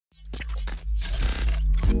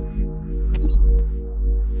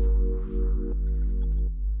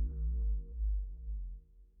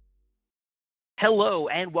Hello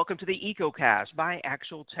and welcome to the EcoCast by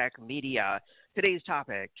Actual Tech Media. Today's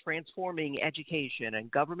topic, transforming education and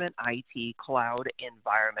government IT cloud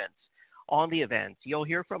environments. On the event, you'll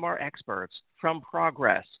hear from our experts from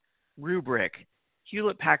Progress, Rubrik,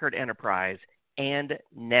 Hewlett-Packard Enterprise, and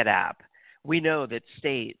NetApp. We know that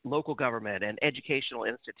state, local government, and educational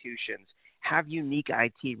institutions have unique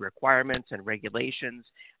IT requirements and regulations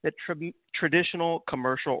that traditional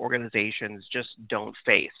commercial organizations just don't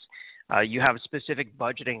face. You have specific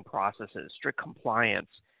budgeting processes, strict compliance.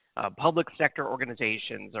 Public sector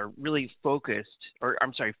organizations are really forced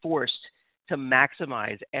to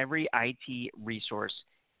maximize every IT resource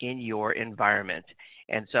in your environment.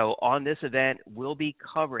 And so on this event, we'll be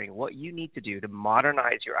covering what you need to do to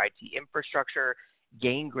modernize your IT infrastructure,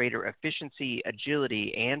 gain greater efficiency,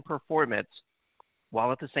 agility, and performance,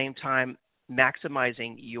 while at the same time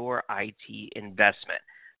maximizing your IT investment.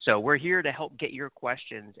 So we're here to help get your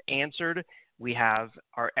questions answered. We have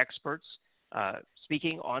our experts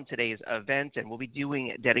speaking on today's event, and we'll be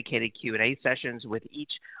doing dedicated Q&A sessions with each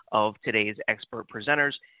of today's expert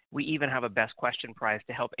presenters. We even have a best question prize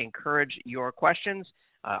to help encourage your questions.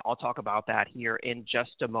 I'll talk about that here in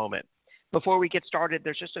just a moment. Before we get started,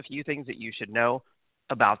 there's just a few things that you should know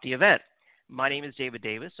about the event. My name is David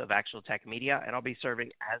Davis of Actual Tech Media, and I'll be serving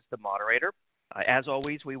as the moderator. As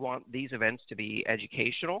always, we want these events to be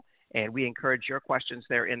educational, and we encourage your questions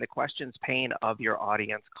there in the questions pane of your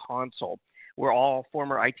audience console. We're all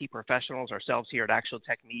former IT professionals ourselves here at Actual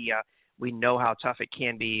Tech Media. We know how tough it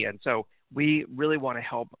can be, and so we really want to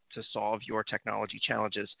help to solve your technology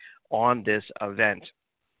challenges on this event.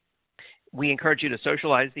 We encourage you to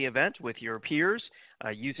socialize the event with your peers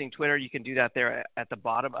using Twitter. You can do that there at the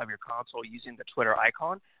bottom of your console using the Twitter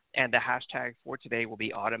icon. And the hashtag for today will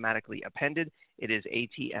be automatically appended. It is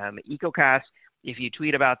ATM EcoCast. If you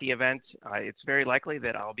tweet about the event, it's very likely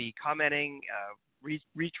that I'll be commenting,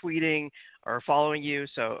 retweeting, or following you.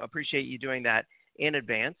 So appreciate you doing that in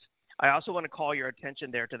advance. I also want to call your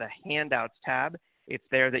attention there to the Handouts tab. It's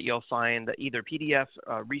there that you'll find either PDF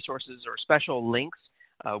resources or special links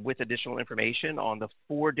with additional information on the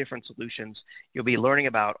 4 different solutions you'll be learning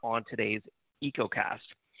about on today's EcoCast.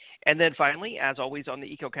 And then finally, as always on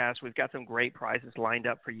the EcoCast, we've got some great prizes lined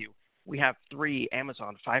up for you. We have 3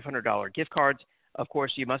 Amazon $500 gift cards. Of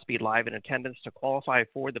course, you must be live in attendance to qualify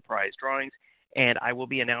for the prize drawings, and I will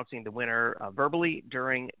be announcing the winner verbally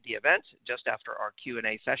during the event just after our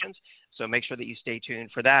Q&A sessions, so make sure that you stay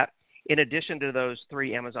tuned for that. In addition to those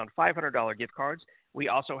 3 Amazon $500 gift cards, we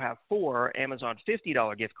also have 4 Amazon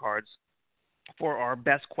 $50 gift cards for our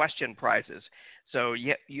best question prizes. So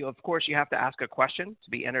you of course, you have to ask a question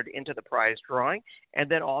to be entered into the prize drawing,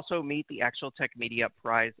 and then also meet the Actual Tech Media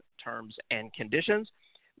prize terms and conditions,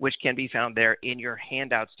 which can be found there in your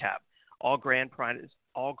Handouts tab. All grand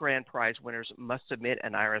prize winners must submit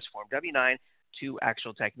an IRS Form W-9 to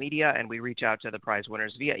Actual Tech Media, and we reach out to the prize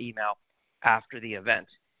winners via email after the event.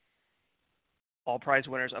 All prize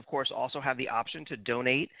winners, of course, also have the option to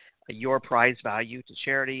donate your prize value to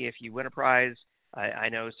charity if you win a prize. I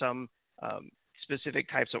know some specific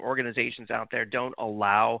types of organizations out there don't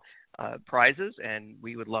allow prizes, and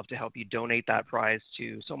we would love to help you donate that prize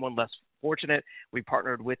to someone less fortunate. We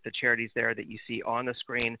partnered with the charities there that you see on the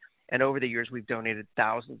screen, and over the years we've donated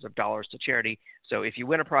thousands of dollars to charity. So if you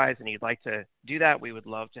win a prize and you'd like to do that, we would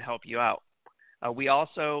love to help you out. We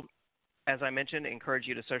also, as I mentioned, encourage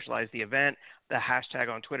you to socialize the event. The hashtag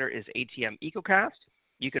on Twitter is ATM EcoCast.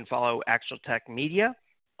 You can follow Actual Tech Media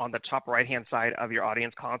on the top right-hand side of your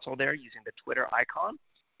audience console there using the Twitter icon.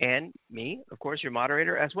 And me, of course, your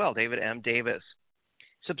moderator as well, David M. Davis.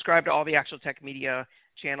 Subscribe to all the Actual Tech Media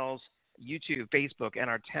channels, YouTube, Facebook, and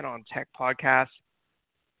our 10 on Tech podcast.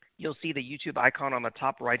 You'll see the YouTube icon on the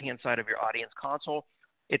top right-hand side of your audience console.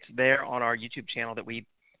 It's there on our YouTube channel that we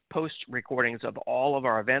post recordings of all of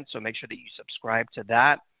our events, so make sure that you subscribe to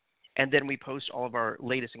that. And then we post all of our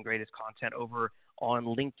latest and greatest content over on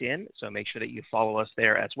LinkedIn, so make sure that you follow us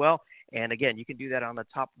there as well. And again, you can do that on the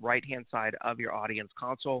top right-hand side of your audience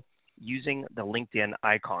console using the LinkedIn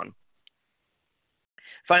icon.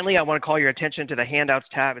 Finally, I want to call your attention to the Handouts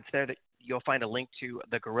tab. It's there that you'll find a link to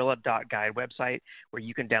the Gorilla.guide website where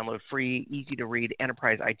you can download free, easy-to-read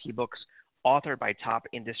enterprise IT books authored by top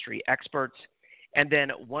industry experts. And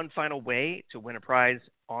then one final way to win a prize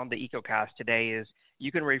on the EcoCast today is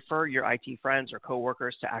you can refer your IT friends or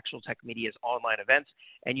coworkers to Actual Tech Media's online events,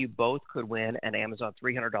 and you both could win an Amazon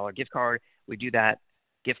 $300 gift card. We do that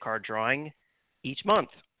gift card drawing each month.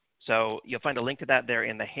 So you'll find a link to that there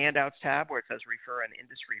in the Handouts tab where it says refer an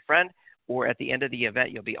industry friend, or at the end of the event,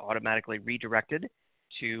 you'll be automatically redirected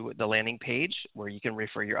to the landing page where you can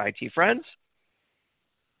refer your IT friends.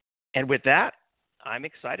 And with that, I'm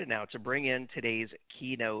excited now to bring in today's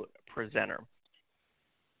keynote presenter.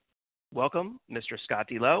 Welcome, Mr. Scott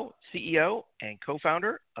DeLoe, CEO and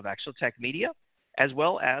co-founder of Actual Tech Media, as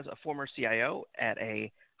well as a former CIO at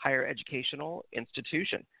a higher educational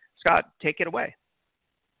institution. Scott, take it away.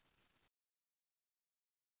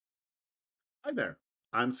 Hi there.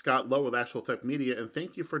 I'm Scott Lowe with Actual Tech Media, and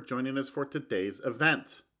thank you for joining us for today's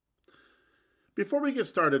event. Before we get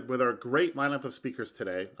started with our great lineup of speakers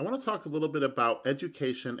today, I want to talk a little bit about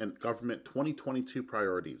education and government 2022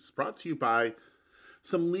 priorities, brought to you by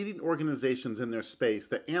some leading organizations in their space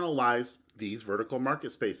that analyze these vertical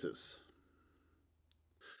market spaces.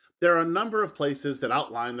 There are a number of places that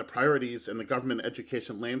outline the priorities in the government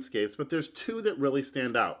education landscapes, but there's two that really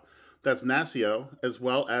stand out. That's NASCIO as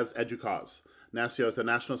well as EduCause. NASCIO is the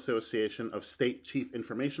National Association of State Chief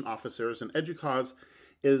Information Officers, and EduCause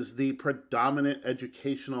is the predominant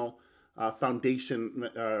educational foundation,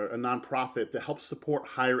 a nonprofit that helps support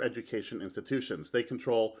higher education institutions. They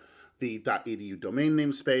control the .edu domain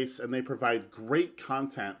name space, and they provide great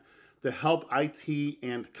content to help IT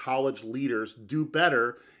and college leaders do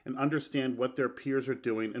better and understand what their peers are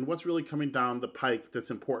doing and what's really coming down the pike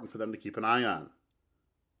that's important for them to keep an eye on.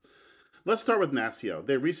 Let's start with NASCIO.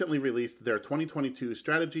 They recently released their 2022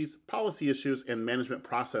 strategies, policy issues, and management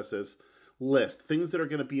processes list, things that are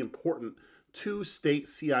going to be important to state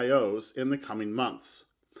CIOs in the coming months.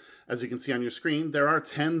 As you can see on your screen, there are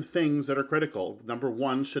 10 things that are critical. Number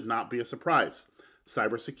one should not be a surprise: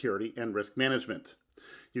 cybersecurity and risk management.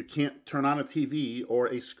 You can't turn on a TV or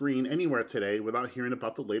a screen anywhere today without hearing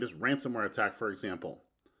about the latest ransomware attack, for example.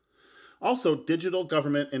 Also, digital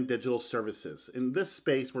government and digital services. In this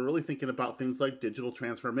space, we're really thinking about things like digital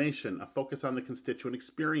transformation, a focus on the constituent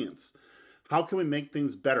experience. How can we make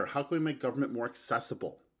things better? How can we make government more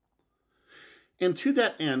accessible? And to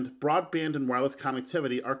that end, broadband and wireless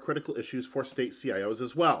connectivity are critical issues for state CIOs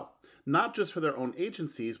as well, not just for their own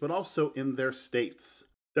agencies, but also in their states.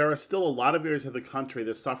 There are still a lot of areas of the country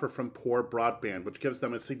that suffer from poor broadband, which gives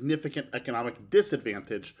them a significant economic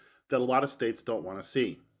disadvantage that a lot of states don't want to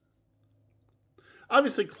see.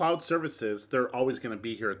 Obviously, cloud services, they're always going to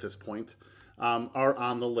be here at this point, are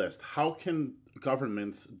on the list. How can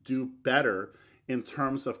governments do better in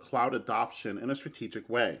terms of cloud adoption in a strategic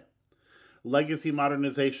way? Legacy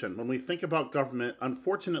modernization. When we think about government,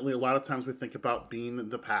 unfortunately, a lot of times we think about being in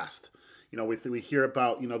the past. We hear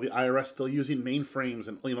about, the IRS still using mainframes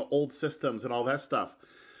and, old systems and all that stuff.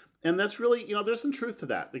 And that's really, there's some truth to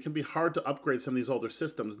that. It can be hard to upgrade some of these older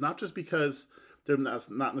systems, not just because there's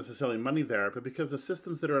not necessarily money there, but because the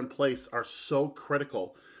systems that are in place are so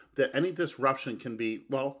critical that any disruption can be,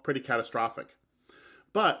 well, pretty catastrophic.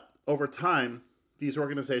 But over time, these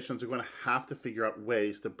organizations are going to have to figure out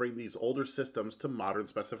ways to bring these older systems to modern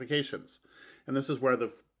specifications. And this is where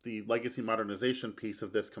the legacy modernization piece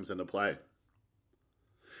of this comes into play.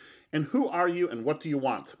 And who are you and what do you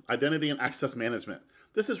want? Identity and access management.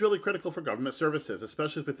 This is really critical for government services,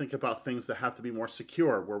 especially as we think about things that have to be more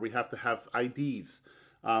secure, where we have to have IDs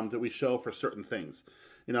that we show for certain things.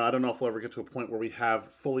 I don't know if we'll ever get to a point where we have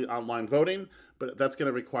fully online voting, but that's going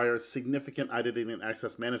to require a significant identity and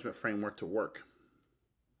access management framework to work.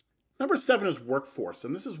 Number 7 is workforce,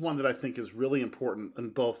 and this is one that I think is really important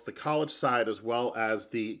on both the college side as well as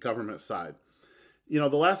the government side. The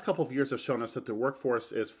last couple of years have shown us that the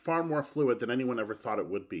workforce is far more fluid than anyone ever thought it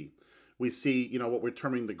would be. We see, what we're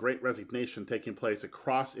terming the Great Resignation taking place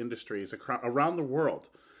across industries, around the world.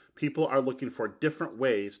 People are looking for different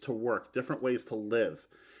ways to work, different ways to live.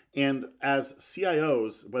 And as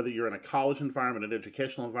CIOs, whether you're in a college environment, an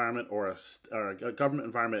educational environment, or a government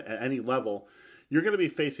environment at any level, you're going to be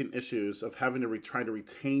facing issues of having to try to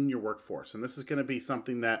retain your workforce. And this is going to be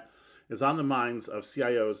something that is on the minds of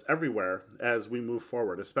CIOs everywhere as we move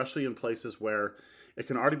forward, especially in places where it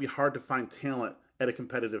can already be hard to find talent at a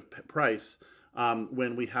competitive price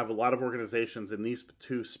when we have a lot of organizations in these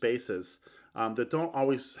two spaces that don't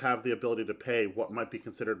always have the ability to pay what might be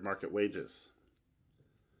considered market wages.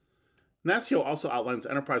 NASCIO also outlines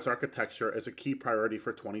enterprise architecture as a key priority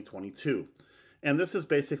for 2022. And this is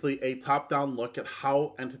basically a top-down look at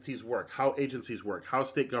how entities work, how agencies work, how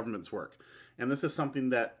state governments work. And this is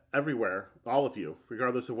something that everywhere, all of you,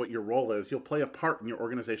 regardless of what your role is, you'll play a part in your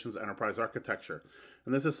organization's enterprise architecture.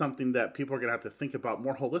 And this is something that people are going to have to think about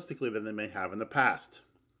more holistically than they may have in the past.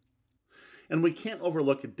 And we can't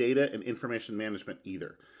overlook data and information management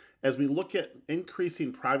either. As we look at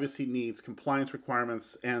increasing privacy needs, compliance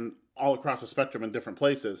requirements, and all across the spectrum in different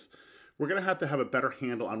places, we're going to have a better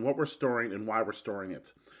handle on what we're storing and why we're storing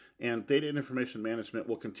it. And data and information management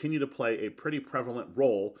will continue to play a pretty prevalent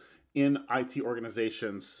role in IT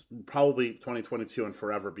organizations, probably 2022 and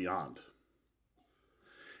forever beyond.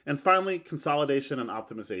 And finally, consolidation and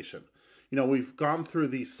optimization. We've gone through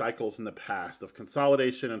these cycles in the past of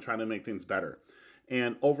consolidation and trying to make things better.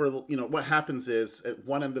 And what happens is at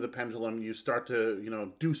one end of the pendulum, you start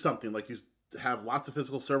to, do something like you have lots of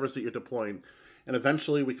physical servers that you're deploying. And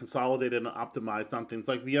eventually we consolidated and optimized on things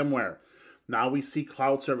like VMware. Now we see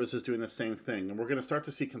cloud services doing the same thing. And we're going to start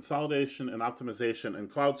to see consolidation and optimization in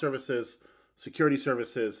cloud services, security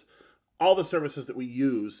services, all the services that we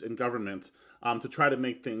use in government to try to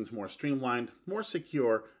make things more streamlined, more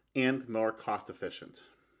secure, and more cost efficient.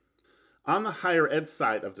 On the higher ed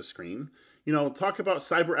side of the screen, talk about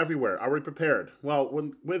cyber everywhere. Are we prepared? Well,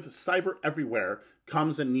 with cyber everywhere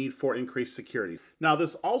comes a need for increased security. Now,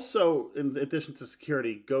 this also, in addition to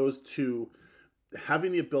security, goes to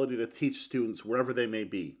having the ability to teach students wherever they may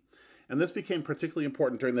be. And this became particularly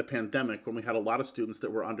important during the pandemic when we had a lot of students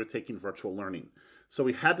that were undertaking virtual learning. So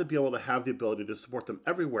we had to be able to have the ability to support them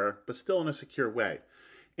everywhere, but still in a secure way.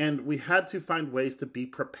 And we had to find ways to be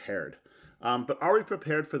prepared. But are we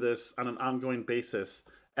prepared for this on an ongoing basis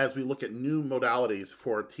as we look at new modalities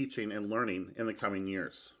for teaching and learning in the coming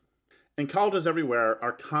years? And colleges everywhere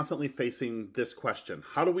are constantly facing this question: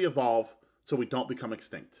 how do we evolve so we don't become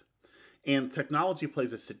extinct? And technology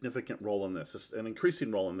plays a significant role in this, an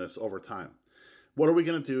increasing role in this over time. What are we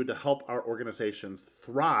going to do to help our organizations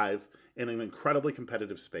thrive in an incredibly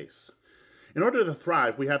competitive space? In order to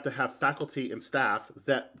thrive, we have to have faculty and staff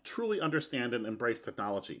that truly understand and embrace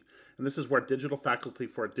technology. And this is where digital faculty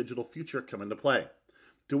for a digital future come into play.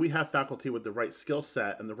 Do we have faculty with the right skill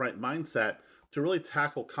set and the right mindset to really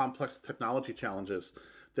tackle complex technology challenges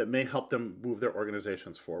that may help them move their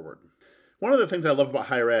organizations forward? One of the things I love about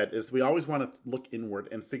higher ed is we always want to look inward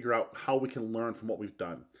and figure out how we can learn from what we've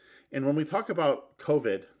done. And when we talk about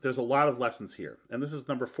COVID, there's a lot of lessons here. And this is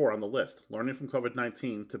number 4 on the list: learning from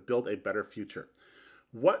COVID-19 to build a better future.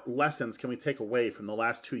 What lessons can we take away from the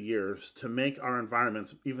last 2 years to make our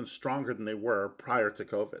environments even stronger than they were prior to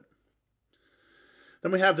COVID?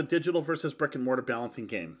 Then we have the digital versus brick and mortar balancing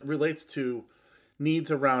game. It relates to needs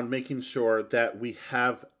around making sure that we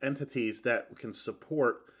have entities that can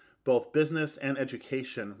support both business and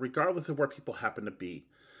education, regardless of where people happen to be.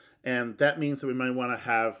 And that means that we might want to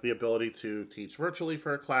have the ability to teach virtually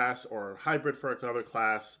for a class or hybrid for another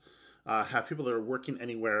class, have people that are working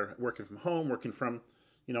anywhere, working from home, working from,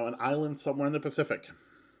 an island somewhere in the Pacific.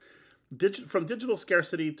 From digital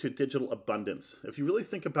scarcity to digital abundance. If you really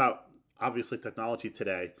think about, obviously, technology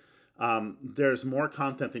today, there's more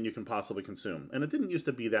content than you can possibly consume. And it didn't used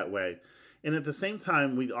to be that way. And at the same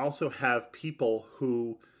time, we also have people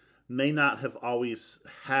who may not have always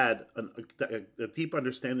had a deep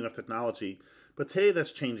understanding of technology, but today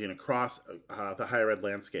that's changing across the higher ed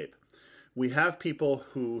landscape. We have people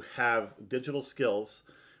who have digital skills,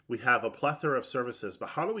 we have a plethora of services, but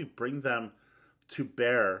how do we bring them to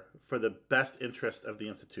bear for the best interest of the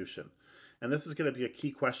institution? And this is going to be a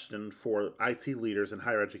key question for IT leaders in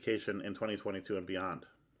higher education in 2022 and beyond.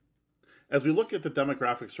 As we look at the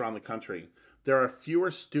demographics around the country, there are fewer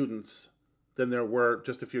students than there were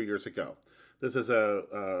just a few years ago. This is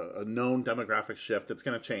a known demographic shift that's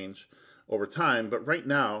going to change over time, but right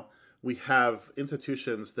now we have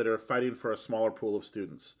institutions that are fighting for a smaller pool of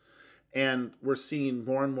students. And we're seeing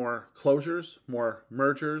more and more closures, more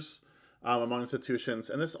mergers among institutions,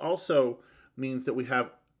 and this also means that we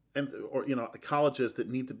have colleges that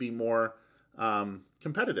need to be more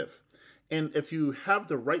competitive. And if you have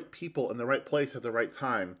the right people in the right place at the right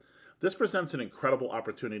time, this presents an incredible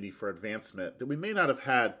opportunity for advancement that we may not have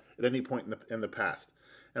had at any point in the past.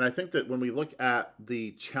 And I think that when we look at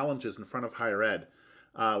the challenges in front of higher ed,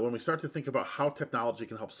 when we start to think about how technology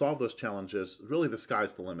can help solve those challenges, really the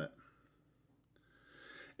sky's the limit.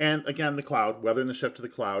 And again, the cloud, weathering the shift to the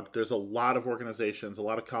cloud, there's a lot of organizations, a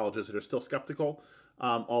lot of colleges that are still skeptical,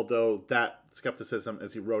 although that skepticism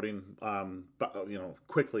is eroding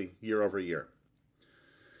quickly year over year.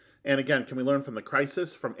 And again, can we learn from the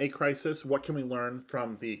crisis, from a crisis? What can we learn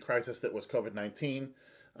from the crisis that was COVID-19?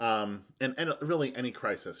 And really any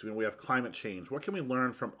crisis. We have climate change. What can we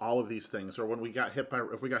learn from all of these things? Or when we got hit by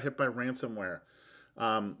ransomware,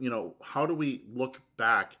 how do we look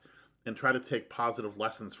back and try to take positive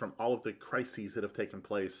lessons from all of the crises that have taken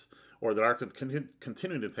place or that are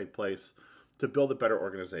continuing to take place to build a better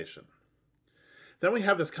organization? Then we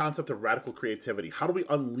have this concept of radical creativity. How do we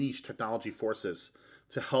unleash technology forces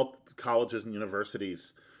to help colleges and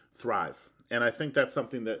universities thrive? And I think that's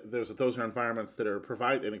something that those are environments that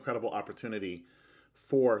provide an incredible opportunity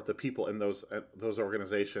for the people in those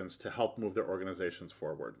organizations to help move their organizations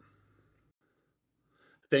forward.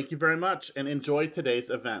 Thank you very much and enjoy today's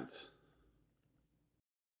event.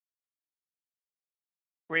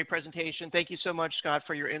 Great presentation. Thank you so much, Scott,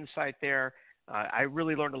 for your insight there. I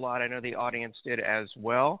really learned a lot. I know the audience did as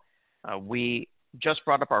well. We just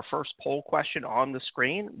brought up our first poll question on the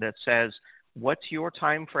screen that says, what's your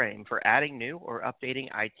time frame for adding new or updating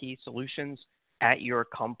IT solutions at your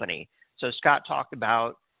company? So Scott talked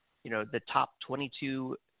about, the top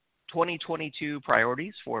 2022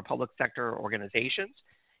 priorities for public sector organizations.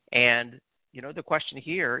 And, the question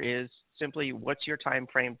here is simply, what's your time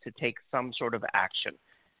frame to take some sort of action?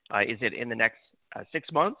 Is it in the next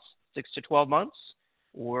 6 months, 6 to 12 months,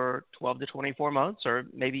 or 12 to 24 months, or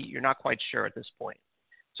maybe you're not quite sure at this point?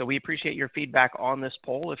 So we appreciate your feedback on this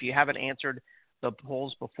poll. If you haven't answered the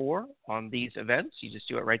polls before on these events, you just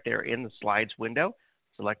do it right there in the slides window.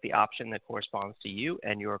 Select the option that corresponds to you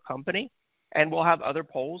and your company. And we'll have other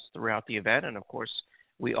polls throughout the event. And of course,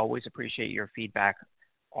 we always appreciate your feedback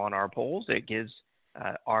on our polls. It gives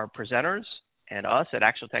our presenters and us at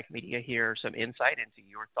Actual Tech Media here some insight into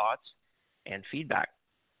your thoughts and feedback.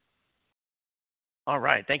 All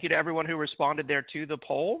right. Thank you to everyone who responded there to the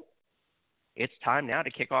poll. It's time now to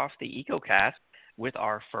kick off the EcoCast with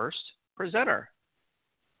our first presenter.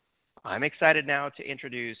 I'm excited now to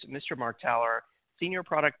introduce Mr. Mark Taller, Senior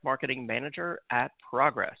Product Marketing Manager at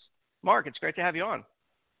Progress. Mark, it's great to have you on.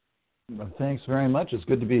 Well, thanks very much. It's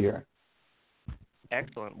good to be here.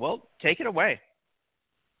 Excellent. Well, take it away.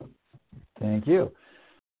 Thank you.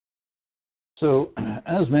 So,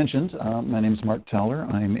 as mentioned, my name is Mark Taller.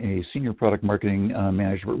 I'm a Senior Product Marketing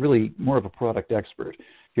Manager, but really more of a product expert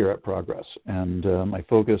here at Progress. And my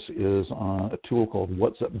focus is on a tool called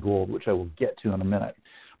What's Up Gold, which I will get to in a minute.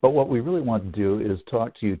 But what we really want to do is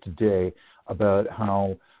talk to you today about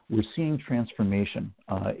how we're seeing transformation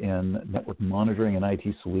in network monitoring and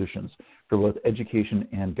IT solutions for both education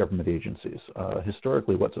and government agencies.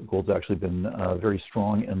 Historically, What's Up Gold's actually been very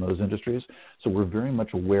strong in those industries, so we're very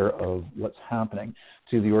much aware of what's happening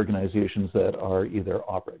to the organizations that are either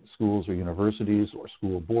operating schools or universities or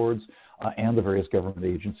school boards and the various government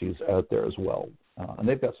agencies out there as well. And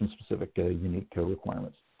they've got some specific unique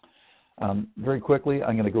requirements. Very quickly,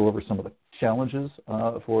 I'm going to go over some of the challenges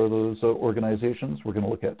for those organizations. We're going to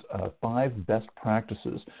look at 5 best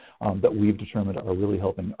practices that we've determined are really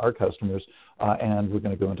helping our customers, and we're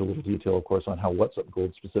going to go into a little detail, of course, on how What's Up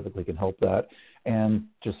Gold specifically can help that. And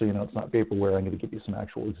just so you know, it's not vaporware. I'm going to give you some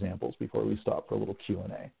actual examples before we stop for a little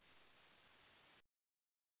Q&A.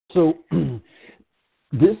 So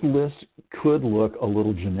this list could look a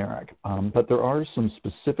little generic, but there are some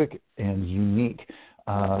specific and unique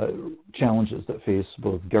challenges that face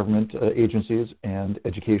both government agencies and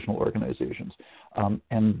educational organizations.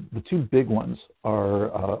 And the 2 big ones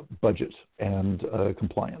are budget and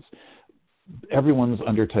compliance. Everyone's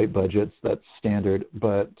under tight budgets, that's standard,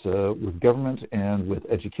 but with government and with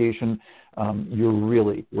education, you're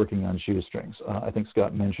really working on shoestrings. I think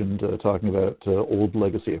Scott mentioned talking about old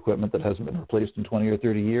legacy equipment that hasn't been replaced in 20 or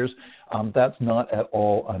 30 years. That's not at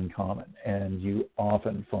all uncommon, and you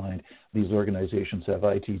often find these organizations have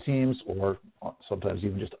IT teams or sometimes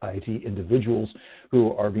even just IT individuals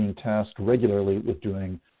who are being tasked regularly with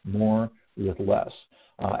doing more with less.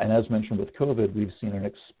 And as mentioned with COVID, we've seen an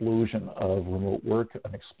explosion of remote work,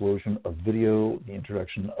 an explosion of video, the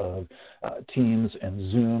introduction of Teams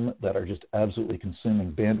and Zoom that are just absolutely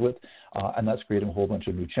consuming bandwidth, and that's creating a whole bunch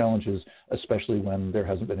of new challenges, especially when there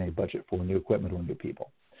hasn't been any budget for new equipment or new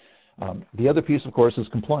people. The other piece, of course, is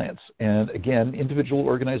compliance. And again, individual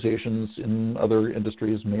organizations in other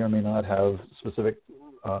industries may or may not have specific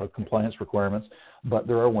compliance requirements, but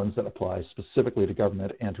there are ones that apply specifically to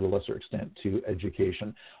government and to a lesser extent to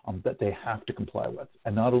education that they have to comply with.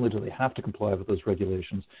 And not only do they have to comply with those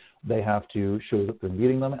regulations, they have to show that they're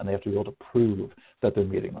meeting them, and they have to be able to prove that they're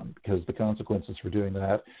meeting them, because the consequences for doing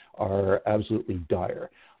that are absolutely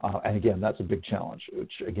dire. And again, that's a big challenge,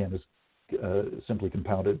 which again is simply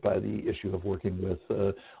compounded by the issue of working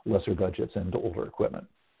with lesser budgets and older equipment.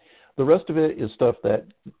 The rest of it is stuff that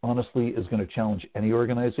honestly is going to challenge any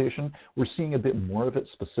organization. We're seeing a bit more of it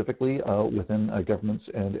specifically within governments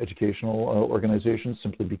and educational organizations,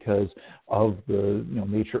 simply because of the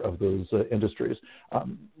nature of those industries.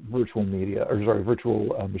 Virtual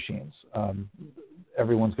machines.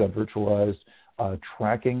 Everyone's got virtualized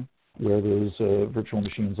tracking where those virtual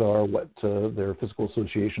machines are, what their physical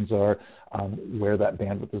associations are, where that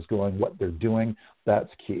bandwidth is going, what they're doing. That's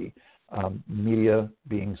key. Media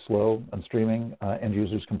being slow and streaming, end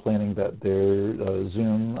users complaining that their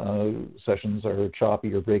Zoom sessions are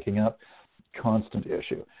choppy or breaking up, constant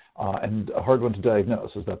issue. And a hard one to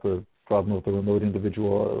diagnose. Is that the problem with the remote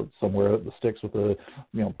individual somewhere at the sticks with a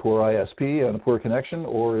poor ISP and a poor connection,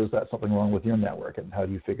 or is that something wrong with your network, and how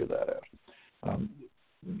do you figure that out?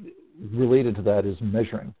 related to that is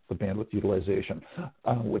measuring the bandwidth utilization,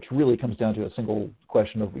 which really comes down to a single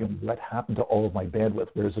question of, what happened to all of my bandwidth?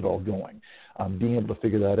 Where is it all going? Being able to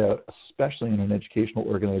figure that out, especially in an educational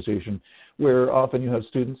organization where often you have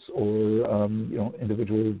students or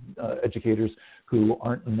individual educators who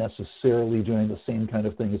aren't necessarily doing the same kind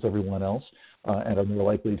of thing as everyone else and are more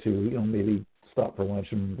likely to maybe stop for lunch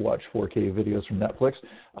and watch 4K videos from Netflix,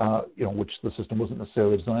 which the system wasn't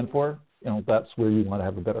necessarily designed for. That's where you want to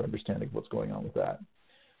have a better understanding of what's going on with that.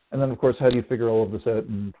 And then, of course, how do you figure all of this out,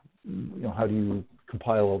 and how do you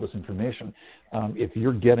compile all this information? If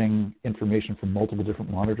you're getting information from multiple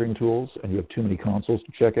different monitoring tools and you have too many consoles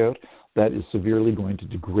to check out, that is severely going to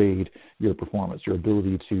degrade your performance, your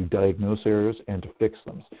ability to diagnose errors and to fix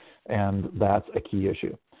them. And that's a key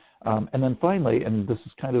issue. And then finally, and this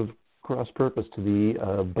is kind of cross-purpose to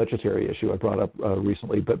the budgetary issue I brought up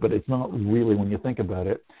recently, but it's not really when you think about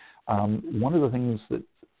it. One of the things that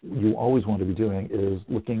you always want to be doing is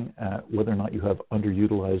looking at whether or not you have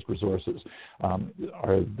underutilized resources.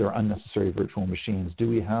 Are there unnecessary virtual machines? Do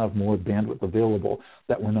we have more bandwidth available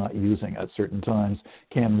that we're not using at certain times?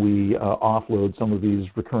 Can we offload some of these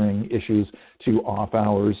recurring issues to off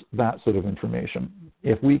hours? That sort of information.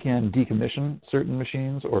 If we can decommission certain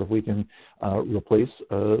machines, or if we can replace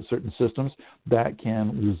certain systems, that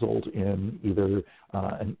can result in either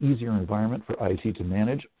an easier environment for IT to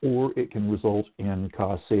manage, or it can result in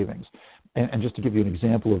cost savings. And just to give you an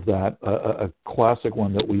example of that, a classic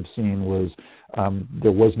one that we've seen was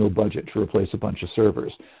there was no budget to replace a bunch of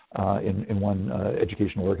servers in one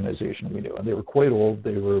educational organization we knew. And they were quite old,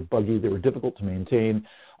 they were buggy, they were difficult to maintain,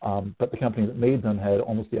 but the company that made them had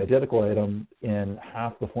almost the identical item in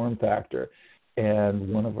half the form factor.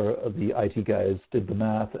 And one of the IT guys did the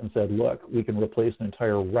math and said, look, we can replace an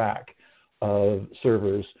entire rack of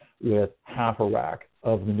servers with half a rack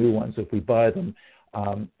of the new ones if we buy them.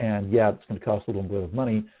 And yeah, it's going to cost a little bit of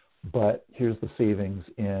money, but here's the savings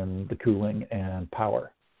in the cooling and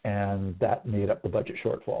power. And that made up the budget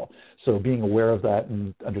shortfall. So being aware of that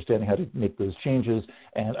and understanding how to make those changes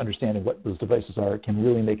and understanding what those devices are can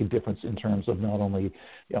really make a difference in terms of not only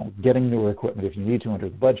getting newer equipment if you need to under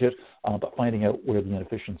the budget, but finding out where the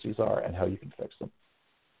inefficiencies are and how you can fix them.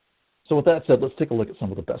 So with that said, let's take a look at some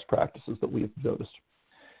of the best practices that we've noticed.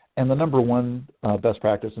 And the number one best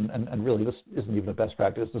practice, and really this isn't even a best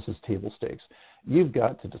practice, this is table stakes. You've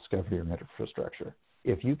got to discover your infrastructure.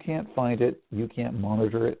 If you can't find it, you can't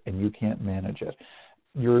monitor it, and you can't manage it.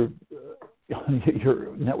 Your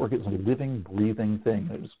network is a living, breathing thing.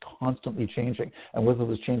 It's constantly changing. And whether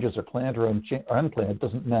those changes are planned or unplanned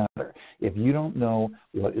doesn't matter. If you don't know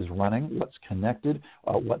what is running, what's connected,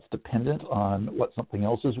 what's dependent on what something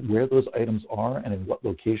else is, where those items are, and in what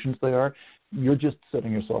locations they are, you're just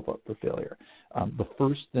setting yourself up for failure. The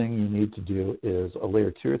first thing you need to do is a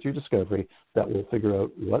layer 2 or 3 discovery that will figure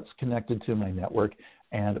out what's connected to my network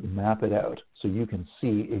and map it out so you can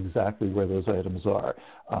see exactly where those items are.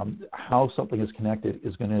 How something is connected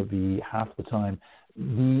is going to be half the time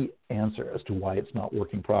the answer as to why it's not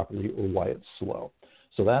working properly or why it's slow.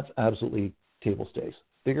 So that's absolutely table stakes.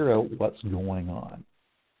 Figure out what's going on.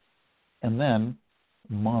 And then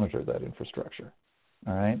monitor that infrastructure.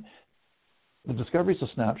 All right? The discovery is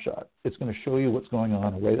a snapshot. It's going to show you what's going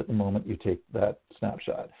on right at the moment you take that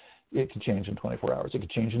snapshot. It could change in 24 hours. It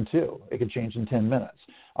could change in 2. It could change in 10 minutes.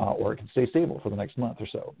 Or it could stay stable for the next month or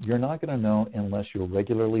so. You're not going to know unless you're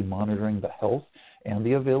regularly monitoring the health and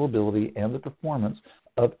the availability and the performance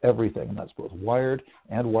of everything. And that's both wired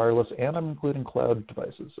and wireless, and I'm including cloud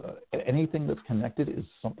devices. Anything that's connected is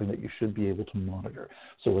something that you should be able to monitor.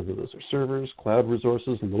 So whether those are servers, cloud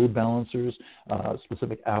resources, load balancers,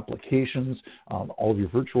 specific applications, all of your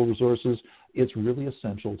virtual resources, it's really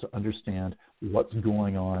essential to understand what's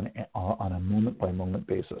going on a moment-by-moment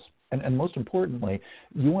basis. And most importantly,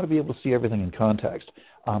 you want to be able to see everything in context.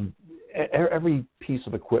 Every piece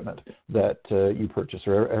of equipment that you purchase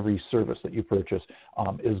or every service that you purchase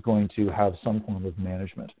is going to have some form of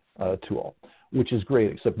management tool, which is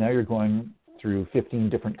great, except now you're going through 15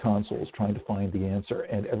 different consoles trying to find the answer,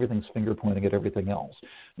 and everything's finger pointing at everything else.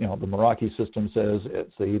 The Meraki system says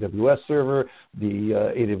it's the AWS server,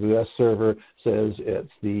 the AWS server says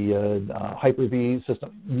it's the Hyper-V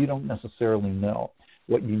system. You don't necessarily know.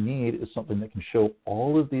 What you need is something that can show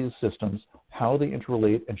all of these systems, how they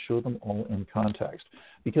interrelate, and show them all in context.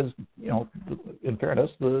 Because, in fairness,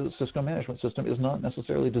 the Cisco management system is not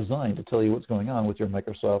necessarily designed to tell you what's going on with your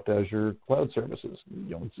Microsoft Azure cloud services.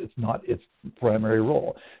 It's not its primary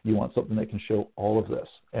role. You want something that can show all of this.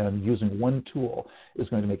 And using one tool is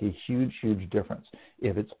going to make a huge, huge difference.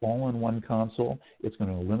 If it's all in one console, it's going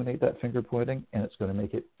to eliminate that finger pointing, and it's going to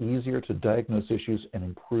make it easier to diagnose issues and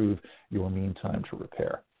improve your mean time to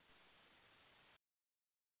repair.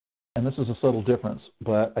 And this is a subtle difference,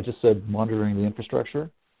 but I just said monitoring the infrastructure.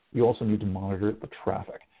 You also need to monitor the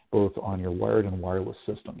traffic, both on your wired and wireless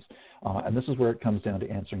systems. And this is where it comes down to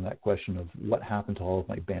answering that question of what happened to all of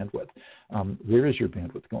my bandwidth. Where is your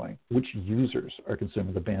bandwidth going? Which users are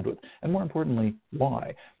consuming the bandwidth? And more importantly,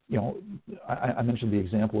 why? I mentioned the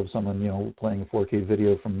example of someone, playing a 4K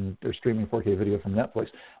video or streaming 4K video from Netflix.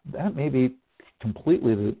 That may be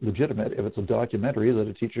completely legitimate if it's a documentary that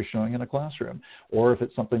a teacher's showing in a classroom, or if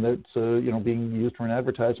it's something that's being used for an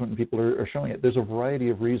advertisement and people are showing it. There's a variety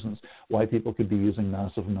of reasons why people could be using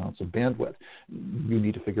massive amounts of bandwidth. You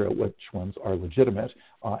need to figure out which ones are legitimate,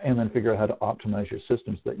 and then figure out how to optimize your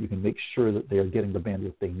systems so that you can make sure that they are getting the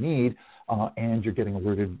bandwidth they need, and you're getting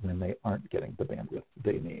alerted when they aren't getting the bandwidth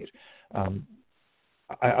they need.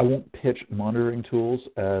 I won't pitch monitoring tools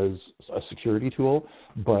as a security tool,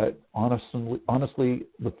 but honestly,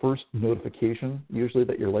 the first notification usually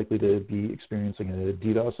that you're likely to be experiencing a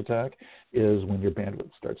DDoS attack is when your bandwidth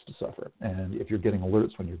starts to suffer. And if you're getting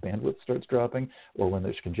alerts when your bandwidth starts dropping, or when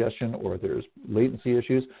there's congestion or there's latency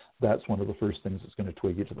issues, that's one of the first things that's going to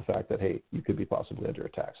twig you to the fact that, hey, you could be possibly under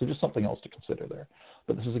attack. So just something else to consider there.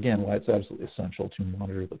 But this is, again, why it's absolutely essential to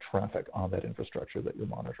monitor the traffic on that infrastructure that you're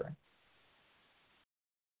monitoring.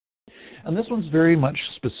 And this one's very much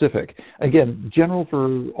specific. Again, general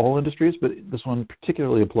for all industries, but this one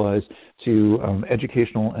particularly applies to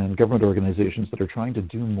educational and government organizations that are trying to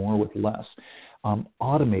do more with less.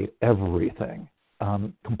 Automate everything.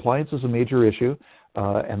 Compliance is a major issue,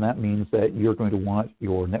 and that means that you're going to want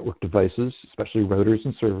your network devices, especially routers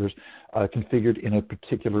and servers, configured in a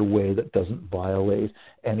particular way that doesn't violate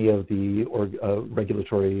any of the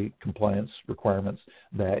regulatory compliance requirements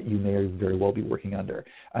that you may very well be working under.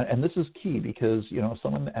 And this is key because, if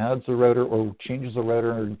someone adds a router or changes a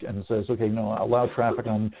router and says, okay, allow traffic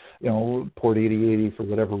on, port 8080 for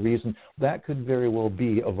whatever reason, that could very well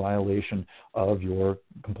be a violation of your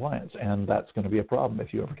compliance. And that's going to be a problem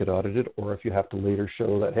if you ever get audited, or if you have to later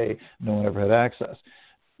show that, hey, no one ever had access.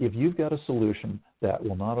 If you've got a solution that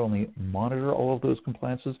will not only monitor all of those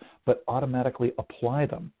compliances, but automatically apply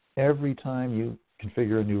them every time you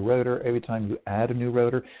configure a new router, every time you add a new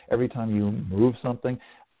router, every time you move something,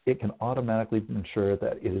 it can automatically ensure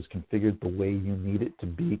that it is configured the way you need it to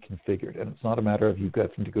be configured. And it's not a matter of you've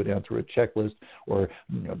got to go down through a checklist or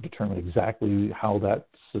determine exactly how that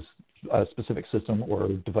specific system or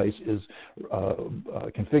device is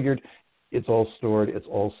configured. It's all stored, it's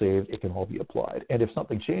all saved, it can all be applied. And if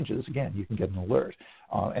something changes, again, you can get an alert.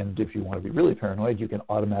 And if you want to be really paranoid, you can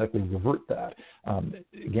automatically revert that.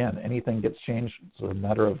 Again, anything gets changed, it's a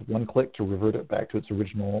matter of one click to revert it back to its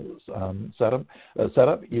original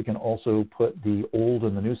setup. You can also put the old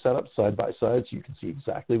and the new setup side by side so you can see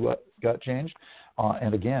exactly what got changed.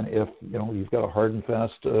 And again, if you've got a hard and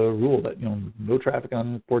fast rule that no traffic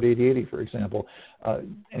on port 8080, for example,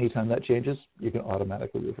 anytime that changes, you can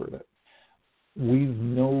automatically revert it. We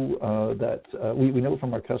know we know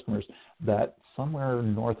from our customers that somewhere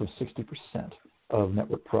north of 60% of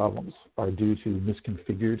network problems are due to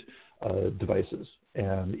misconfigured devices.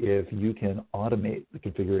 And if you can automate the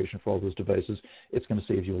configuration for all those devices, it's going to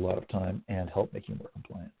save you a lot of time and help make you more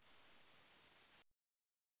compliant.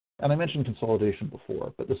 And I mentioned consolidation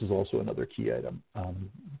before, but this is also another key item.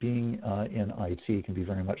 Being in IT can be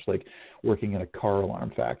very much like working in a car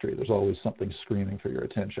alarm factory. There's always something screaming for your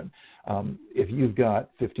attention. If you've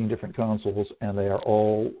got 15 different consoles and they are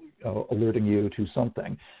all alerting you to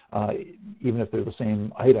something, even if they're the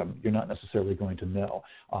same item, you're not necessarily going to know,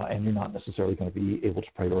 and you're not necessarily going to be able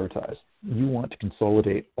to prioritize. You want to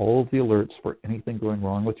consolidate all of the alerts for anything going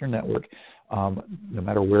wrong with your network, no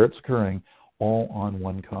matter where it's occurring, all on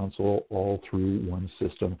one console, all through one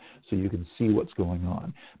system, so you can see what's going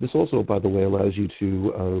on. This also, by the way, allows you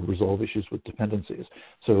to resolve issues with dependencies.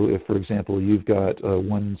 So if, for example, you've got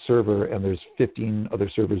one server and there's 15 other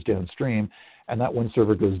servers downstream, and that one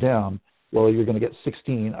server goes down, well, you're going to get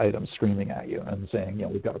 16 items screaming at you and saying,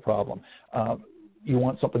 we've got a problem. You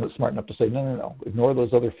want something that's smart enough to say, no, ignore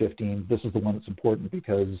those other 15. This is the one that's important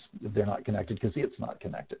because they're not connected, because it's not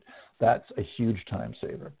connected. That's a huge time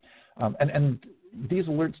saver. And these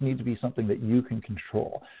alerts need to be something that you can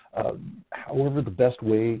control. However, the best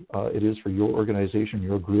way it is for your organization,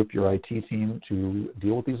 your group, your IT team to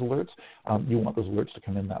deal with these alerts, you want those alerts to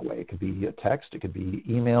come in that way. It could be a text, it could be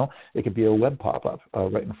email, it could be a web pop-up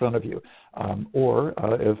right in front of you. Or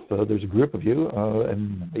if there's a group of you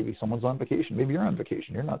and maybe someone's on vacation, maybe you're on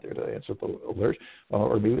vacation, you're not there to answer the alert,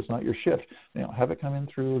 or maybe it's not your shift, have it come in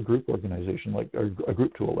through a group organization, like or a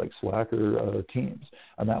group tool like Slack or Teams.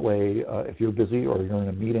 And that way, if you're busy or you're in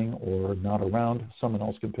a meeting or not around, someone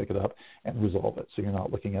else can pick it up and resolve it. So you're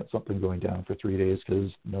not looking at something going down for 3 days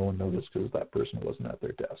because no one noticed because that person wasn't at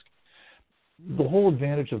their desk. The whole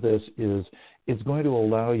advantage of this is it's going to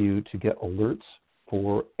allow you to get alerts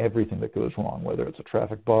for everything that goes wrong, whether it's a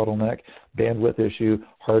traffic bottleneck, bandwidth issue,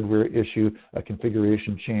 hardware issue, a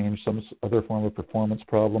configuration change, some other form of performance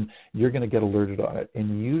problem. You're going to get alerted on it.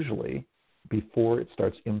 And usually, before it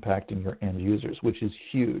starts impacting your end users, which is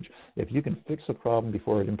huge. If you can fix a problem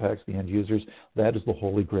before it impacts the end users, that is the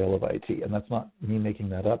holy grail of IT. And that's not me making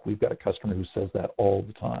that up. We've got a customer who says that all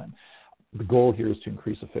the time. The goal here is to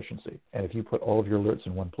increase efficiency. And if you put all of your alerts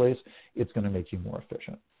in one place, it's going to make you more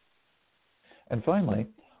efficient. And finally,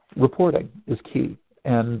 reporting is key.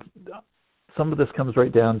 And some of this comes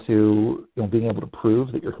right down to being able to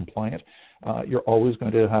prove that you're compliant. You're always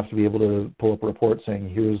going to have to be able to pull up a report saying,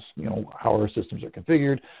 here's how our systems are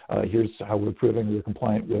configured, here's how we're proving we're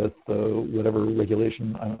compliant with whatever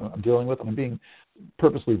regulation I'm dealing with. And I'm being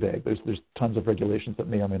purposely vague. There's tons of regulations that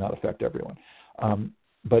may or may not affect everyone.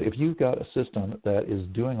 But if you've got a system that is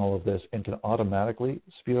doing all of this and can automatically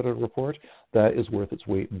spew out a report, that is worth its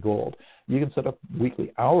weight in gold. You can set up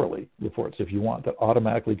weekly, hourly reports if you want that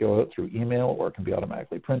automatically go out through email, or it can be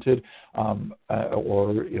automatically printed,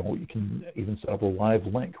 or you can even set up a live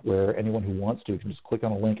link where anyone who wants to can just click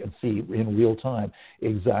on a link and see in real time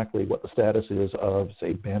exactly what the status is of,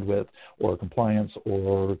 say, bandwidth or compliance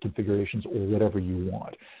or configurations or whatever you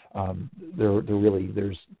want.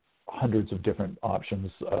 There's hundreds of different options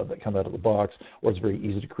that come out of the box, or it's very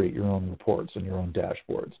easy to create your own reports and your own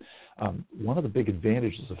dashboards. One of the big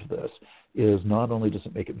advantages of this is not only does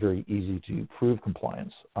it make it very easy to prove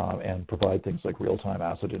compliance and provide things like real-time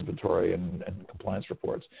asset inventory and compliance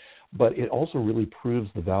reports, but it also really proves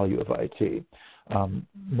the value of IT.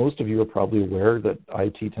 Most of you are probably aware that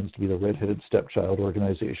IT tends to be the red-headed stepchild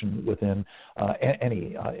organization within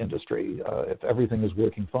any industry. If everything is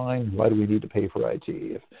working fine, why do we need to pay for IT?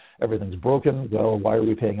 If everything's broken, well, why are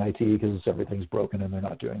we paying IT? Because everything's broken and they're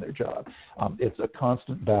not doing their job. It's a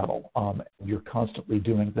constant battle. You're constantly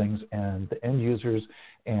doing things, and the end users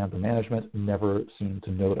and the management never seem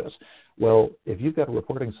to notice. Well, if you've got a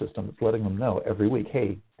reporting system that's letting them know every week,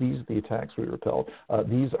 hey, these are the attacks we repelled.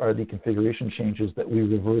 These are the configuration changes that we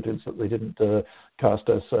reverted so that they didn't cost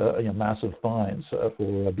us massive fines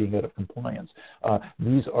for being out of compliance.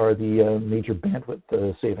 These are the major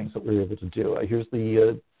bandwidth savings that we were able to do. Here's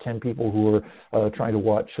the 10 people who are trying to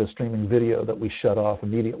watch streaming video that we shut off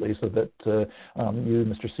immediately so that you,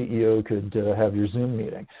 Mr. CEO, could have your Zoom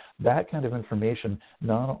meeting. That kind of information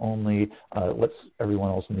not only lets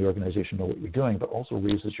everyone else in the organization know what you're doing, but also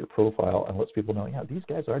raises your profile and lets people know, yeah, these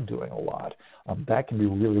guys are doing a lot. That can be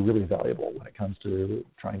really, really valuable when it comes to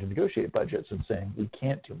trying to negotiate budgets and saying we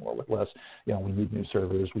can't do more with less. We need new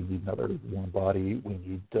servers, we need another warm body, we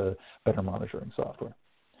need better monitoring software.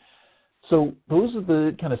 So those are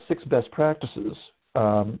the kind of 6 best practices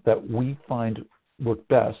that we find work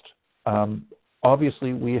best.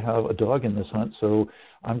 Obviously, we have a dog in this hunt, so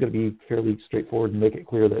I'm going to be fairly straightforward and make it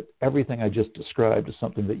clear that everything I just described is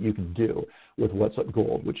something that you can do with WhatsUp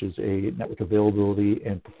Gold, which is a network availability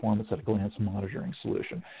and performance at a glance monitoring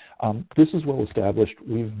solution. This is well established.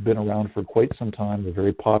 We've been around for quite some time. We're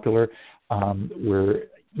very popular. We're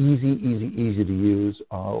easy to use.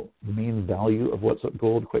 The main value of WhatsUp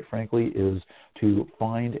Gold, quite frankly, is to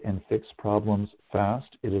find and fix problems fast.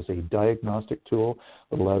 It is a diagnostic tool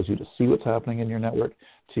that allows you to see what's happening in your network,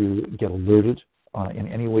 to get alerted in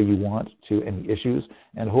any way you want to any issues,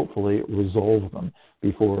 and hopefully resolve them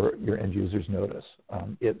before your end users notice.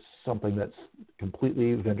 It's something that's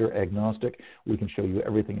completely vendor agnostic. We can show you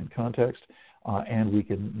everything in context. And we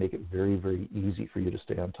can make it very, very easy for you to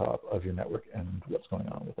stay on top of your network and what's going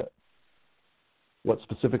on with it. What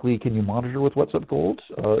specifically can you monitor with WhatsUp Gold?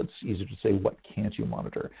 It's easier to say what can't you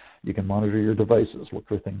monitor. You can monitor your devices, look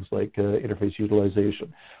for things like interface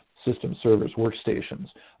utilization, system servers, workstations.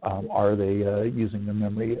 Are they using their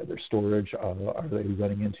memory, their storage? Are they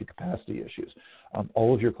running into capacity issues?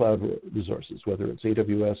 All of your cloud resources, whether it's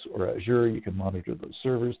AWS or Azure, you can monitor those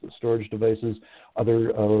servers, the storage devices,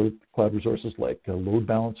 other cloud resources like load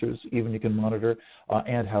balancers, even you can monitor,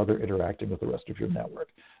 and how they're interacting with the rest of your network.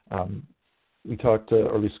 We talked,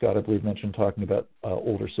 or at least Scott, I believe, mentioned talking about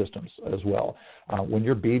older systems as well. When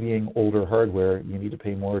you're babying older hardware, you need to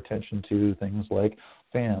pay more attention to things like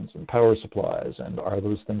fans and power supplies, and are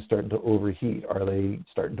those things starting to overheat? Are they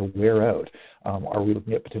starting to wear out? Are we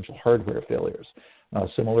looking at potential hardware failures?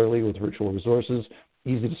 Similarly, with virtual resources,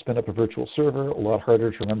 easy to spin up a virtual server, a lot harder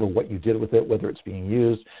to remember what you did with it, whether it's being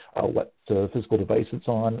used, what physical device it's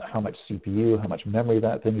on, how much CPU, how much memory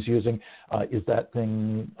that thing's using. Is that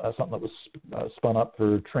thing something that was spun up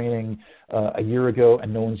for training a year ago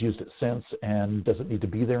and no one's used it since, and does it need to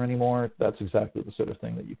be there anymore? That's exactly the sort of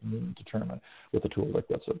thing that you can determine with a tool like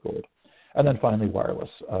WhatsUp Gold. And then finally, wireless.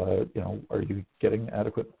 Are you getting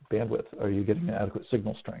adequate bandwidth? Are you getting adequate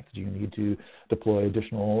signal strength? Do you need to deploy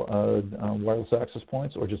additional wireless access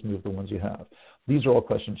points, or just move the ones you have? These are all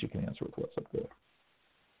questions you can answer with WhatsUp Gold.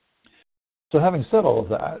 So having said all of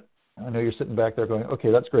that, I know you're sitting back there going, okay,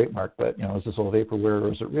 that's great, Mark, but is this all vaporware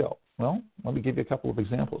or is it real? Well, let me give you a couple of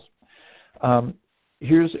examples.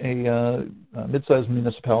 Here's a mid-sized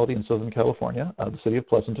municipality in Southern California, the city of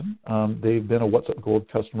Pleasanton. They've been a WhatsUp Gold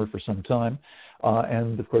customer for some time,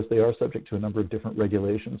 and of course they are subject to a number of different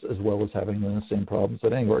regulations, as well as having the same problems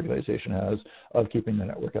that any organization has of keeping the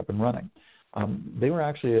network up and running. They were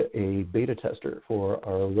actually a beta tester for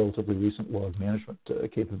our relatively recent log management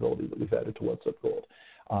capability that we've added to WhatsUp Gold.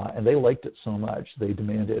 And they liked it so much, they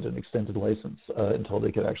demanded an extended license until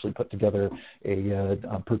they could actually put together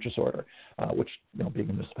a purchase order, which, being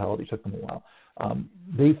a municipality, took them a while.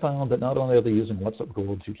 They found that not only are they using WhatsUp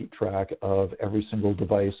Gold to keep track of every single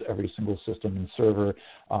device, every single system and server,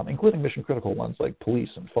 including mission-critical ones like police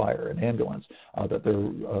and fire and ambulance that they're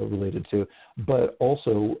related to, but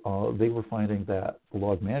also they were finding that the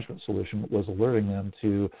log management solution was alerting them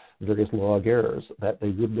to various log errors that they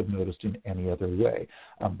wouldn't have noticed in any other way.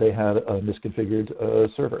 They had a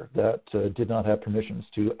misconfigured server that did not have permissions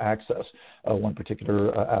to access one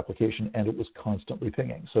particular application, and it was constantly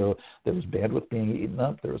pinging. So there was bandwidth being eaten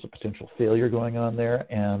up, there was a potential failure going on there,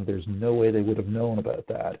 and there's no way they would have known about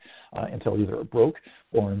that until either it broke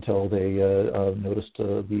or until they noticed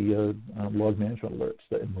the log management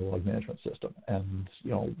alerts in the log management system. And,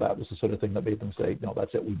 that was the sort of thing that made them say, no,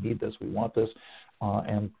 that's it, we need this, we want this.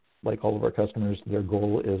 And like all of our customers, their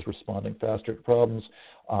goal is responding faster to problems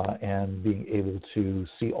and being able to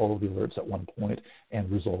see all of the alerts at one point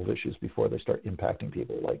and resolve issues before they start impacting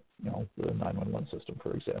people, like the 911 system,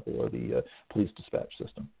 for example, or the police dispatch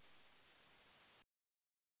system.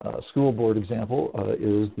 School board example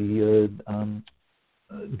is the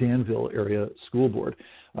Danville area school board,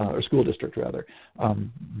 or school district rather.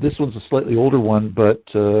 This one's a slightly older one, but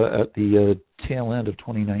at the tail end of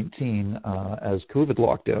 2019, as COVID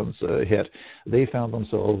lockdowns hit, they found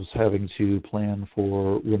themselves having to plan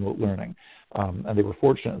for remote learning. And they were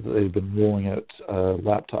fortunate that they'd been rolling out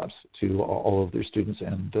laptops to all of their students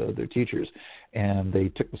and their teachers. And they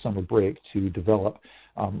took the summer break to develop,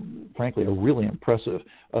 frankly, a really impressive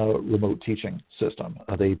remote teaching system.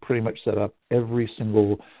 They pretty much set up every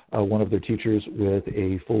single one of their teachers with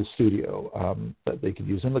a full studio that they could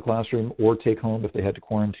use in the classroom or take home if they had to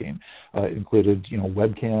quarantine. It included,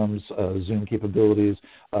 webcams, Zoom capabilities,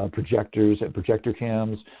 projectors and projector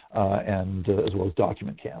cams, and as well as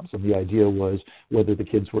document cams. And the idea was whether the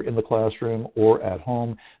kids were in the classroom or at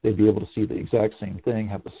home, they'd be able to see the exact same thing,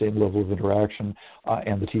 have the same level of interaction,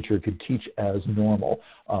 and the teacher could teach as normal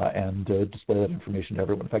and display that information to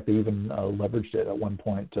everyone. In fact, they even leveraged it at one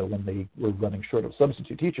point when they were running short of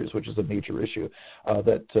substitute teachers, which is a major issue,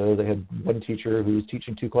 that they had one teacher who was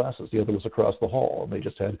teaching two classes, the other was across the hall, and they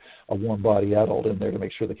just had a warm-body adult in there to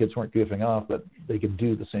make sure the kids weren't goofing off, but they could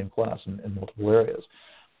do the same class in multiple areas.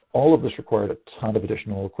 All of this required a ton of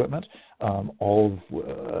additional equipment. It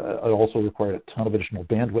also required a ton of additional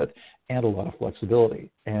bandwidth and a lot of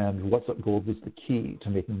flexibility. And WhatsUp Gold was the key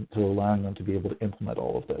to allowing them to be able to implement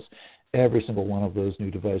all of this. Every single one of those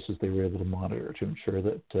new devices they were able to monitor to ensure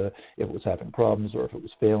that if it was having problems or if it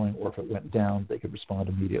was failing or if it went down, they could respond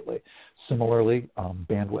immediately. Similarly,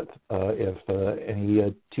 bandwidth. If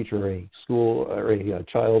any teacher or a school or a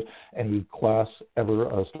child, any class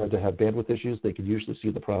ever started to have bandwidth issues, they could usually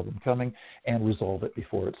see the problem coming and resolve it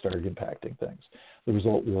before it started impacting things. The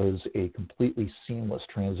result was a completely seamless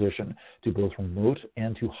transition to both remote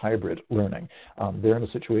and to hybrid learning. They're in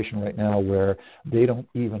a situation right now where they don't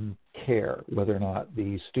even care whether or not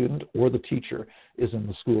the student or the teacher is in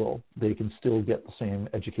the school. They can still get the same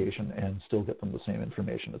education and still get them the same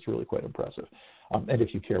information. It's really quite impressive. And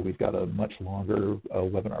if you care, we've got a much longer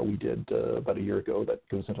webinar we did about a year ago that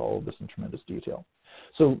goes into all of this in tremendous detail.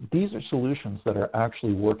 So these are solutions that are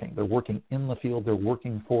actually working. They're working in the field. They're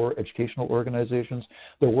working for educational organizations.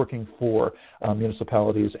 They're working for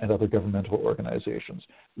municipalities and other governmental organizations.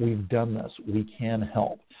 We've done this. We can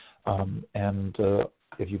help. And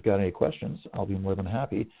if you've got any questions, I'll be more than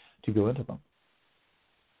happy to go into them.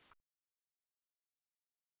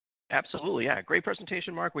 Absolutely, yeah. Great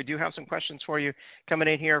presentation, Mark. We do have some questions for you coming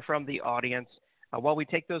in here from the audience. While we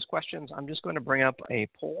take those questions, I'm just going to bring up a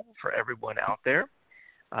poll for everyone out there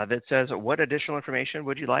that says, what additional information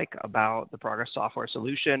would you like about the Progress Software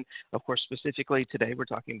solution? Of course, specifically today, we're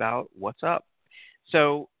talking about what's up.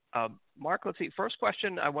 So, Mark, let's see. First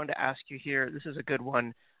question I wanted to ask you here. This is a good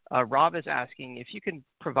one. Rob is asking if you can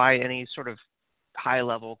provide any sort of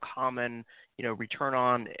high-level, common, return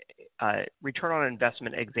on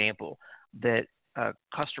investment example that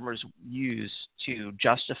customers use to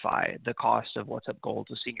justify the cost of What's Up Gold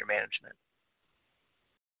to senior management.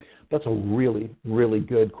 That's a really, really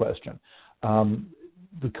good question.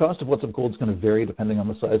 The cost of What's Up Gold is going to vary depending on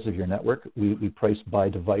the size of your network. We price by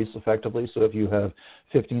device effectively. So if you have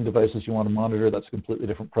 15 devices you want to monitor, that's a completely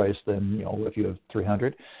different price than if you have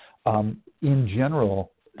 300. In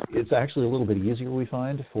general, it's actually a little bit easier, we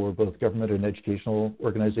find, for both government and educational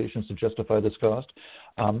organizations to justify this cost,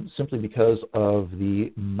 simply because of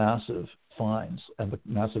the massive fines and the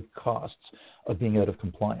massive costs of being out of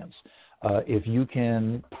compliance. If you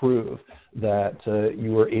can prove that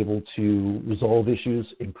you are able to resolve issues,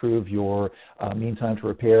 improve your mean time to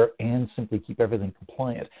repair, and simply keep everything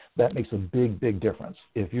compliant, that makes a big, big difference.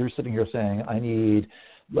 If you're sitting here saying, I need,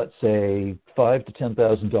 let's say, $5,000 to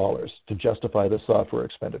 $10,000 to justify this software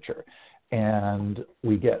expenditure, and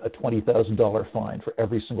we get a $20,000 fine for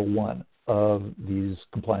every single one of these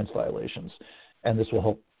compliance violations, and this will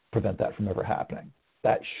help prevent that from ever happening.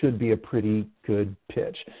 That should be a pretty good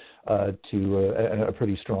pitch to a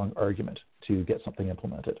pretty strong argument to get something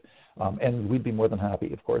implemented. And we'd be more than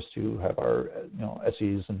happy, of course, to have our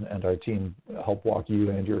SEs and our team help walk you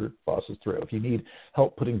and your bosses through. If you need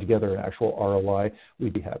help putting together an actual ROI,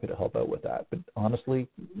 we'd be happy to help out with that. But honestly,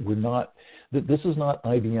 this is not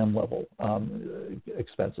IBM level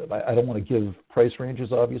expensive. I don't want to give price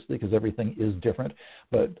ranges, obviously, because everything is different.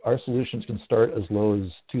 But our solutions can start as low as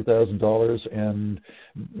 $2,000, and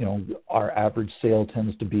our average sale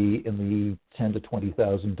tends to be in the $10,000 to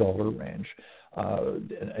 $20,000 range.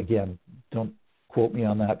 Again, don't quote me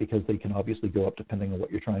on that because they can obviously go up depending on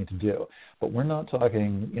what you're trying to do. But we're not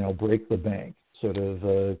talking, break the bank sort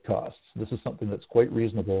of costs. This is something that's quite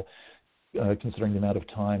reasonable considering the amount of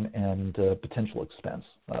time and potential expense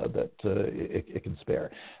that it can spare.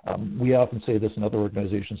 We often say this in other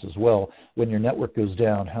organizations as well. When your network goes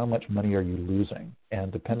down, how much money are you losing?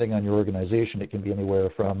 And depending on your organization, it can be anywhere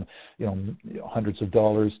from hundreds of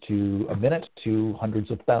dollars to a minute to hundreds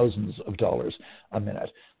of thousands of dollars a minute.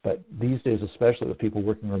 But these days, especially with people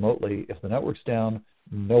working remotely, if the network's down,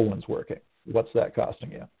 no one's working. What's that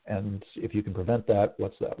costing you? And if you can prevent that,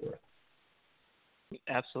 what's that worth?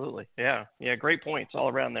 Absolutely. Yeah. Great points all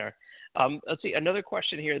around there. Let's see. Another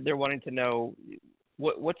question here. They're wanting to know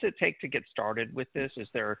what's it take to get started with this? Is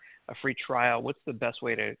there a free trial? What's the best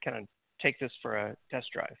way to kind of take this for a test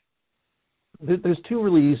drive? There's two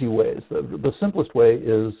really easy ways. The simplest way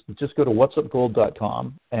is just go to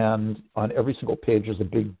whatsupgold.com, and on every single page there's a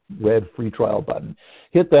big red free trial button.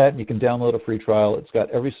 Hit that and you can download a free trial. It's got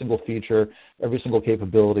every single feature, every single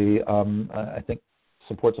capability. I think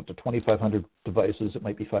supports up to 2,500 devices. It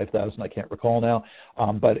might be 5,000. I can't recall now,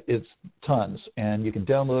 but it's tons. And you can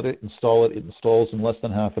download it, install it. It installs in less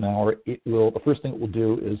than half an hour. The first thing it will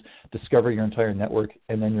do is discover your entire network,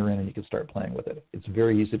 and then you're in and you can start playing with it. It's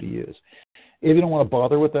very easy to use. If you don't want to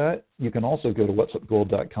bother with that, you can also go to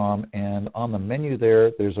whatsupgold.com, and on the menu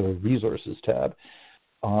there's a resources tab.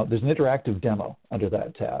 There's an interactive demo under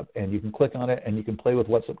that tab, and you can click on it and you can play with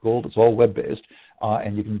What's Up Gold. It's all web-based,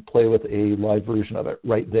 and you can play with a live version of it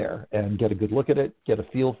right there and get a good look at it, get a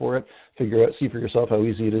feel for it, see for yourself how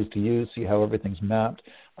easy it is to use, see how everything's mapped,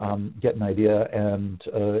 get an idea, and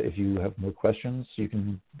if you have more questions, you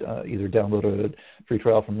can either download a free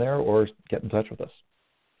trial from there or get in touch with us.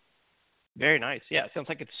 Very nice. Yeah, it sounds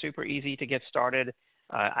like it's super easy to get started.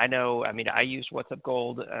 I used What's Up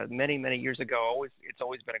Gold many, many years ago. It's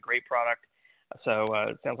always been a great product. So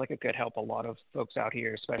it sounds like it could help a lot of folks out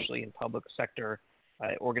here, especially in public sector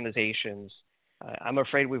organizations. I'm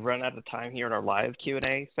afraid we've run out of time here in our live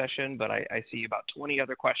Q&A session, but I see about 20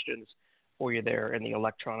 other questions for you there in the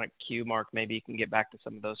electronic queue, Mark. Maybe you can get back to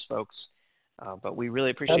some of those folks. But we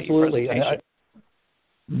really appreciate your presentation.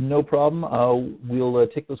 No problem. We'll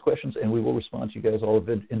take those questions and we will respond to you guys all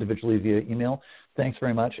individually via email. Thanks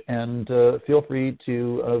very much. And feel free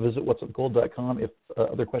to visit whatsupgold.com if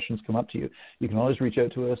other questions come up to you. You can always reach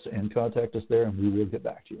out to us and contact us there, and we will get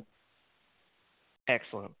back to you.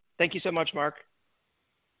 Excellent. Thank you so much, Mark.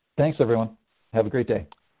 Thanks, everyone. Have a great day.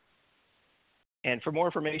 And for more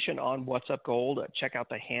information on What's Up Gold, check out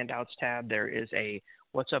the handouts tab. There is a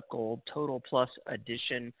What's Up Gold Total Plus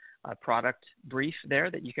Edition product brief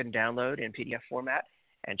there that you can download in PDF format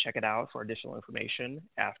and check it out for additional information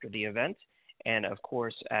after the event. And of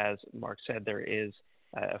course, as Mark said, there is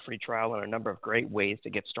a free trial and a number of great ways to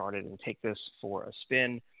get started and take this for a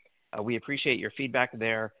spin. We appreciate your feedback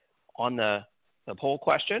there on the poll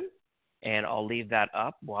question, and I'll leave that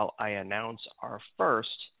up while I announce our first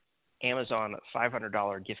Amazon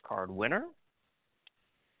 $500 gift card winner.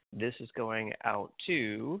 This is going out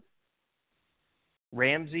to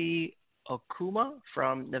Ramsey Okuma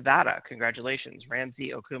from Nevada. Congratulations,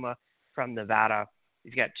 Ramsey Okuma from Nevada.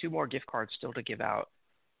 We've got 2 more gift cards still to give out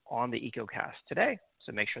on the EcoCast today,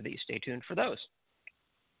 so make sure that you stay tuned for those.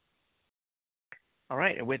 All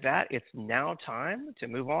right, and with that, it's now time to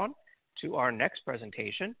move on to our next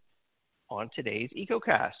presentation on today's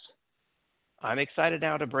EcoCast. I'm excited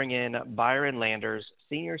now to bring in Byron Landers,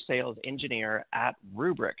 Senior Sales Engineer at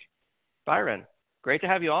Rubrik. Byron, great to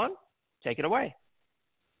have you on. Take it away.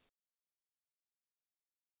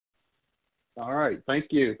 All right, thank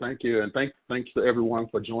you, and thanks to everyone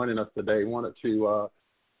for joining us today. Wanted to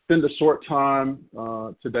spend a short time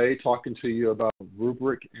today talking to you about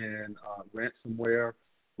Rubrik and ransomware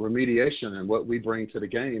remediation and what we bring to the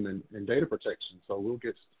game in data protection. So we'll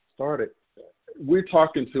get started. We're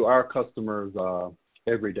talking to our customers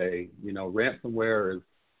every day. You know, ransomware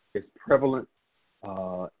is prevalent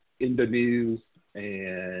in the news,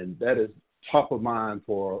 and that is top of mind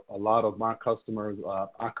for a lot of my customers.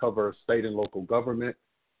 I cover state and local government,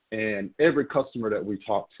 and every customer that we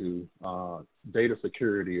talk to, data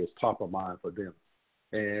security is top of mind for them.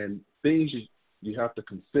 And things you have to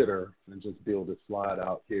consider, and just build this slide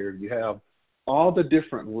out here, you have all the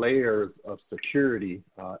different layers of security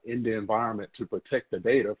in the environment to protect the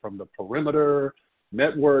data from the perimeter,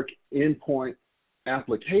 network, endpoint,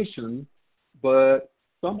 application, but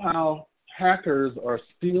somehow hackers are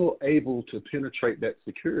still able to penetrate that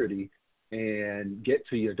security and get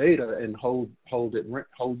to your data and hold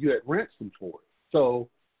you at ransom for it. So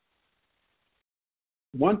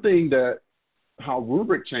one thing that how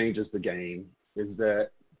Rubrik changes the game is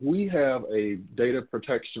that we have a data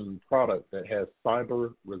protection product that has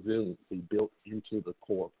cyber resiliency built into the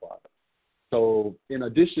core product. So in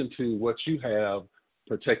addition to what you have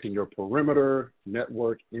protecting your perimeter,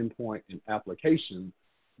 network, endpoint, and application,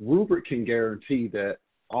 Rubrik can guarantee that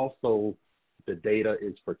also the data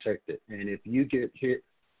is protected. And if you get hit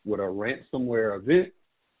with a ransomware event,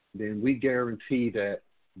 then we guarantee that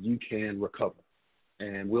you can recover.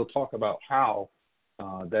 And we'll talk about how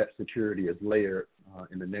that security is layered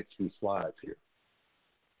in the next few slides here.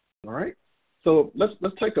 All right, so let's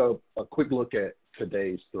take a quick look at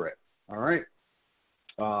today's threat. All right,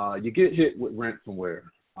 you get hit with ransomware.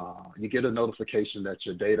 You get a notification that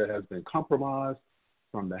your data has been compromised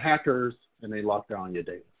from the hackers, and they lock down your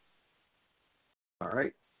data. All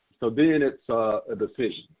right, so then it's a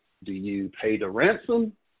decision. Do you pay the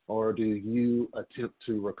ransom, or do you attempt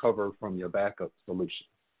to recover from your backup solution?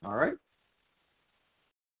 All right.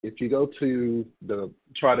 If you go to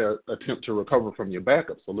try to attempt to recover from your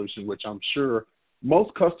backup solution, which I'm sure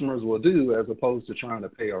most customers will do as opposed to trying to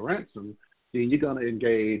pay a ransom, then you're going to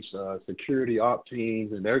engage security op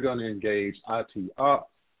teams, and they're going to engage IT ops,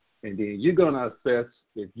 and then you're going to assess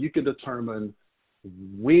if you can determine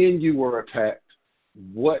when you were attacked,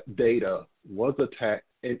 what data was attacked,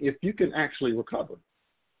 and if you can actually recover.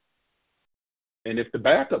 And if the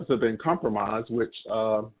backups have been compromised, which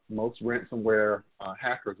most ransomware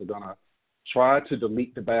hackers are going to try to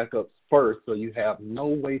delete the backups first so you have no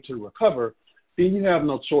way to recover, then you have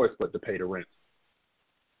no choice but to pay the ransom.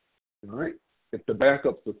 All right? If the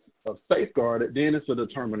backups are safeguarded, then it's a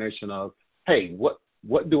determination of, hey, what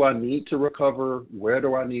do I need to recover? Where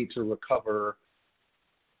do I need to recover?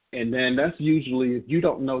 And then that's usually, if you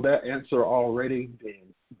don't know that answer already, then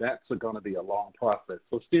that's going to be a long process.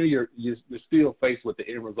 So still, you're still faced with the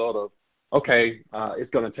end result of, okay, it's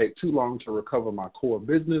going to take too long to recover my core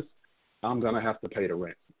business. I'm going to have to pay the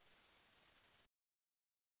rent.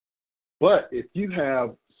 But if you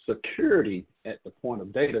have security at the point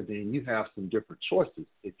of data, then you have some different choices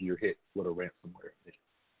if you're hit with a ransomware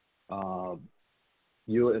event.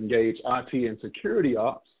 You'll engage IT and security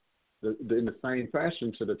ops in the same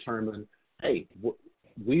fashion to determine, hey,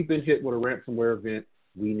 we've been hit with a ransomware event,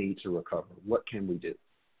 we need to recover. What can we do?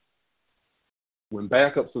 When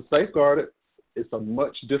backups are safeguarded, it's a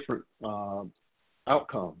much different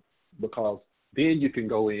outcome, because then you can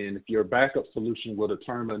go in, if your backup solution will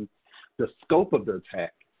determine the scope of the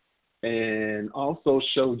attack and also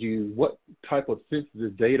show you what type of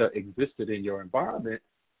sensitive data existed in your environment,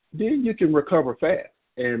 then you can recover fast.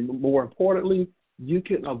 And more importantly, you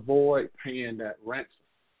can avoid paying that ransom.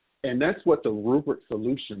 And that's what the Rubric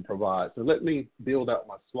solution provides. So let me build out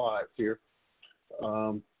my slides here.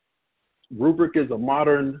 Rubric is a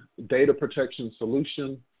modern data protection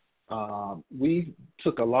solution. We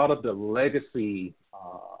took a lot of the legacy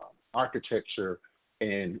architecture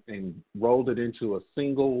and rolled it into a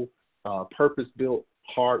single purpose-built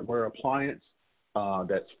hardware appliance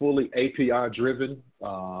that's fully API-driven.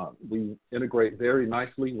 We integrate very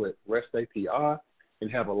nicely with REST API and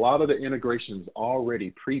have a lot of the integrations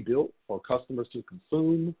already pre-built for customers to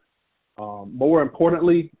consume. More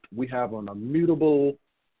importantly, we have an immutable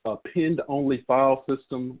append-only file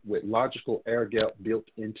system with logical air gap built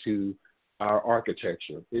into our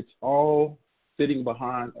architecture. It's all sitting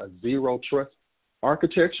behind a zero trust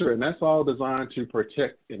architecture, and that's all designed to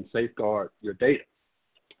protect and safeguard your data.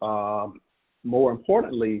 More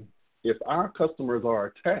importantly, if our customers are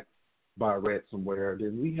attacked by ransomware,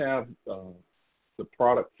 then we have the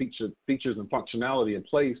product features and functionality in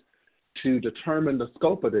place to determine the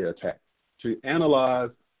scope of the attack, to analyze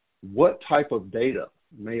what type of data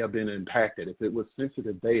may have been impacted, if it was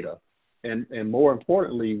sensitive data. And more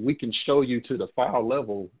importantly, we can show you to the file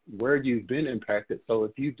level where you've been impacted. So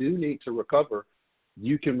if you do need to recover,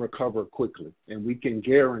 you can recover quickly. And we can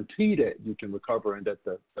guarantee that you can recover and that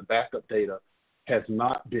the backup data has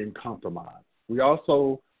not been compromised. We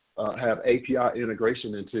also have API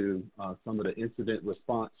integration into some of the incident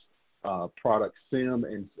response products, SIM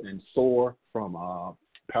and SOAR from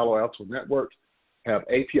Palo Alto Networks, have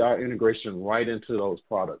API integration right into those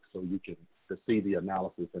products so you can see the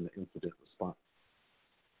analysis and the incident response.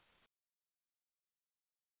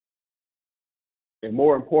 And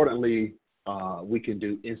more importantly, we can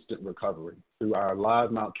do instant recovery through our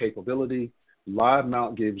live mount capability. Live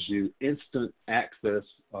mount gives you instant access,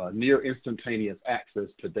 near instantaneous access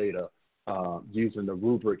to data using the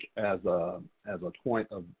Rubric as a point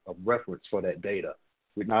of reference for that data.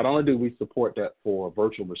 Not only do we support that for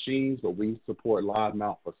virtual machines, but we support live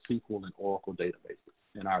mount for SQL and Oracle databases.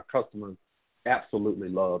 And our customers absolutely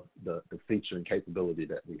love the feature and capability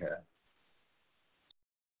that we have.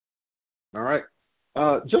 All right,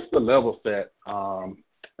 just to level set,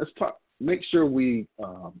 let's make sure we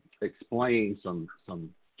explain some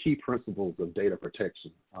key principles of data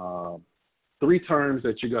protection. 3 terms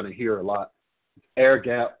that you're going to hear a lot: air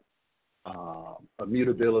gap,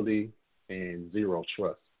 immutability, and zero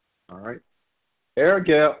trust. All right. Air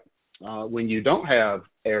gap, when you don't have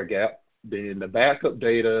air gap, then the backup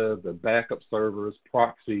data, the backup servers,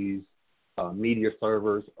 proxies, media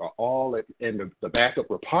servers are all and the backup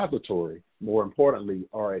repository, more importantly,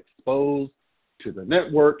 are exposed to the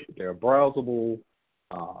network. They're browsable.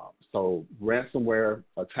 So ransomware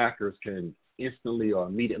attackers can instantly or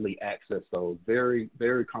immediately access those. Very,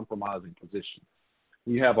 very compromising position.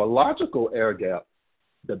 You have a logical air gap.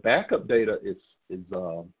 The backup data is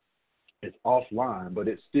offline, but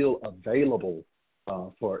it's still available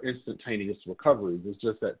for instantaneous recovery. It's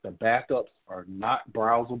just that the backups are not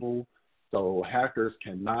browsable, so hackers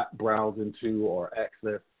cannot browse into or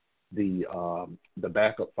access the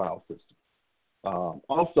backup file system.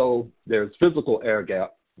 Also, there's physical air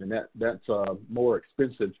gap, and that's a more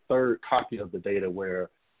expensive third copy of the data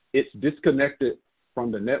where it's disconnected from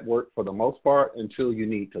the network for the most part until you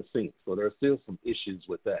need to sync. So there's still some issues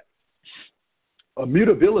with that.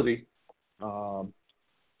 Immutability,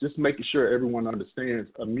 just making sure everyone understands,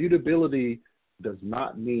 immutability does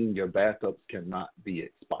not mean your backups cannot be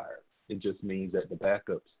expired. It just means that the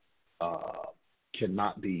backups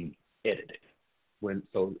cannot be edited.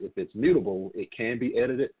 So if it's mutable, it can be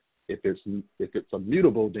edited. If it's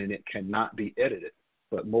immutable, then it cannot be edited.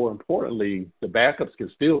 But more importantly, the backups can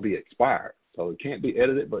still be expired. So it can't be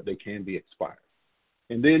edited, but they can be expired.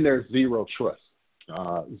 And then there's zero trust.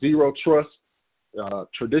 Zero trust,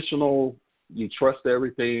 traditional, you trust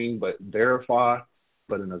everything but verify.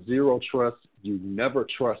 But in a zero trust, you never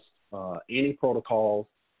trust any protocols,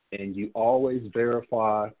 and you always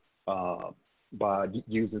verify by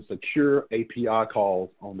using secure API calls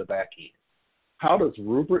on the back end. How does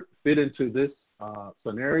Rubric fit into this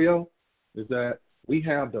scenario is that we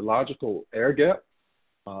have the logical air gap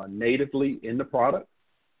natively in the product.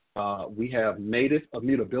 We have native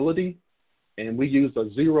immutability, and we use a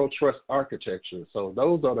zero trust architecture. So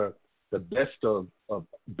those are the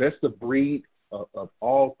best of breed of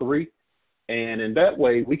all three. And in that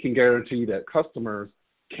way, we can guarantee that customers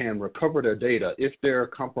can recover their data if they're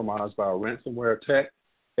compromised by a ransomware attack,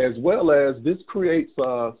 as well as this creates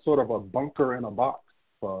sort of a bunker in a box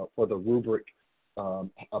for the Rubrik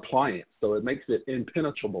appliance. So it makes it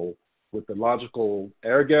impenetrable with the logical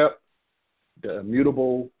air gap, the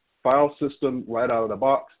immutable file system right out of the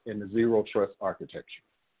box, and the zero trust architecture.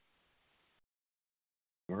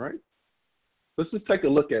 All right. Let's just take a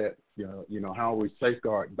look at how we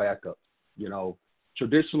safeguard backups.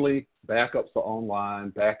 Traditionally, backups are online,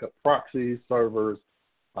 backup proxies, servers,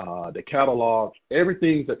 the catalog,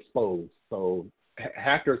 everything's exposed. So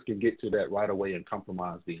hackers can get to that right away and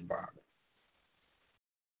compromise the environment.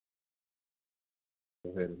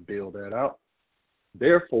 Go ahead and build that out.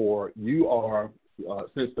 Therefore, you are,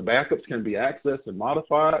 since the backups can be accessed and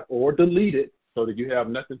modified or deleted so that you have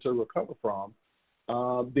nothing to recover from,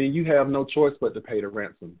 then you have no choice but to pay the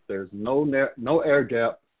ransom. There's no air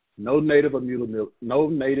gap, no native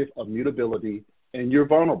immutability, and you're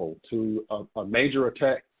vulnerable to a major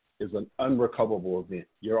attack is an unrecoverable event.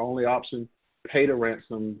 Your only option, pay the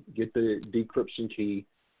ransom, get the decryption key,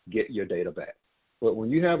 get your data back. But when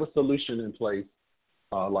you have a solution in place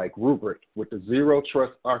like Rubrik with the zero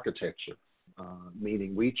trust architecture,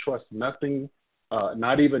 meaning we trust nothing,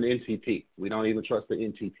 not even NTP. We don't even trust the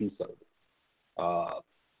NTP service.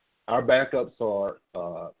 Our backups are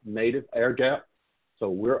native air gap, so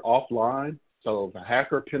we're offline. So if a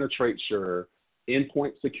hacker penetrates your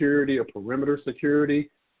endpoint security or perimeter security,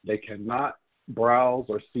 they cannot browse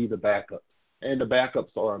or see the backups. And the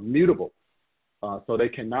backups are immutable, so they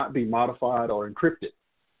cannot be modified or encrypted.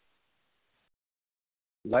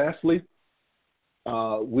 Lastly,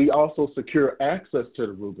 we also secure access to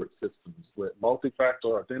the Rubrik systems with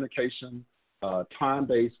multi-factor authentication,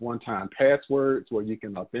 time-based one-time passwords where you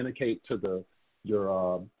can authenticate to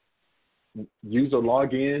your user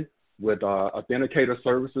login with authenticator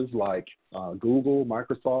services like Google,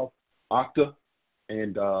 Microsoft, Okta,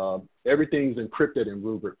 and everything's encrypted in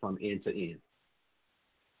Rubrik from end to end.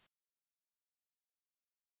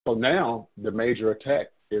 So now the major attack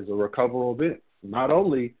is a recoverable event. Not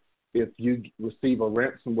only if you receive a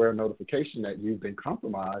ransomware notification that you've been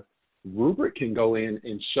compromised, Rubrik can go in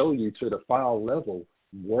and show you to the file level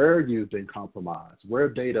where you've been compromised, where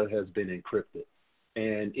data has been encrypted.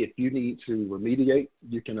 And if you need to remediate,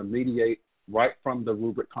 you can remediate right from the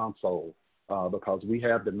Rubrik console because we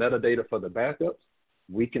have the metadata for the backups.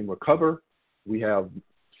 We can recover. We have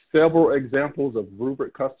several examples of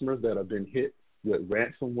Rubrik customers that have been hit with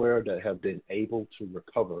ransomware that have been able to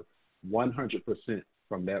recover 100%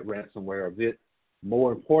 from that ransomware event.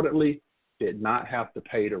 More importantly, did not have to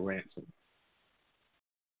pay the ransom.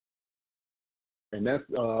 And that's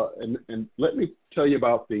and let me tell you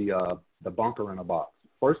about the bunker in a box.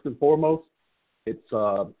 First and foremost, it's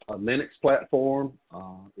a Linux platform.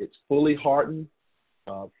 It's fully hardened,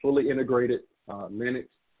 fully integrated Linux.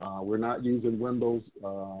 We're not using Windows.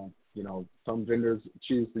 Some vendors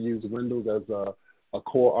choose to use Windows as a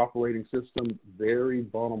core operating system, very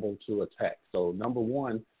vulnerable to attack. So number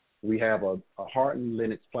one, we have a hardened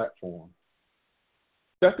Linux platform.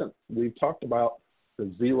 Second, we've talked about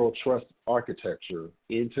the zero trust architecture,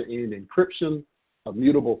 end-to-end encryption, a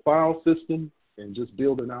mutable file system, and just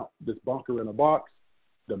building out this bunker in a box,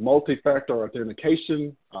 the multi-factor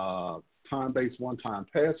authentication, time-based one-time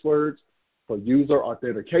passwords for user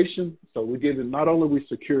authentication. So we're giving, not only are we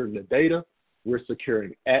securing the data, we're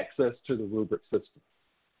securing access to the Rubrik system,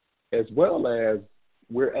 as well as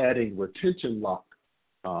we're adding retention lock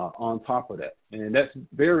on top of that. And that's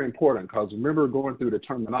very important because remember going through the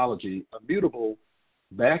terminology, immutable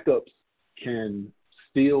backups can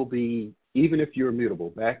still be, even if you're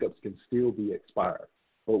immutable, backups can still be expired.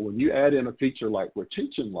 But when you add in a feature like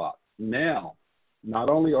retention lock, now not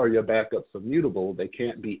only are your backups immutable, they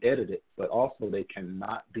can't be edited, but also they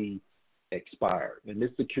cannot be expired. And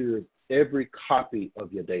this secures every copy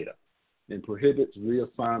of your data and prohibits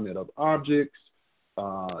reassignment of objects,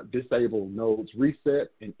 disable nodes reset,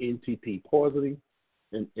 and NTP poisoning,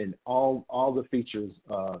 and all the features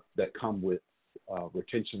that come with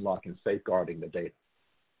retention lock and safeguarding the data.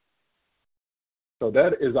 So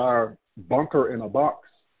that is our bunker in a box.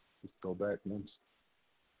 Let's go back once.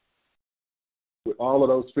 With all of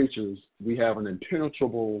those features, we have an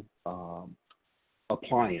impenetrable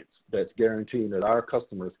appliance that's guaranteeing that our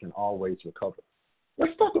customers can always recover.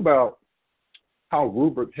 Let's talk about how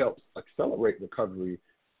Rubric helps accelerate recovery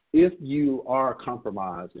if you are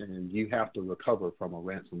compromised and you have to recover from a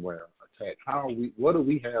ransomware attack. What do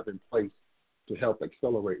we have in place to help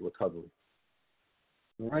accelerate recovery?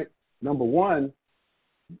 All right. Number one,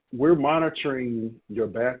 we're monitoring your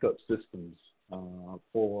backup systems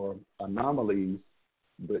for anomalies,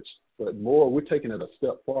 but more, we're taking it a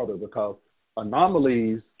step farther because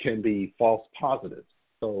anomalies can be false positives.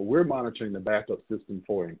 So we're monitoring the backup system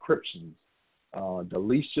for encryptions,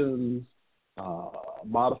 deletions,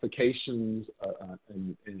 modifications,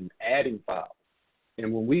 and adding files.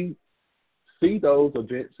 And when we see those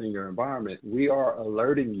events in your environment, we are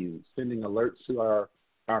alerting you, sending alerts to our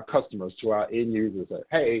customers, to our end users that,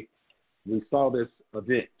 hey, we saw this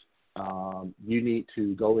event. You need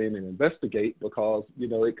to go in and investigate because,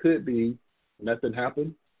 it could be nothing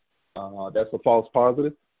happened. That's a false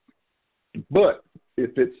positive. But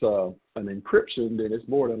if it's an encryption, then it's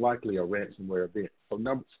more than likely a ransomware event.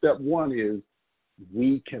 So step one is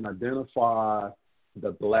we can identify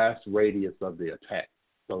the blast radius of the attack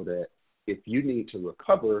so that if you need to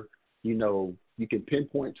recover, you can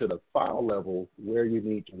pinpoint to the file level where you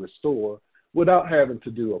need to restore without having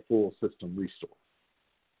to do a full system restore.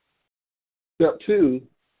 Step two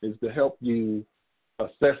is to help you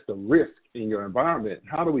assess the risk in your environment.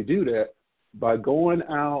 How do we do that? By going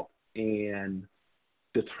out and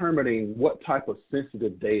determining what type of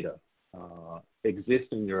sensitive data exists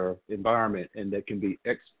in your environment and that can be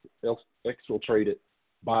exfiltrated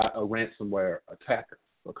by a ransomware attacker.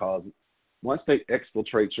 Because once they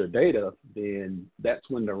exfiltrate your data, then that's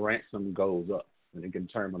when the ransom goes up. And it can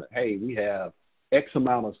determine that, hey, we have X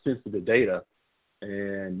amount of sensitive data,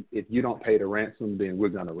 and if you don't pay the ransom, then we're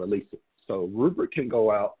going to release it. So Rubric can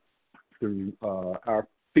go out through our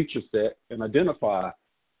feature set and identify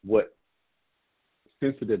what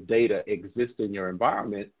sensitive data exists in your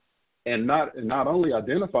environment, and not only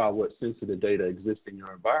identify what sensitive data exists in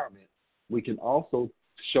your environment, we can also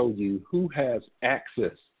show you who has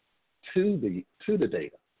access to the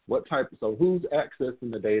data. So who's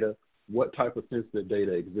accessing the data? What type of sensitive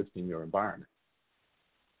data exists in your environment?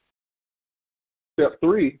 Step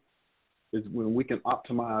three is when we can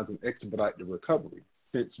optimize and expedite the recovery.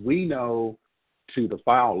 Since we know to the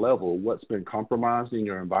file level what's been compromised in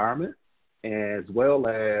your environment, as well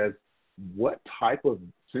as what type of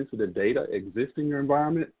sensitive data exists in your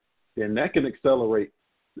environment, then that can accelerate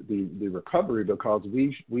the recovery because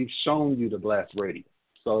we've shown you the blast radius.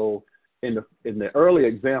 So in the early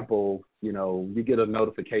example, you get a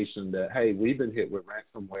notification that, hey, we've been hit with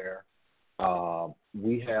ransomware.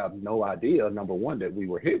 We have no idea, number one, that we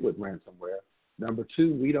were hit with ransomware. Number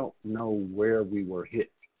two, we don't know where we were hit.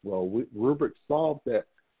 Well, Rubric solved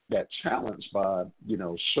that challenge by,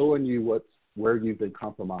 showing you where you've been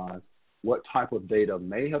compromised, what type of data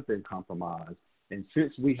may have been compromised. And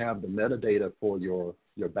since we have the metadata for your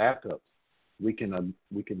backups, we can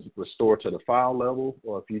restore to the file level,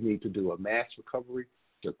 or if you need to do a mass recovery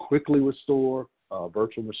to quickly restore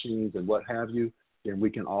virtual machines and what have you, then we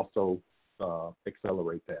can also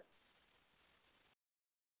accelerate that.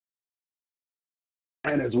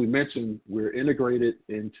 And as we mentioned, we're integrated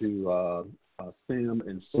into SIM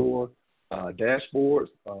and SOAR dashboards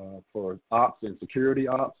for ops and security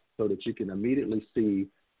ops so that you can immediately see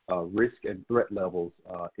risk and threat levels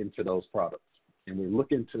into those products. And we're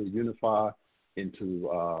looking to unify into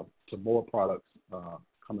to more products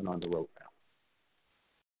coming on the road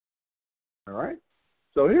now. All right.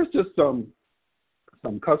 So here's just some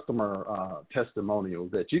customer testimonials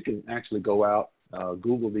that you can actually go out,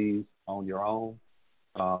 Google these on your own.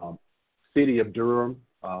 City of Durham,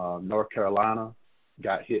 North Carolina,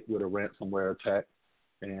 got hit with a ransomware attack,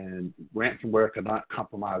 and ransomware could not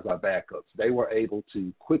compromise our backups. They were able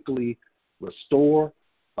to quickly restore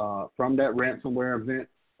from that ransomware event.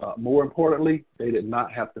 More importantly, they did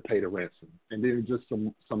not have to pay the ransom. And then just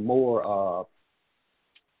some more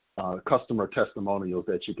customer testimonials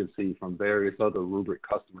that you can see from various other Rubric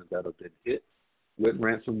customers that have been hit with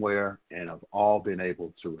ransomware and have all been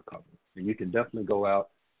able to recover. And you can definitely go out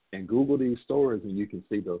and Google these stories, and you can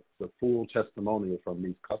see the full testimonial from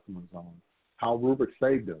these customers on how Rubric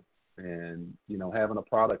saved them. And, having a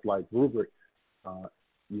product like Rubric,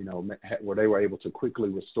 where they were able to quickly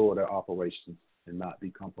restore their operations and not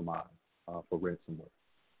be compromised for ransomware.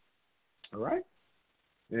 All right.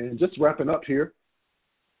 And just wrapping up here,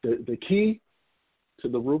 the key to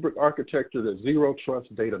the Rubric architecture is zero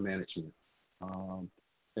trust data management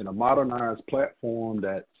in a modernized platform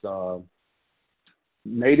that's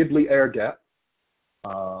natively air-gapped,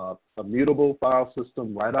 a mutable file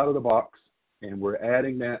system right out of the box, and we're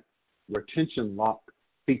adding that retention lock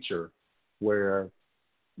feature where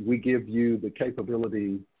we give you the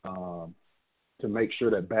capability to make sure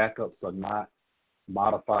that backups are not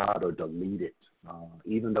modified or deleted.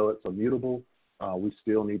 Even though it's immutable, we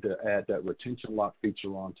still need to add that retention lock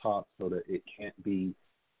feature on top so that it can't be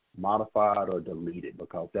modified or deleted,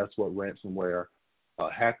 because that's what ransomware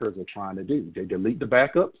hackers are trying to do. They delete the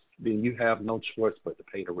backups, then you have no choice but to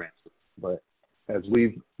pay the ransom. But as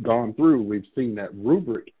we've gone through, we've seen that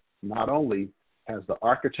Rubrik not only has the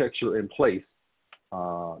architecture in place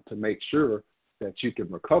to make sure that you can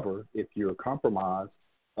recover if you're compromised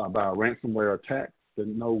by a ransomware attack, to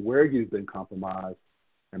know where you've been compromised,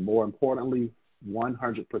 and more importantly,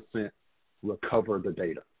 100% recover the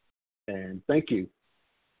data. And thank you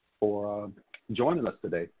for joining us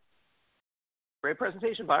today. Great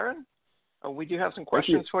presentation, Byron. We do have some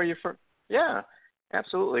questions for you. Yeah,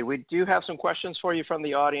 absolutely. We do have some questions for you from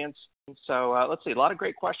the audience. So let's see, a lot of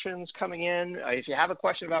great questions coming in. If you have a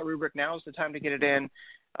question about Rubrik, now is the time to get it in.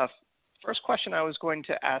 First question I was going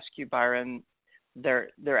to ask you, Byron,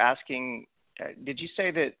 they're asking, did you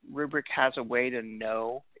say that Rubrik has a way to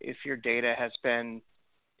know if your data has been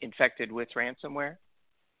infected with ransomware?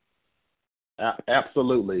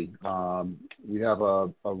 Absolutely. We have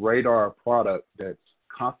a radar product that's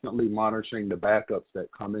constantly monitoring the backups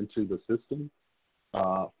that come into the system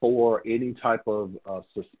for any type of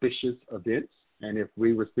suspicious events. And if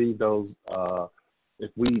we receive those,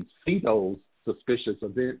 if we see those suspicious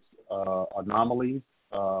events, anomalies,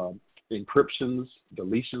 encryptions,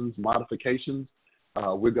 deletions, modifications,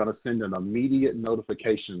 we're going to send an immediate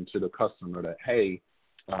notification to the customer that, hey,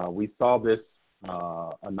 we saw this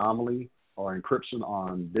anomaly or encryption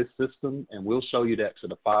on this system, and we'll show you that to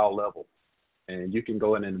the file level. And you can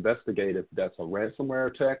go in and investigate if that's a ransomware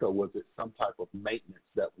attack or was it some type of maintenance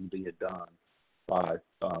that was being done by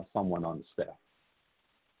someone on the staff.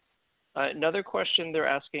 Another question they're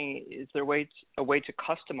asking, is there a way to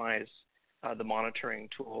customize the monitoring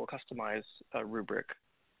tool, customize Rubrik?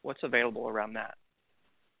 What's available around that?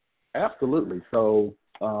 Absolutely. So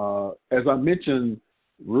as I mentioned,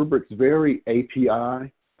 Rubrik's very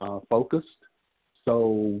API focused.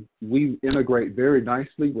 So we integrate very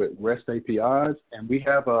nicely with REST APIs, and we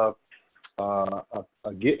have a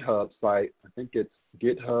GitHub site. I think it's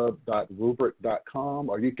github.rubrik.com,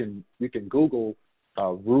 or you can Google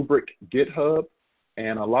Rubrik GitHub,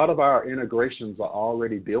 and a lot of our integrations are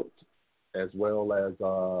already built, as well as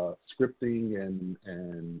scripting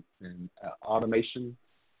and automation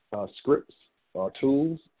scripts or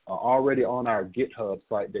tools are already on our GitHub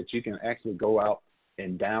site that you can actually go out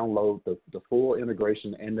and download the full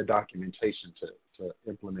integration and the documentation to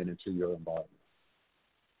implement into your environment.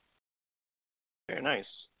 Very nice.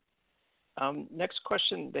 Next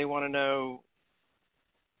question, they want to know,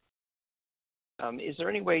 is there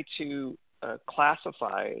any way to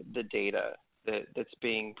classify the data that's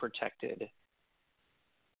being protected?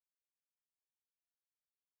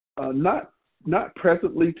 Not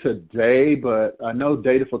presently today, but I know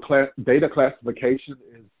data classification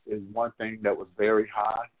is one thing that was very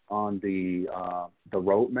high on the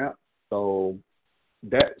roadmap. So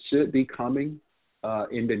that should be coming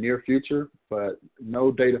in the near future, but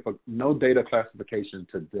no data classification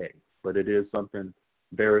today. But it is something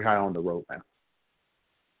very high on the roadmap.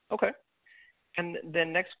 Okay. And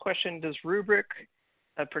then next question, does Rubrik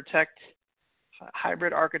protect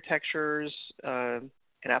hybrid architectures and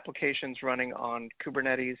applications running on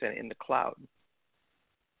Kubernetes and in the cloud?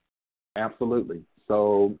 Absolutely.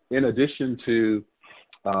 So in addition to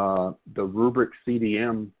the Rubrik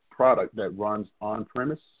CDM product that runs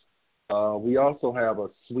on-premise, we also have a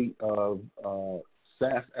suite of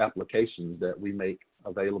SaaS applications that we make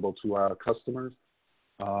available to our customers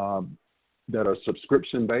that are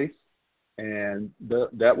subscription-based, and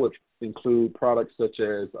that would include products such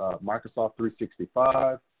as Microsoft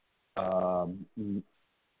 365,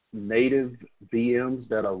 native VMs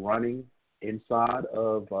that are running inside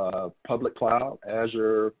of public cloud,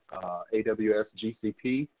 Azure, AWS,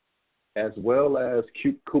 GCP, as well as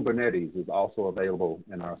Kubernetes is also available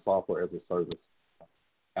in our software as a service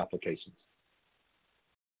applications.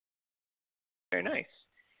 Very nice.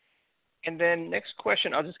 And then next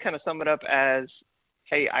question, I'll just kind of sum it up as,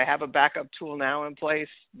 hey, I have a backup tool now in place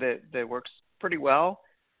that works pretty well.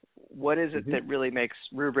 What is it that really makes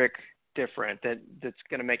Rubrik different that's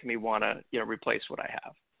going to make me want to replace what I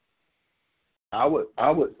have? I would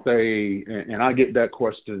say, and I get that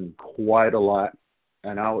question quite a lot,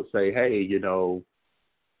 and I would say, hey,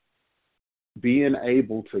 being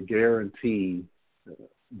able to guarantee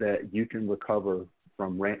that you can recover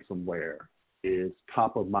from ransomware is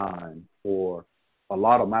top of mind for a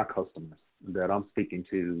lot of my customers that I'm speaking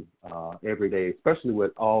to every day, especially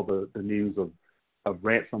with all the news of of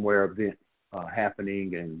ransomware events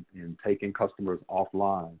happening and taking customers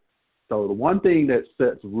offline. So the one thing that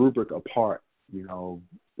sets Rubrik apart, you know,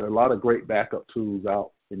 there are a lot of great backup tools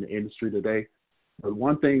out in the industry today, but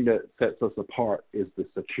one thing that sets us apart is the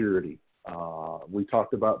security. We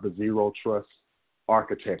talked about the zero trust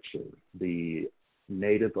architecture, the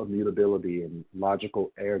native immutability and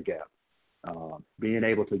logical air gap, being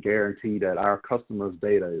able to guarantee that our customers'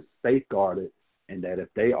 data is safeguarded and that if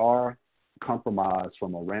they are compromised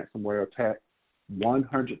from a ransomware attack,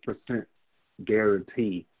 100%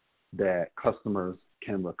 guarantee that customers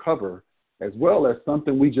can recover, as well as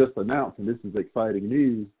something we just announced, and this is exciting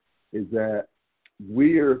news, is that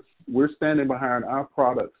we're standing behind our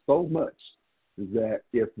product so much that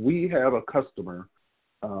if we have a customer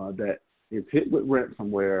that is hit with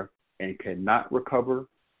ransomware and cannot recover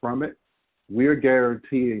from it, we're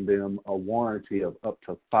guaranteeing them a warranty of up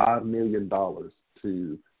to $5 million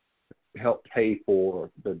to help pay for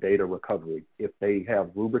the data recovery if they have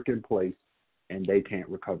Rubrik in place and they can't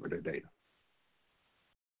recover their data.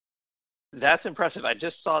 That's impressive. I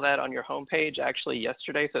just saw that on your homepage actually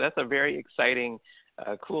yesterday. So that's a very exciting,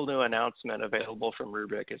 cool new announcement available from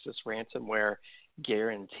Rubrik. It's this ransomware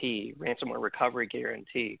guarantee, ransomware recovery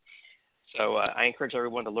guarantee. So I encourage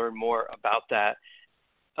everyone to learn more about that.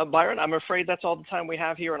 Byron, I'm afraid that's all the time we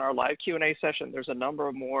have here in our live Q&A session. There's a number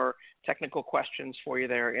of more technical questions for you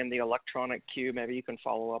there in the electronic queue. Maybe you can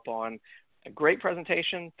follow up on. A great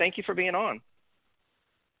presentation. Thank you for being on.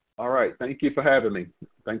 All right. Thank you for having me.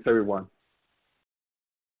 Thanks, everyone.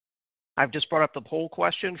 I've just brought up the poll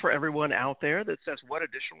question for everyone out there that says, what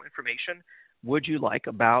additional information would you like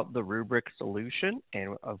about the Rubrik solution?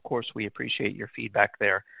 And of course, we appreciate your feedback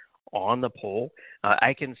there on the poll.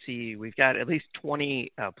 I can see we've got at least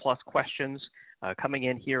 20 plus questions coming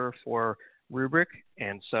in here for Rubrik.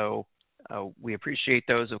 And so we appreciate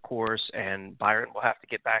those, of course. And Byron, we'll have to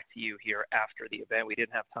get back to you here after the event. We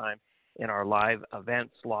didn't have time in our live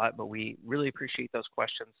event slot, but we really appreciate those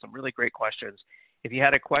questions. Some really great questions. If you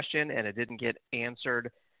had a question and it didn't get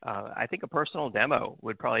answered, I think a personal demo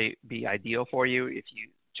would probably be ideal for you. If you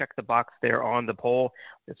check the box there on the poll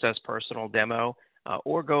that says personal demo,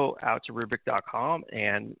 or go out to Rubrik.com,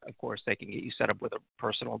 and of course they can get you set up with a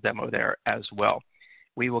personal demo there as well.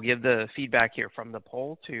 We will give the feedback here from the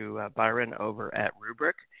poll to Byron over at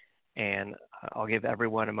Rubrik, and I'll give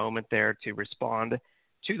everyone a moment there to respond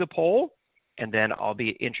to the poll, and then I'll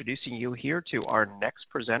be introducing you here to our next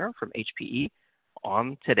presenter from HPE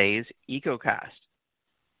on today's EcoCast.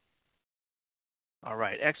 All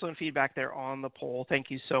right, excellent feedback there on the poll.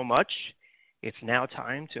 Thank you so much. It's now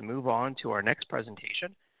time to move on to our next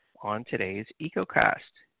presentation on today's EcoCast.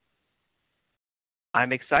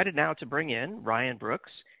 I'm excited now to bring in Ryan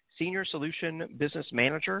Brooks, Senior Solution Business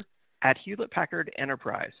Manager at Hewlett-Packard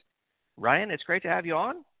Enterprise. Ryan, it's great to have you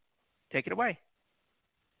on. Take it away.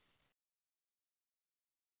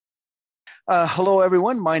 Hello,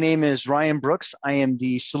 everyone. My name is Ryan Brooks. I am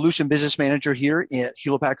the Solution Business Manager here at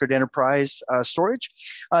Hewlett-Packard Enterprise Storage.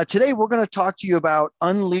 Today, we're going to talk to you about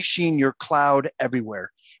unleashing your cloud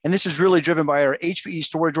everywhere. And this is really driven by our HPE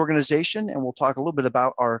storage organization, and we'll talk a little bit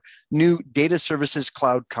about our new Data Services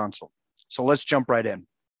Cloud Console. So let's jump right in.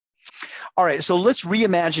 All right, so let's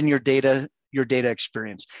reimagine your data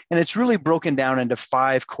experience. And it's really broken down into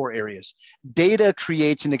 5 core areas. Data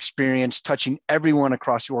creates an experience touching everyone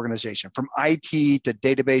across the organization, from IT to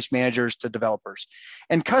database managers to developers.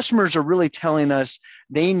 And customers are really telling us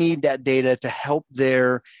they need that data to help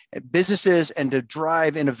their businesses and to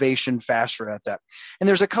drive innovation faster at that. And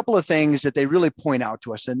there's a couple of things that they really point out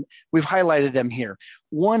to us, and we've highlighted them here.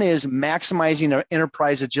 One is maximizing our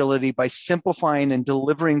enterprise agility by simplifying and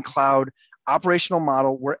delivering cloud operational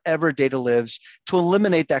model wherever data lives to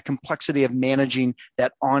eliminate that complexity of managing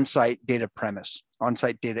that on-site data premise,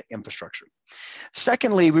 on-site data infrastructure.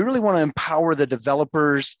 Secondly, we really want to empower the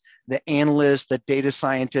developers, the analysts, the data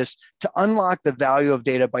scientists to unlock the value of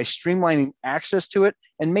data by streamlining access to it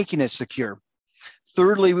and making it secure.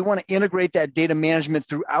 Thirdly, we want to integrate that data management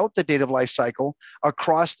throughout the data lifecycle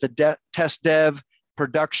across the test dev,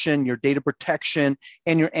 production, your data protection,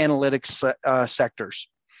 and your analytics sectors.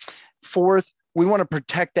 Fourth, we want to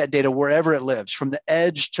protect that data wherever it lives, from the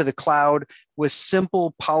edge to the cloud, with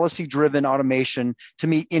simple policy-driven automation to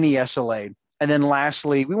meet any SLA. And then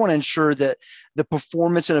lastly, we want to ensure that the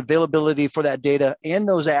performance and availability for that data and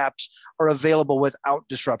those apps are available without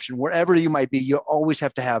disruption. Wherever you might be, you always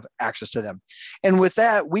have to have access to them. And with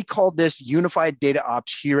that, we call this Unified Data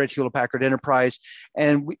Ops here at Hewlett-Packard Enterprise.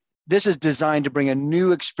 And this is designed to bring a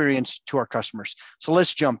new experience to our customers. So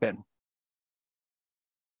let's jump in.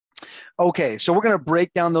 Okay, so we're going to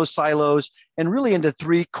break down those silos and really into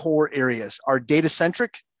three core areas: our data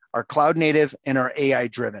centric, our cloud native, and our AI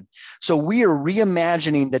driven. So we are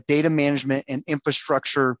reimagining the data management and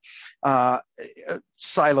infrastructure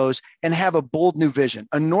silos and have a bold new vision,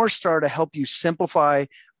 a North Star to help you simplify,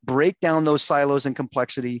 break down those silos and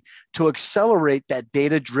complexity to accelerate that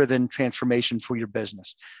data driven transformation for your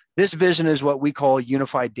business. This vision is what we call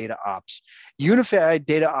unified data ops. Unified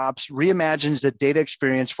data ops reimagines the data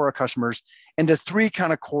experience for our customers into three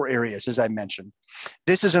kind of core areas, as I mentioned.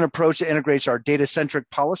 This is an approach that integrates our data-centric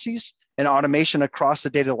policies and automation across the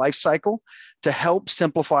data lifecycle to help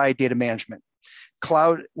simplify data management.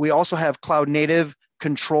 We also have cloud native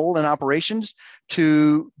control and operations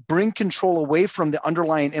to bring control away from the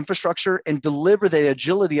underlying infrastructure and deliver the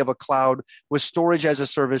agility of a cloud with storage as a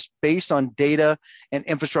service based on data and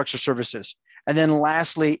infrastructure services. And then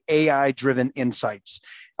lastly, AI-driven insights.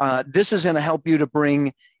 This is going to help you to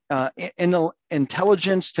bring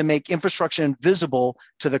intelligence to make infrastructure invisible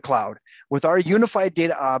to the cloud. With our unified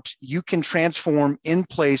data ops, you can transform in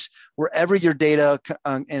place wherever your data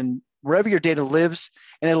lives,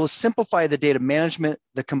 and it'll simplify the data management,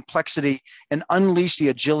 the complexity, and unleash the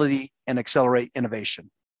agility and accelerate innovation.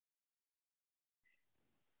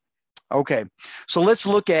 Okay, so let's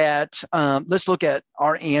look at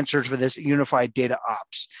our answers for this unified data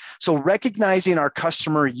ops. So recognizing our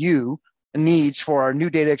customer needs for our new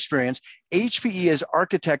data experience, HPE has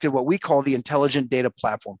architected what we call the intelligent data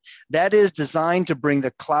platform. That is designed to bring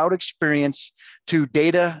the cloud experience to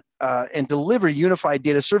data and deliver unified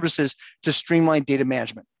data services to streamline data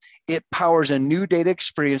management. It powers a new data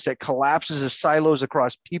experience that collapses the silos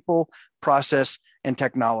across people, process, and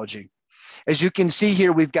technology. As you can see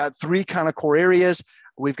here, we've got three kind of core areas.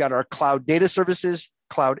 We've got our cloud data services,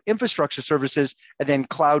 cloud infrastructure services, and then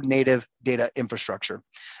cloud native data infrastructure.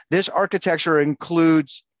 This architecture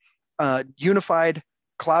includes unified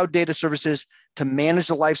cloud data services to manage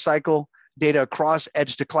the lifecycle, data across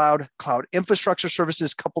edge to cloud, cloud infrastructure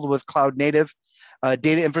services coupled with cloud native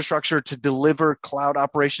data infrastructure to deliver cloud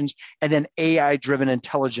operations, and then AI-driven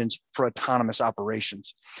intelligence for autonomous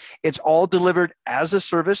operations. It's all delivered as a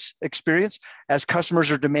service experience, as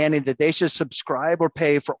customers are demanding that they should subscribe or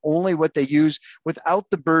pay for only what they use without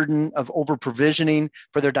the burden of over-provisioning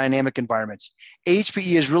for their dynamic environments.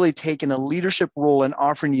 HPE has really taken a leadership role in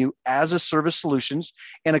offering you as a service solutions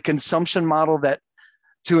and a consumption model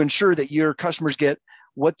to ensure that your customers get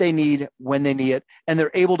what they need when they need it, and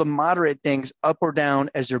they're able to moderate things up or down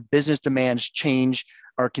as their business demands change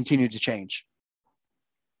or continue to change.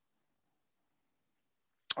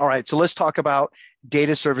 All right, so let's talk about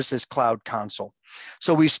Data Services Cloud Console.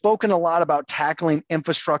 So we've spoken a lot about tackling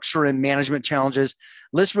infrastructure and management challenges.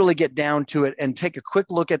 Let's really get down to it and take a quick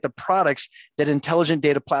look at the products that Intelligent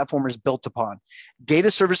Data Platform is built upon.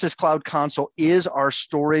 Data Services Cloud Console is our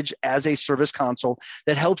storage as a service console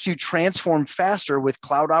that helps you transform faster with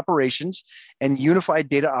cloud operations and unified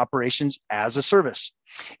data operations as a service.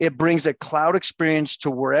 It brings a cloud experience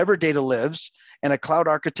to wherever data lives and a cloud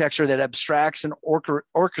architecture that abstracts and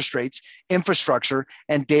orchestrates infrastructure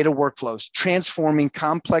and data workflows, transforming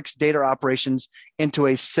complex data operations into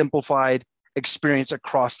a simplified experience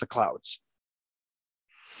across the clouds.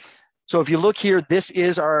 So if you look here, this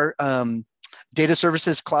is our Data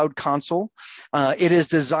Services Cloud Console. It is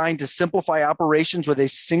designed to simplify operations with a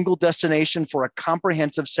single destination for a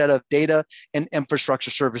comprehensive set of data and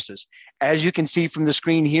infrastructure services. As you can see from the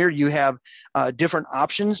screen here, you have different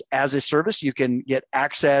options as a service. You can get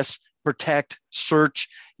access, protect, search.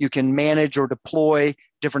 You can manage or deploy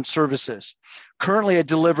different services. Currently, it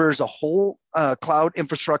delivers a whole cloud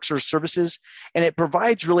infrastructure services, and it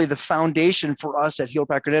provides really the foundation for us at Hewlett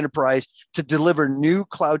Packard Enterprise to deliver new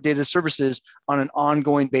cloud data services on an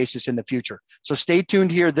ongoing basis in the future. So stay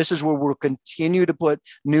tuned here. This is where we'll continue to put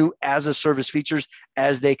new as a service features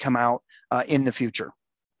as they come out in the future.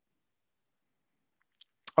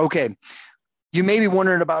 Okay. You may be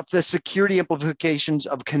wondering about the security implications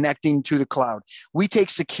of connecting to the cloud. We take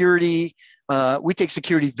security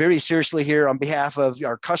very seriously here on behalf of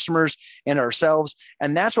our customers and ourselves,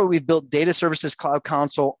 and that's why we've built Data Services Cloud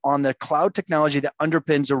Console on the cloud technology that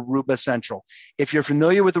underpins Aruba Central. If you're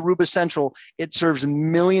familiar with Aruba Central, it serves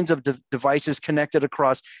millions of devices connected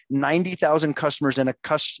across 90,000 customers and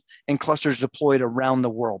clusters deployed around the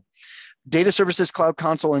world. Data Services Cloud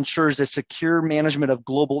Console ensures the secure management of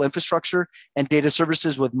global infrastructure and data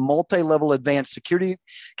services with multi-level advanced security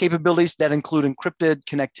capabilities that include encrypted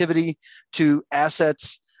connectivity to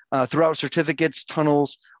assets throughout certificates,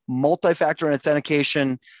 tunnels, multi-factor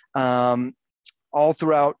authentication, all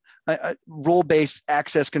throughout role-based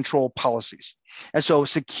access control policies. And so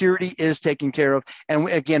security is taken care of. And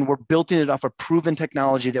again, we're building it off a proven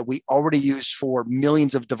technology that we already use for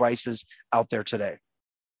millions of devices out there today.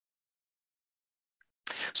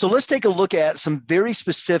 So let's take a look at some very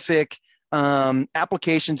specific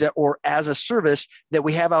applications or as a service that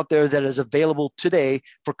we have out there that is available today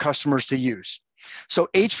for customers to use. So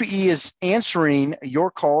HPE is answering your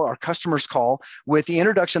call, our customer's call, with the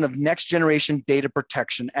introduction of next generation data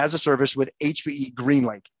protection as a service with HPE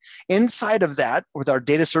GreenLake. Inside of that, with our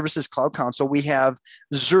data services cloud console, we have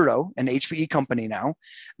Zerto, an HPE company now,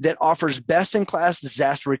 that offers best-in-class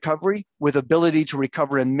disaster recovery with ability to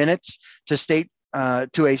recover in minutes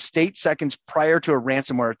to a state seconds prior to a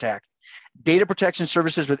ransomware attack. Data protection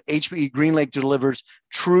services with HPE GreenLake delivers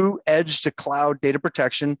true edge to cloud data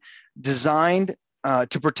protection designed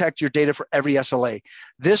to protect your data for every SLA.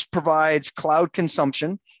 This provides cloud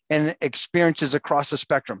consumption and experiences across the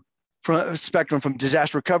spectrum from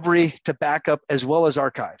disaster recovery to backup as well as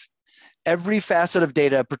archive. Every facet of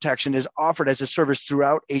data protection is offered as a service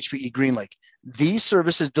throughout HPE GreenLake. These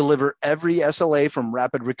services deliver every SLA from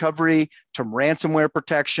rapid recovery to ransomware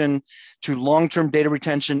protection to long-term data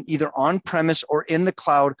retention, either on-premise or in the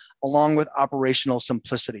cloud, along with operational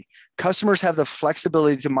simplicity. Customers have the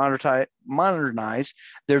flexibility to modernize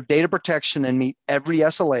their data protection and meet every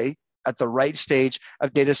SLA at the right stage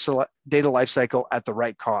of data lifecycle at the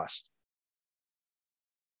right cost.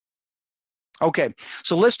 Okay,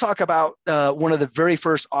 so let's talk about one of the very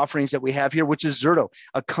first offerings that we have here, which is Zerto,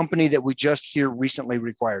 a company that we just here recently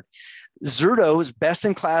acquired. Zerto's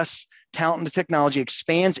best-in-class talent and technology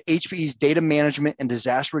expands HPE's data management and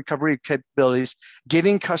disaster recovery capabilities,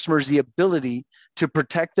 giving customers the ability to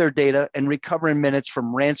protect their data and recover in minutes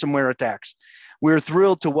from ransomware attacks. We're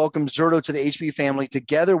thrilled to welcome Zerto to the HPE family.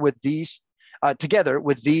 Together with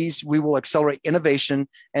these, we will accelerate innovation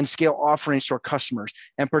and scale offerings to our customers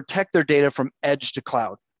and protect their data from edge to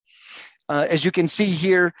cloud. As you can see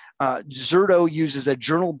here, Zerto uses a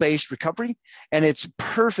journal-based recovery, and it's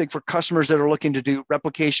perfect for customers that are looking to do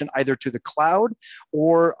replication either to the cloud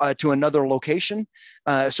or to another location.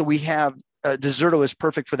 So we have the Zerto is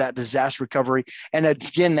perfect for that disaster recovery. And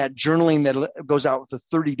again, that journaling that goes out to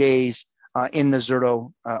 30 days in the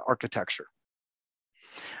Zerto architecture.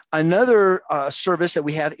 Another service that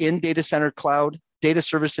we have in Data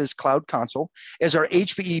Services Cloud Console is our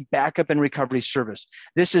HPE Backup and Recovery service.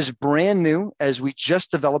 This is brand new as we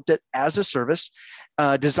just developed it as a service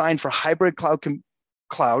designed for hybrid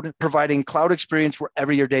cloud, providing cloud experience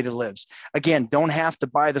wherever your data lives. Again, don't have to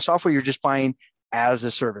buy the software, you're just buying as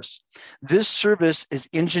a service. This service is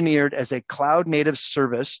engineered as a cloud-native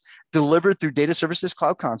service delivered through Data Services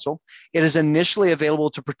Cloud Console. It is initially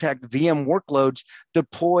available to protect VM workloads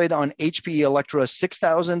deployed on HPE Electra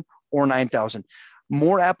 6000 or 9000.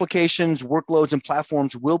 More applications, workloads, and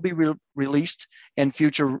platforms will be released in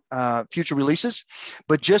future releases.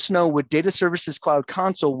 But just know with Data Services Cloud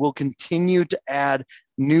Console, we'll continue to add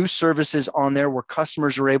new services on there where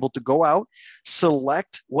customers are able to go out,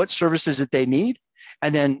 select what services that they need,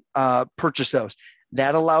 and then purchase those.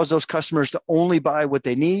 That allows those customers to only buy what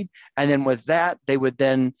they need. And then with that, they would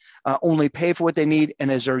then only pay for what they need. And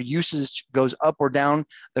as their usage goes up or down,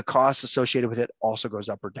 the cost associated with it also goes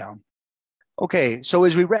up or down. Okay, so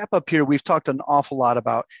as we wrap up here, we've talked an awful lot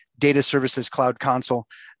about Data Services Cloud Console.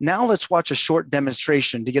 Now let's watch a short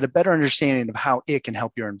demonstration to get a better understanding of how it can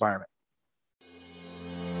help your environment.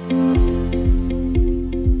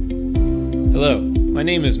 Hello, my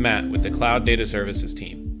name is Matt with the Cloud Data Services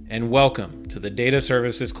team, and welcome to the Data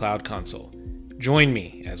Services Cloud Console. Join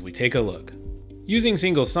me as we take a look. Using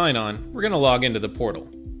single sign-on, we're going to log into the portal.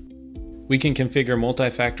 We can configure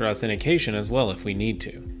multi-factor authentication as well if we need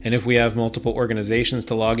to. And if we have multiple organizations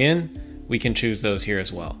to log in, we can choose those here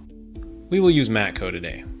as well. We will use Matco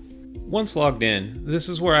today. Once logged in, this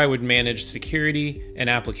is where I would manage security and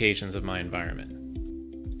applications of my environment.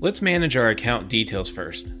 Let's manage our account details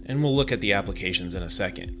first, and we'll look at the applications in a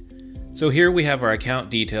second. So here we have our account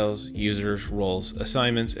details, users, roles,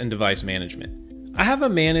 assignments, and device management. I have a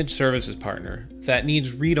managed services partner that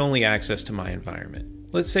needs read-only access to my environment.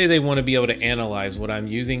 Let's say they want to be able to analyze what I'm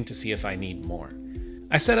using to see if I need more.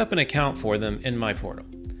 I set up an account for them in my portal.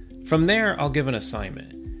 From there, I'll give an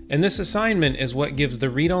assignment. And this assignment is what gives the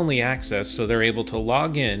read-only access so they're able to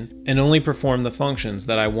log in and only perform the functions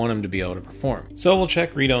that I want them to be able to perform. So we'll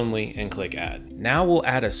check read-only and click add. Now we'll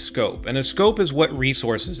add a scope, and a scope is what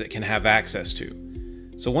resources it can have access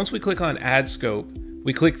to. So once we click on add scope,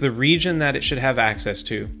 we click the region that it should have access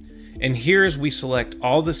to, and here is we select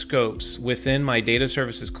all the scopes within my Data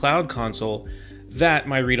Services Cloud Console that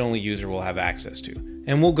my read-only user will have access to.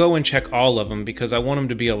 And we'll go and check all of them because I want them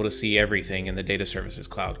to be able to see everything in the Data Services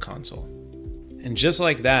Cloud console. And just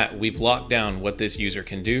like that, we've locked down what this user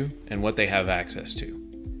can do and what they have access to.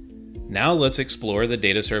 Now let's explore the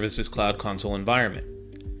Data Services Cloud console environment.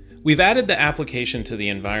 We've added the application to the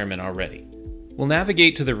environment already. We'll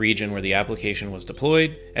navigate to the region where the application was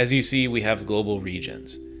deployed. As you see, we have global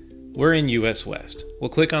regions. We're in US West. We'll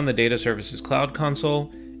click on the Data Services Cloud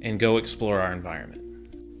console and go explore our environment.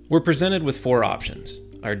 We're presented with 4 options: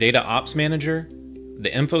 our Data Ops Manager,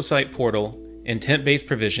 the InfoSite portal, intent-based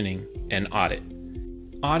provisioning, and audit.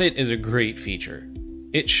 Audit is a great feature.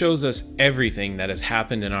 It shows us everything that has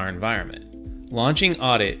happened in our environment. Launching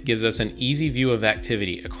audit gives us an easy view of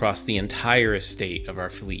activity across the entire estate of our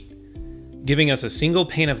fleet, giving us a single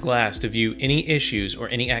pane of glass to view any issues or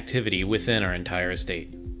any activity within our entire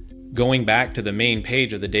estate. Going back to the main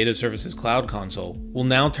page of the Data Services Cloud console, we'll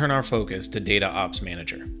now turn our focus to Data Ops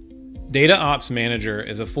Manager. Data Ops Manager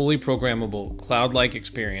is a fully programmable, cloud-like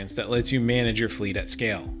experience that lets you manage your fleet at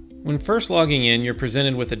scale. When first logging in, you're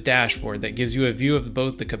presented with a dashboard that gives you a view of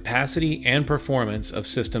both the capacity and performance of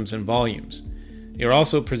systems and volumes. You're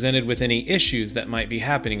also presented with any issues that might be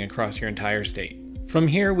happening across your entire state. From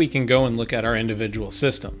here, we can go and look at our individual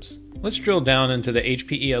systems. Let's drill down into the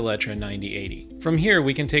HPE Alletra 9080. From here,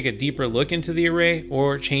 we can take a deeper look into the array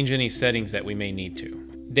or change any settings that we may need to.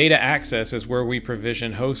 Data access is where we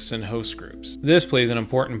provision hosts and host groups. This plays an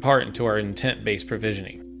important part into our intent-based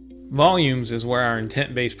provisioning. Volumes is where our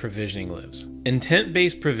intent-based provisioning lives.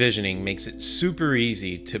 Intent-based provisioning makes it super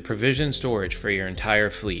easy to provision storage for your entire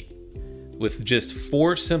fleet. With just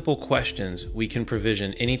 4 simple questions, we can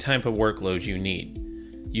provision any type of workload you need.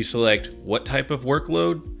 You select what type of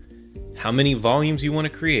workload, how many volumes you want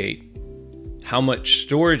to create, how much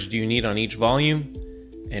storage do you need on each volume,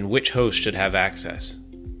 and which host should have access.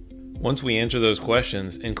 Once we answer those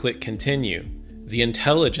questions and click Continue, the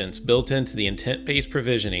intelligence built into the intent-based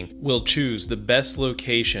provisioning will choose the best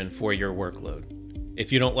location for your workload.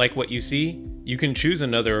 If you don't like what you see, you can choose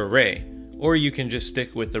another array, or you can just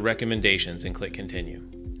stick with the recommendations and click Continue.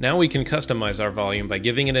 Now we can customize our volume by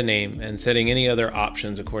giving it a name and setting any other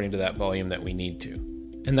options according to that volume that we need to.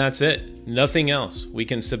 And that's it. Nothing else. We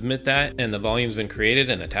can submit that and the volume's been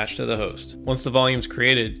created and attached to the host. Once the volume's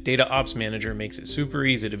created, Data Ops Manager makes it super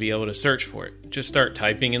easy to be able to search for it. Just start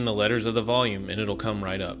typing in the letters of the volume and it'll come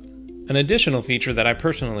right up. An additional feature that I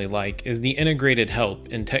personally like is the integrated help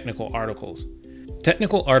in technical articles.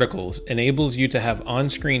 Technical articles enables you to have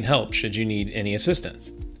on-screen help should you need any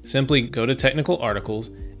assistance. Simply go to Technical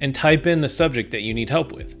Articles and type in the subject that you need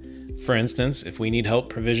help with. For instance, if we need help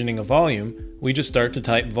provisioning a volume, we just start to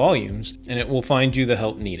type volumes and it will find you the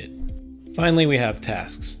help needed. Finally, we have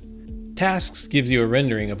tasks. Tasks gives you a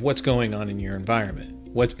rendering of what's going on in your environment,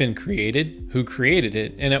 what's been created, who created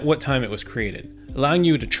it, and at what time it was created, allowing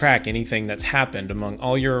you to track anything that's happened among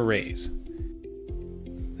all your arrays.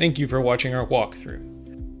 Thank you for watching our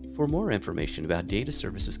walkthrough. For more information about Data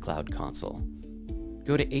Services Cloud Console,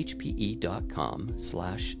 go to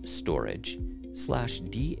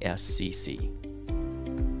hpe.com/storage/DSCC.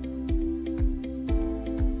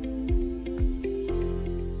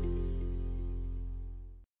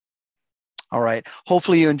 All right.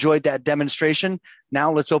 Hopefully you enjoyed that demonstration.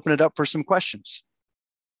 Now let's open it up for some questions.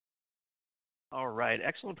 All right.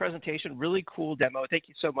 Excellent presentation. Really cool demo. Thank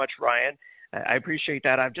you so much, Ryan. I appreciate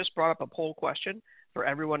that. I've just brought up a poll question for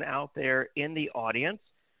everyone out there in the audience.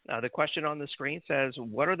 The question on the screen says,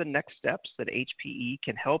 what are the next steps that HPE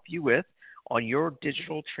can help you with on your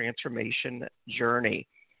digital transformation journey?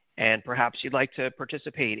 And perhaps you'd like to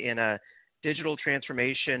participate in a digital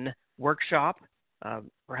transformation workshop,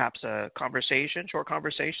 perhaps a short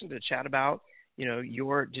conversation to chat about,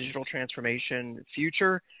 your digital transformation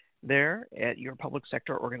future there at your public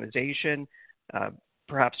sector organization.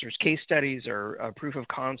 Perhaps there's case studies or a proof of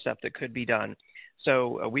concept that could be done.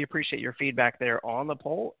 So we appreciate your feedback there on the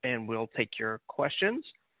poll, and we'll take your questions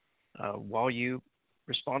while you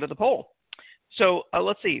respond to the poll. So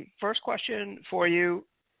let's see. First question for you.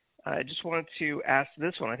 I just wanted to ask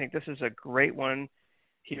this one. I think this is a great one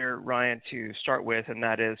here, Ryan, to start with, and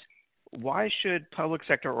that is, why should public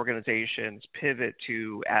sector organizations pivot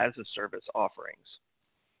to as-a-service offerings?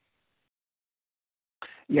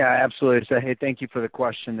 Yeah, absolutely. So, hey, thank you for the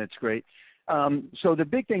question. That's great. So the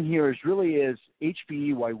big thing here is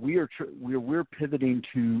HPE, why we're pivoting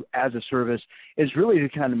to as a service is really to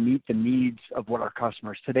kind of meet the needs of what our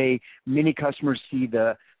customers. Today, many customers see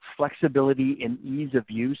the flexibility and ease of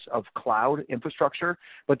use of cloud infrastructure,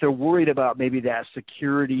 but they're worried about maybe that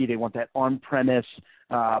security. They want that on-premise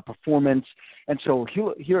performance. And so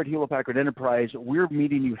here at Hewlett Packard Enterprise, we're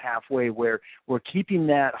meeting you halfway, where we're keeping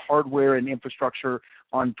that hardware and infrastructure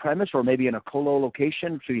on-premise or maybe in a colo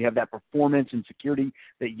location, so you have that performance and security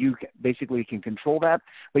that you basically can control that.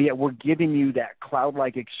 But yet we're giving you that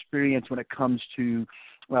cloud-like experience when it comes to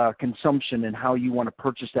consumption and how you want to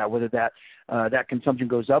purchase that, whether that consumption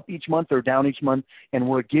goes up each month or down each month, and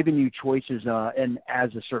we're giving you choices and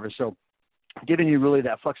as a service. So giving you really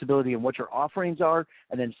that flexibility in what your offerings are,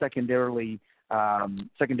 and then secondarily, and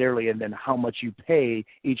then how much you pay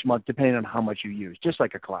each month depending on how much you use, just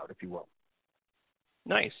like a cloud, if you will.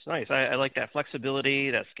 Nice. I like that flexibility,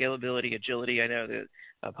 that scalability, agility. I know that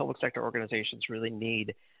public sector organizations really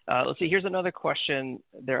need. Let's see, here's another question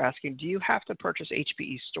they're asking. Do you have to purchase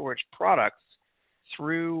HPE storage products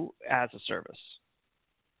through as a service?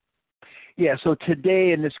 Yeah, so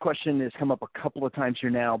today, and this question has come up a couple of times here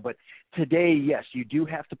now, but today, yes, you do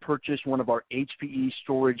have to purchase one of our HPE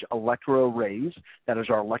storage Electra arrays. That is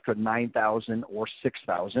our Electra 9000 or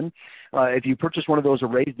 6000. If you purchase one of those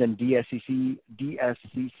arrays, then DSCC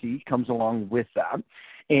comes along with that.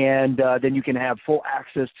 And then you can have full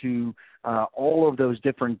access to all of those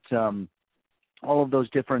different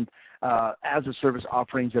as-a-service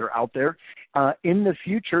offerings that are out there. In the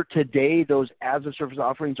future, today, those as-a-service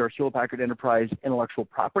offerings are Hewlett Packard Enterprise intellectual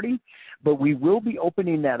property, but we will be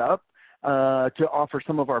opening that up to offer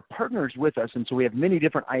some of our partners with us. And so we have many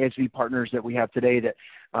different ISV partners that we have today that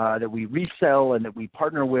we resell and that we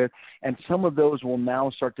partner with, and some of those will now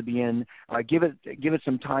start to be in. Give it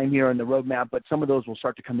some time here in the roadmap, but some of those will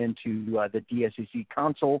start to come into the DSCC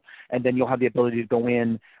console, and then you'll have the ability to go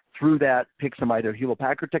in through that, pick some either Hewlett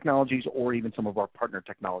Packard technologies or even some of our partner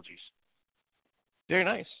technologies. Very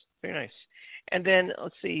nice. And then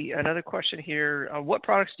let's see, another question here. What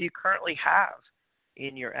products do you currently have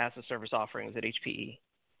in your as-a-service offerings at HPE?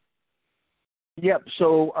 Yep.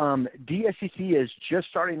 So DSCC is just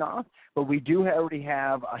starting off, but we do already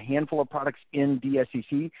have a handful of products in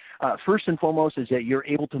DSCC. First and foremost is that you're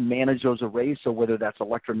able to manage those arrays. So whether that's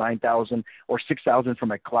Electra 9000 or 6000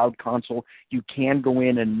 from a cloud console, you can go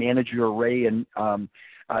in and manage your array and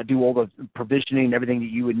do all the provisioning and everything that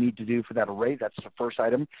you would need to do for that array. That's the first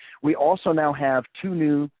item. We also now have two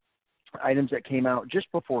new items that came out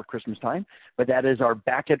just before Christmas time, but that is our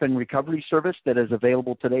backup and recovery service that is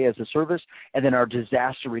available today as a service, and then our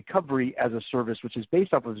disaster recovery as a service, which is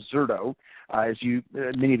based off of Zerto. As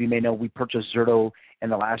many of you may know, we purchased Zerto in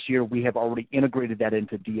the last year. We have already integrated that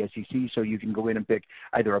into DSCC, so you can go in and pick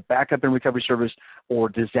either a backup and recovery service or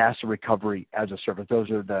disaster recovery as a service.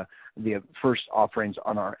 Those are the first offerings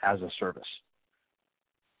on our as a service.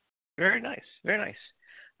 Very nice.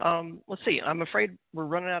 Let's see. I'm afraid we're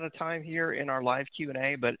running out of time here in our live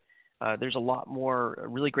Q&A, but there's a lot more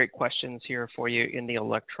really great questions here for you in the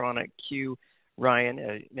electronic queue.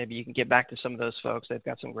 Ryan, maybe you can get back to some of those folks. They've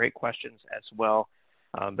got some great questions as well.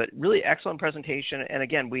 But really excellent presentation. And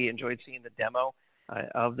again, we enjoyed seeing the demo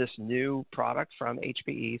of this new product from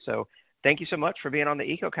HPE. So thank you so much for being on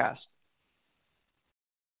the EcoCast.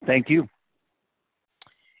 Thank you.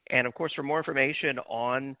 And of course, for more information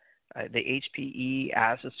on the HPE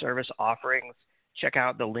as a service offerings, check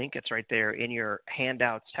out the link. It's right there in your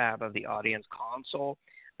handouts tab of the audience console.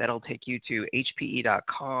 That'll take you to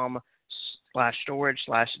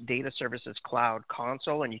hpe.com/storage/data services cloud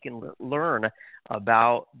console, and you can learn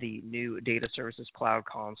about the new data services cloud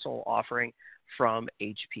console offering from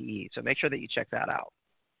HPE. So make sure that you check that out.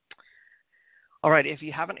 All right, if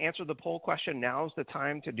you haven't answered the poll question, now's the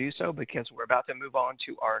time to do so, because we're about to move on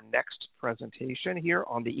to our next presentation here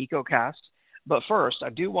on the EcoCast. But first, I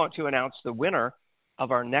do want to announce the winner of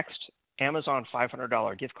our next Amazon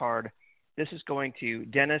 $500 gift card. This is going to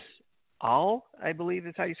Dennis Ahl, I believe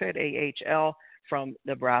is how you say it, A-H-L, from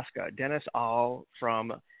Nebraska. Dennis Ahl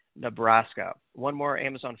from Nebraska. One more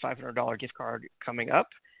Amazon $500 gift card coming up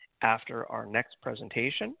after our next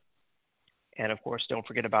presentation. And of course, don't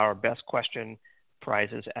forget about our best question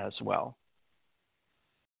prizes as well.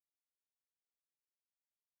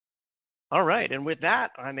 All right, and with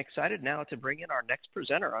that, I'm excited now to bring in our next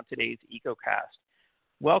presenter on today's EcoCast.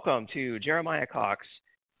 Welcome to Jeremiah Cox,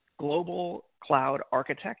 Global Cloud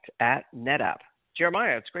Architect at NetApp.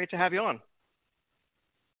 Jeremiah, it's great to have you on.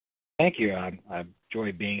 Thank you. I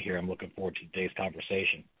enjoy being here. I'm looking forward to today's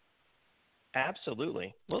conversation.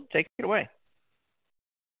 Absolutely. Well, take it away.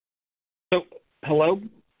 So, hello.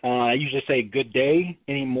 I usually say good day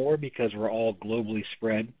anymore because we're all globally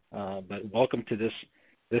spread. But welcome to this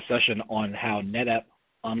session on how NetApp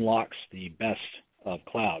unlocks the best of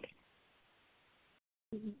cloud.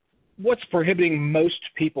 what's prohibiting most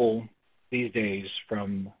people these days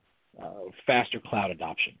from faster cloud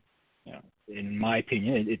adoption? You know, in my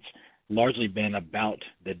opinion, it's largely been about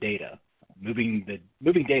the data. Moving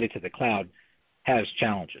data to the cloud has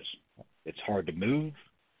challenges. It's hard to move,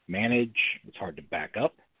 manage, it's hard to back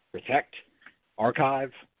up, protect,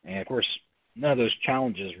 archive, and of course, none of those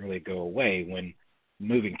challenges really go away when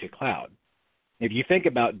moving to cloud. If you think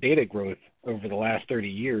about data growth over the last 30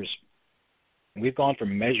 years, we've gone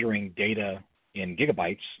from measuring data in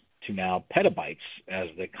gigabytes to now petabytes as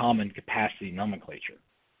the common capacity nomenclature.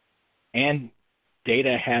 And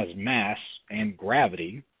data has mass and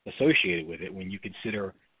gravity associated with it when you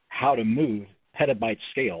consider how to move petabyte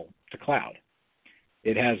scale to cloud.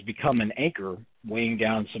 It has become an anchor weighing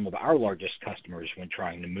down some of our largest customers when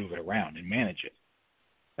trying to move it around and manage it.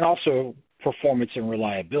 And also performance and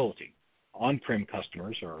reliability. On-prem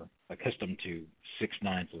customers are accustomed to 6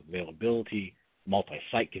 nines of availability,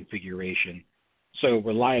 multi-site configuration. So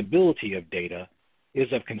reliability of data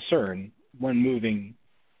is of concern when moving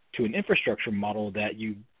to an infrastructure model that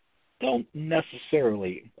you don't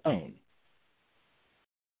necessarily own.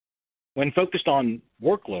 When focused on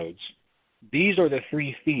workloads, these are the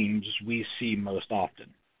 3 themes we see most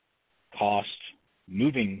often: cost,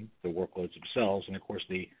 moving the workloads themselves, and of course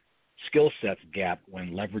the skill sets gap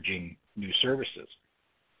when leveraging new services.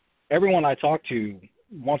 Everyone I talk to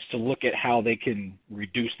wants to look at how they can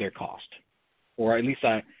reduce their cost, or at least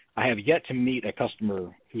I have yet to meet a customer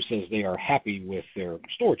who says they are happy with their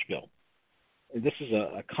storage bill. This is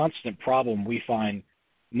a constant problem we find,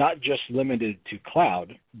 not just limited to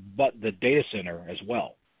cloud, but the data center as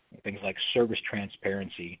well. Things like service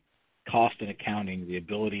transparency, cost and accounting, the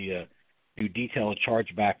ability to do detailed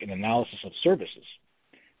chargeback and analysis of services.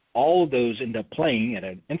 All of those end up playing at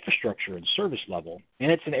an infrastructure and service level,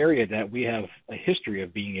 and it's an area that we have a history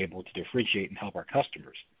of being able to differentiate and help our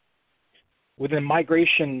customers. Within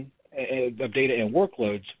migration of data and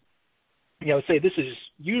workloads, I would say this is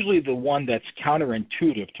usually the one that's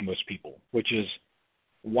counterintuitive to most people, which is,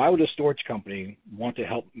 why would a storage company want to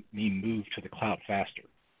help me move to the cloud faster?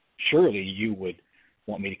 Surely you would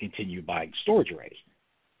want me to continue buying storage arrays.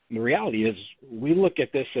 And the reality is, we look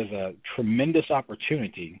at this as a tremendous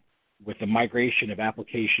opportunity with the migration of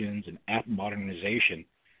applications and app modernization.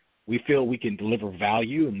 We feel we can deliver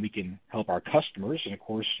value and we can help our customers, and of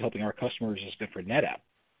course, helping our customers is good for NetApp.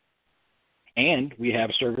 And we have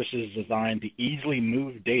services designed to easily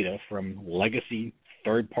move data from legacy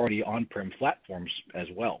third-party on-prem platforms as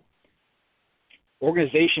well.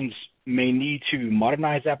 Organizations may need to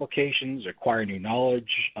modernize applications, acquire new knowledge,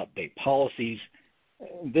 update policies.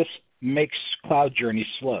 This makes cloud journeys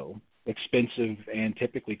slow, expensive, and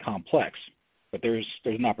typically complex. But there's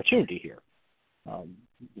an opportunity here.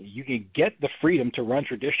 You can get the freedom to run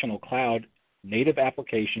traditional cloud native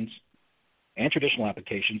applications and traditional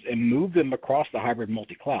applications and move them across the hybrid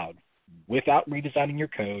multi-cloud without redesigning your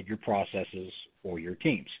code, your processes, or your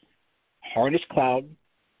teams. Harness cloud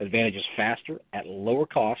advantages faster at lower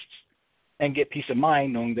costs and get peace of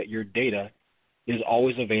mind knowing that your data is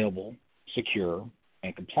always available, secure,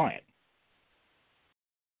 and compliant.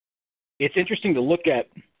 It's interesting to look at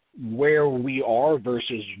where we are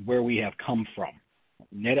versus where we have come from.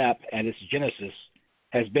 NetApp, at its genesis,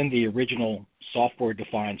 has been the original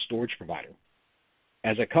software-defined storage provider.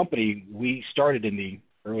 As a company, we started in the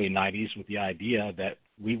early 90s with the idea that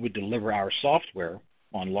we would deliver our software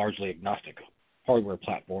on largely agnostic hardware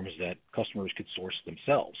platforms that customers could source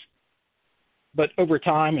themselves. But over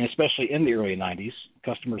time, and especially in the early 90s,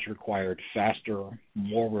 customers required faster,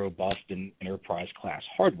 more robust, and enterprise-class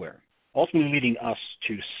hardware, ultimately leading us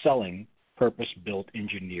to selling purpose-built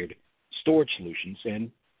engineered storage solutions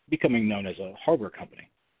and becoming known as a hardware company.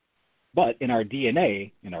 But in our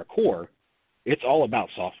DNA, in our core, it's all about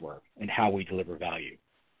software and how we deliver value.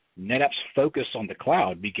 NetApp's focus on the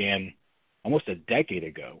cloud began almost a decade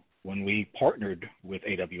ago when we partnered with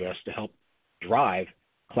AWS to help drive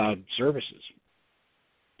cloud services.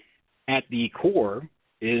 At the core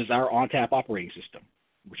is our ONTAP operating system,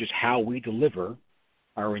 which is how we deliver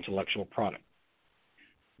our intellectual product.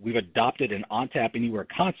 We've adopted an ONTAP Anywhere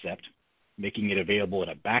concept, making it available in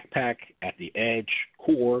a backpack, at the edge,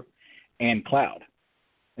 core, and cloud.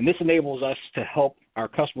 And this enables us to help our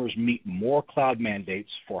customers meet more cloud mandates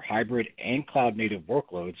for hybrid and cloud-native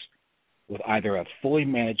workloads with either a fully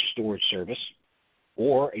managed storage service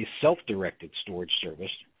or a self-directed storage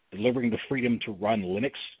service, delivering the freedom to run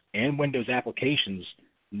Linux and Windows applications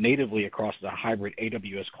natively across the hybrid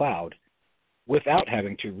AWS cloud without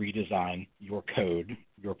having to redesign your code,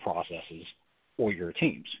 your processes, or your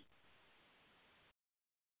teams.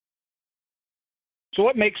 So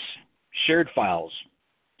what makes shared files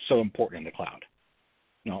so important in the cloud?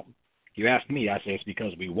 If you ask me, I say it's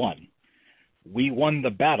because we won. We won the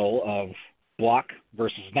battle of block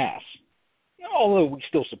versus NAS. Although we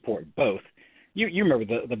still support both. You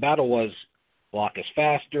remember the battle was block is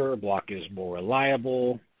faster, block is more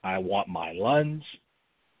reliable, I want my LUNs,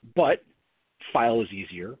 but file is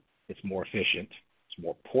easier, it's more efficient, it's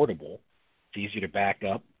more portable, it's easier to back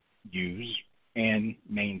up, use, and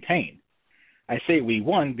maintain. I say we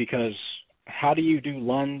won because how do you do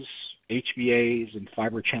LUNs, HBAs, and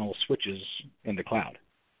fiber channel switches in the cloud?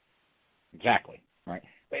 Exactly, right?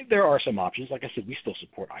 There are some options. Like I said, we still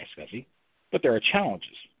support iSCSI, but there are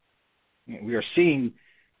challenges. We are seeing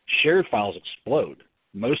shared files explode,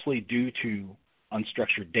 mostly due to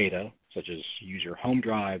unstructured data, such as user home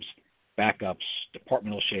drives, backups,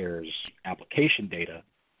 departmental shares, application data,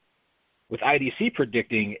 with IDC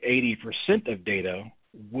predicting 80% of data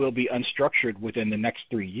will be unstructured within the next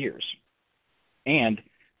 3 years. And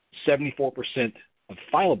 74% of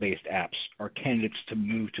file-based apps are candidates to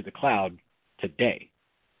move to the cloud today.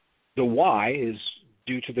 The why is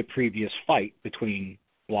due to the previous fight between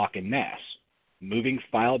block and NAS. Moving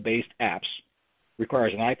file-based apps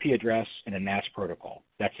requires an IP address and a NAS protocol.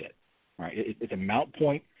 That's it. Right? It's a mount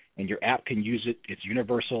point, and your app can use it. It's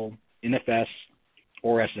universal, NFS,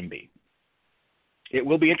 or SMB. It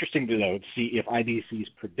will be interesting, though, to see if IDC's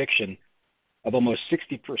prediction of almost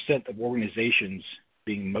 60% of organizations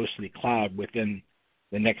being mostly cloud within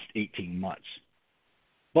the next 18 months.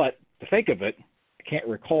 But to think of it, I can't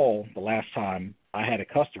recall the last time I had a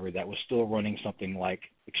customer that was still running something like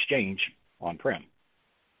Exchange on-prem.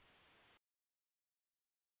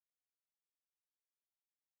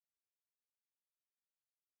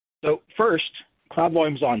 So first, Cloud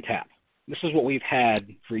Volumes ONTAP. This is what we've had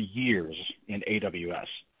for years in AWS.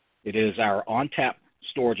 It is our ONTAP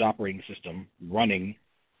storage operating system running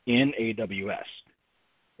in AWS.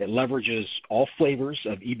 It leverages all flavors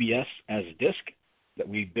of EBS as disk that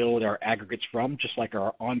we build our aggregates from, just like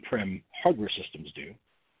our on-prem hardware systems do.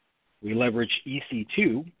 We leverage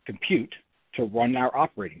EC2 compute to run our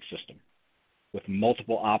operating system with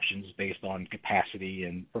multiple options based on capacity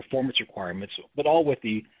and performance requirements, but all with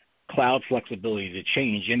the cloud flexibility to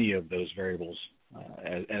change any of those variables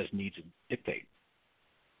as needs dictate.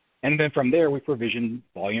 And then from there, we provision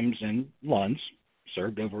volumes and LUNs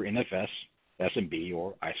served over NFS, SMB,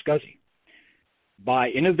 or iSCSI. By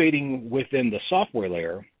innovating within the software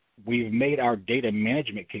layer, we've made our data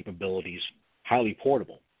management capabilities highly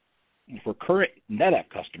portable. And for current NetApp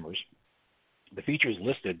customers, the features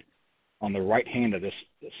listed on the right hand of this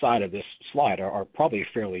side of this slide are probably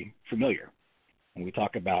fairly familiar. And we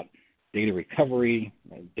talk about data recovery,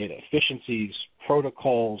 data efficiencies,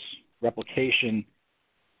 protocols, replication.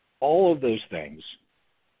 All of those things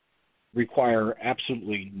require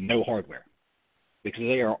absolutely no hardware because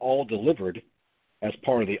they are all delivered as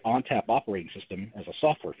part of the ONTAP operating system as a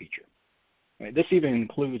software feature. This even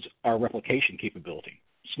includes our replication capability,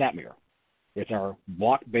 SnapMirror. It's our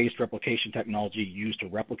block-based replication technology used to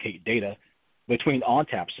replicate data between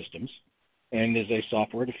ONTAP systems and is a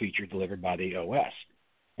software to feature delivered by the OS.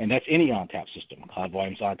 And that's any ONTAP system, Cloud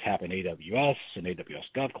Volumes ONTAP in AWS, and AWS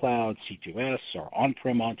GovCloud, C2S, or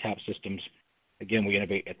on-prem ONTAP systems. Again, we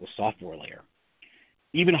innovate at the software layer.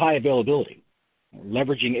 Even high availability.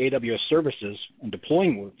 Leveraging AWS services and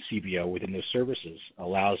deploying CVO within those services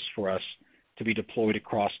allows for us to be deployed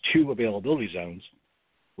across 2 availability zones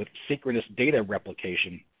with synchronous data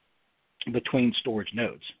replication between storage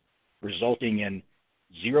nodes, resulting in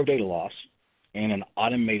 0 data loss and an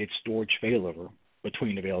automated storage failover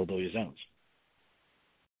between availability zones.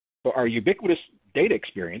 So our ubiquitous data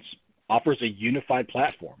experience offers a unified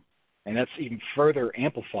platform, and that's even further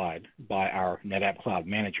amplified by our NetApp Cloud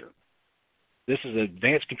Manager. This is an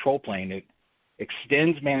advanced control plane that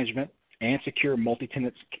extends management and secure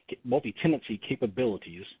multi-tenancy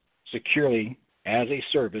capabilities securely as a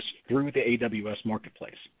service through the AWS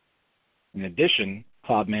Marketplace. In addition,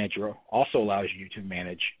 Cloud Manager also allows you to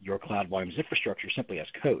manage your Cloud Volumes infrastructure simply as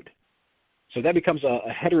code. So that becomes a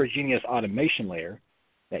heterogeneous automation layer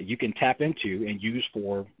that you can tap into and use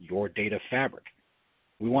for your data fabric.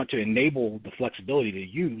 We want to enable the flexibility to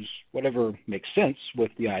use whatever makes sense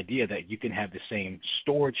with the idea that you can have the same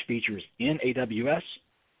storage features in AWS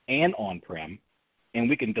and on-prem, and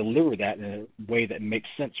we can deliver that in a way that makes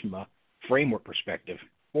sense from a framework perspective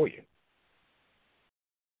for you.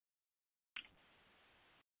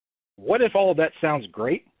 What if all of that sounds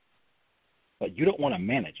great, but you don't want to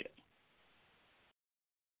manage it?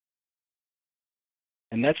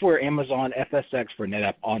 And that's where Amazon FSx for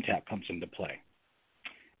NetApp ONTAP comes into play.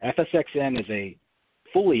 FSxN is a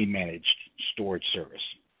fully managed storage service.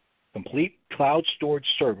 complete cloud storage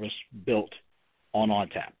service built on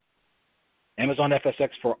ONTAP. Amazon FSx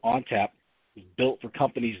for ONTAP is built for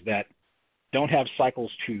companies that don't have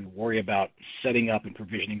cycles to worry about setting up and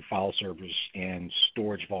provisioning file servers and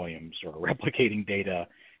storage volumes, or replicating data,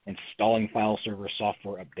 installing file server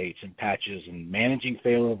software updates and patches, and managing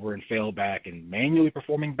failover and failback, and manually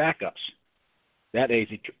performing backups. That is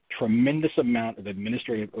a tremendous amount of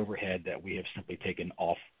administrative overhead that we have simply taken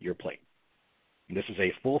off your plate. And this is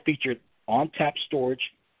a full-featured ONTAP storage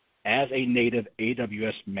as a native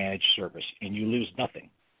AWS managed service, and you lose nothing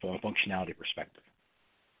from a functionality perspective.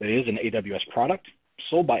 It is an AWS product,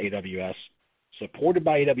 sold by AWS, supported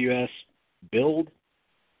by AWS, built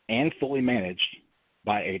and fully managed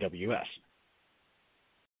by AWS.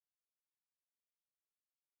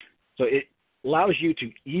 So it allows you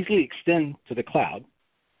to easily extend to the cloud,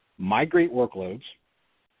 migrate workloads,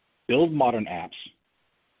 build modern apps,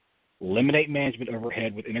 eliminate management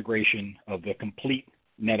overhead with integration of the complete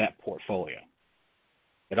NetApp portfolio.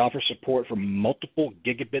 It offers support for multiple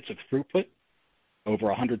gigabits of throughput, over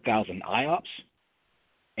 100,000 IOPS,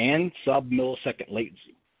 and sub-millisecond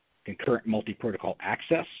latency, concurrent multi-protocol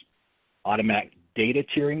access, automatic data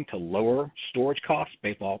tiering to lower storage costs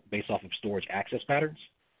based off of storage access patterns,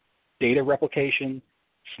 data replication,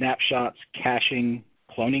 snapshots, caching,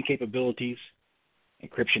 cloning capabilities,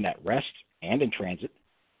 encryption at rest and in transit,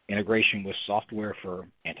 integration with software for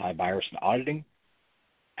antivirus and auditing,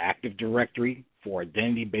 Active Directory for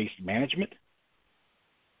identity-based management.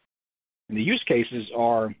 And the use cases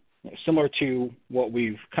are similar to what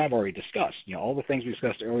we've kind of already discussed. All the things we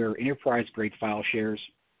discussed earlier: enterprise-grade file shares,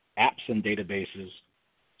 apps and databases,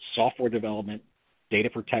 software development, data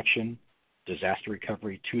protection, disaster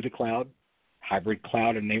recovery to the cloud, hybrid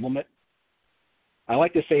cloud enablement. I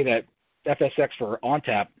like to say that FSx for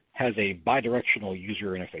ONTAP has a bidirectional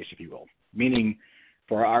user interface, if you will, meaning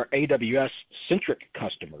for our AWS-centric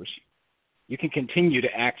customers, you can continue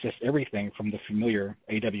to access everything from the familiar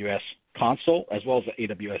AWS console as well as the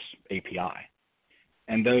AWS API.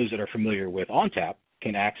 And those that are familiar with ONTAP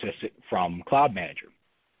can access it from Cloud Manager.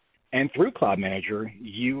 And through Cloud Manager,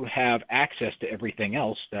 you have access to everything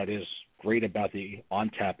else that is great about the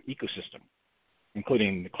ONTAP ecosystem,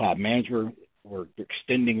 including the Cloud Manager. We're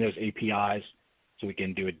extending those APIs so we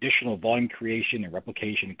can do additional volume creation and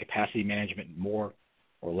replication and capacity management and more.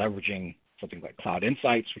 We're leveraging something like Cloud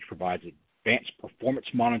Insights, which provides advanced performance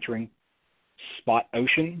monitoring, Spot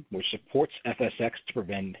Ocean, which supports FSx to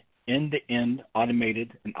prevent end-to-end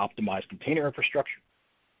automated and optimized container infrastructure.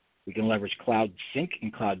 We can leverage Cloud Sync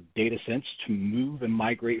and Cloud Data Sense to move and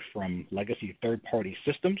migrate from legacy third-party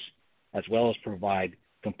systems, as well as provide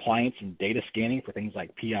compliance and data scanning for things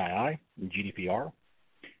like PII and GDPR.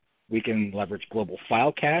 We can leverage global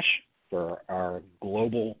file cache for our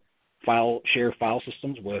global share file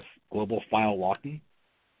systems with global file locking.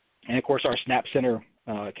 And of course, our Snap Center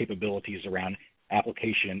capabilities around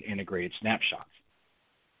application integrated snapshots.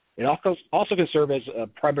 It also can serve as a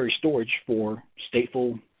primary storage for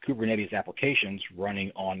stateful Kubernetes applications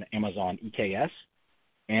running on Amazon EKS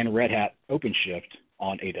and Red Hat OpenShift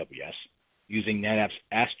on AWS using NetApp's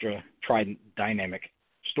Astra Trident Dynamic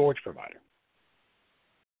Storage Provider.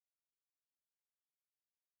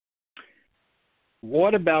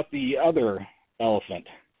 What about the other elephant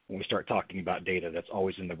when we start talking about data that's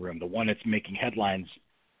always in the room, the one that's making headlines,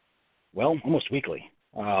 well, almost weekly?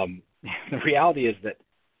 The reality is that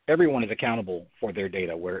everyone is accountable for their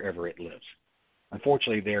data wherever it lives.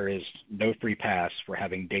 Unfortunately, there is no free pass for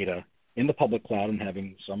having data in the public cloud and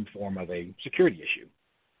having some form of a security issue.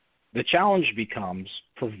 The challenge becomes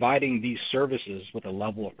providing these services with a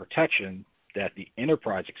level of protection that the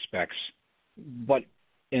enterprise expects, but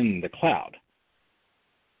in the cloud.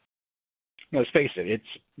 Let's face it, it's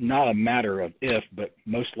not a matter of if, but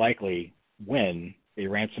most likely when a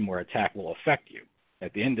ransomware attack will affect you.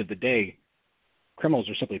 At the end of the day, criminals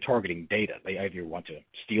are simply targeting data. They either want to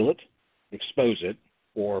steal it, expose it,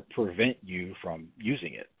 or prevent you from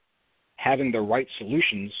using it. Having the right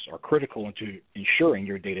solutions are critical into ensuring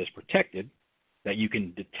your data is protected, that you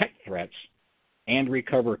can detect threats, and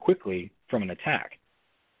recover quickly from an attack.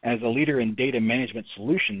 As a leader in data management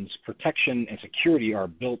solutions, protection and security are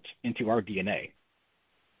built into our DNA.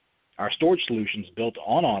 Our storage solutions built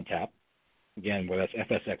on ONTAP, again, whether that's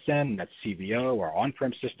FSxN, that's CVO, or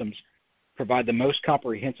on-prem systems, provide the most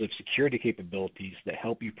comprehensive security capabilities that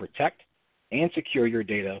help you protect and secure your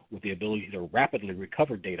data with the ability to rapidly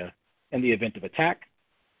recover data in the event of attack,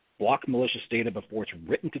 block malicious data before it's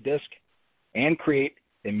written to disk, and create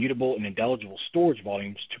immutable and indelible storage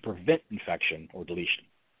volumes to prevent infection or deletion.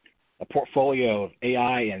 A portfolio of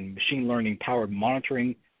AI and machine learning powered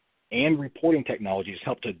monitoring and reporting technologies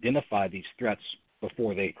help to identify these threats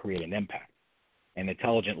before they create an impact. And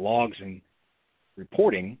intelligent logs and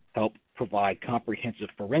reporting help provide comprehensive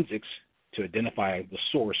forensics to identify the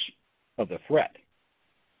source of the threat.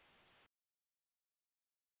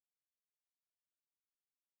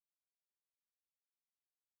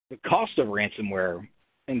 The cost of ransomware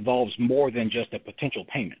involves more than just a potential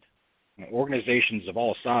payment. Organizations of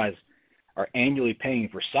all sizes are annually paying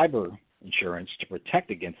for cyber insurance to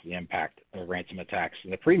protect against the impact of ransom attacks,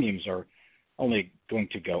 and the premiums are only going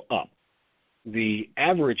to go up. The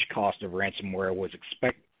average cost of ransomware was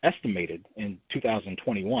estimated in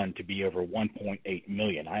 2021 to be over $1.8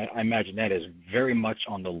 million. I imagine that is very much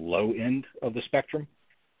on the low end of the spectrum,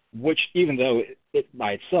 which, even though it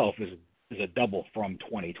by itself is a double from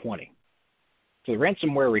 2020. So the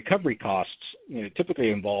ransomware recovery costs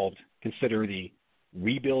typically involved consider the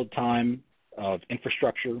rebuild time of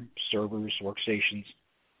infrastructure, servers, workstations,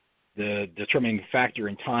 the determining factor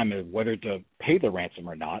in time of whether to pay the ransom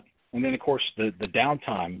or not, and then, of course, the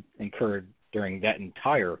downtime incurred during that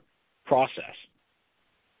entire process.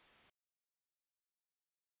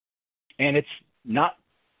 And it's not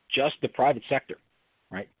just the private sector,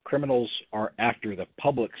 right? Criminals are after the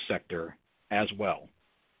public sector as well.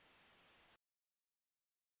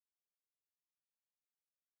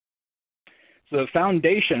 So the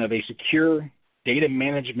foundation of a secure data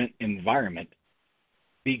management environment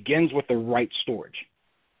begins with the right storage.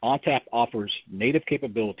 ONTAP offers native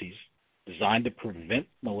capabilities designed to prevent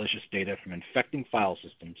malicious data from infecting file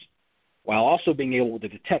systems while also being able to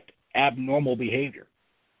detect abnormal behavior.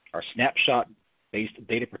 Our snapshot-based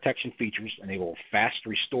data protection features enable fast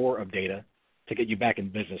restore of data to get you back in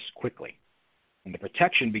business quickly. And the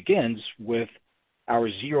protection begins with our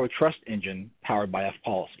zero trust engine powered by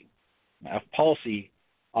F-Policy. F-Policy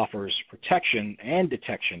offers protection and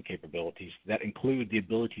detection capabilities that include the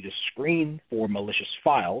ability to screen for malicious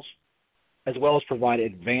files, as well as provide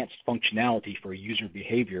advanced functionality for user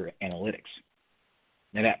behavior analytics.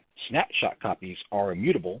 NetApp snapshot copies are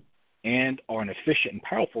immutable and are an efficient and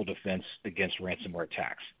powerful defense against ransomware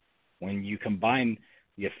attacks. When you combine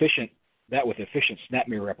that with efficient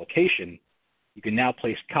SnapMirror replication, you can now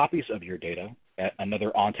place copies of your data at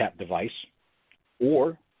another ONTAP device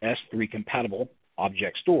or S3 compatible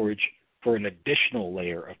object storage for an additional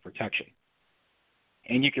layer of protection.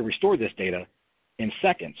 And you can restore this data in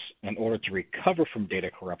seconds in order to recover from data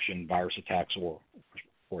corruption, virus attacks, or,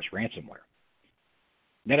 of course, ransomware.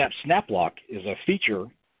 NetApp SnapLock is a feature,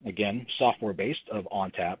 again, software-based of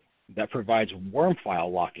ONTAP, that provides worm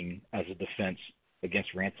file locking as a defense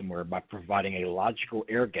against ransomware by providing a logical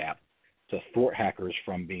air gap to thwart hackers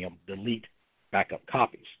from being able to delete backup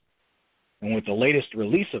copies. And with the latest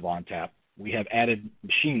release of ONTAP, we have added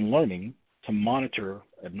machine learning to monitor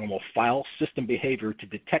abnormal file system behavior to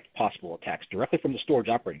detect possible attacks directly from the storage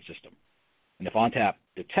operating system. And if ONTAP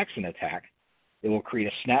detects an attack, it will create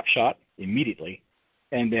a snapshot immediately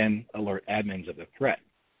and then alert admins of the threat.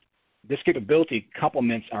 This capability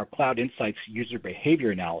complements our Cloud Insights user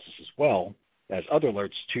behavior analysis as well as other alerts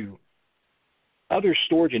to other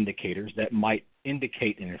storage indicators that might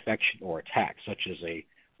indicate an infection or attack, such as a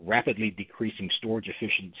rapidly decreasing storage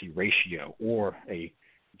efficiency ratio or a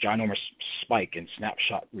ginormous spike in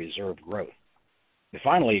snapshot reserve growth. And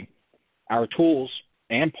finally, our tools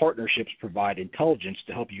and partnerships provide intelligence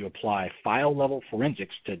to help you apply file-level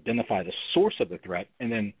forensics to identify the source of the threat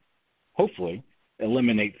and then, hopefully,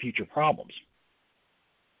 eliminate future problems.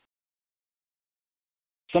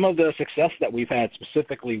 Some of the success that we've had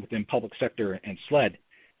specifically within public sector and SLED,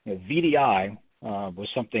 VDI was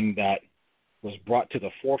something that was brought to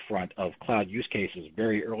the forefront of cloud use cases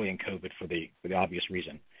very early in COVID for the obvious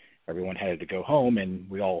reason. Everyone had to go home, and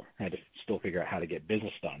we all had to still figure out how to get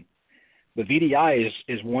business done. The VDI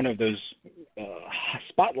is one of those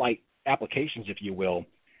spotlight applications, if you will,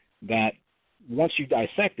 that once you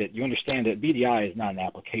dissect it, you understand that VDI is not an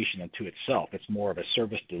application unto itself. It's more of a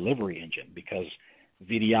service delivery engine because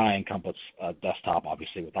VDI encompasses a desktop,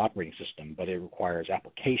 obviously, with operating system, but it requires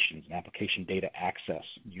applications and application data access,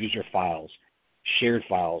 user files, shared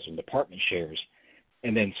files, and department shares,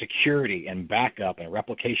 and then security and backup and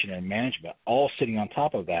replication and management, all sitting on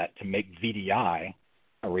top of that to make VDI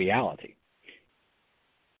a reality.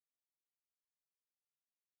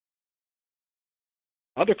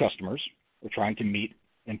 Other customers are trying to meet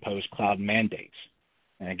imposed cloud mandates.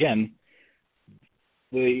 And again,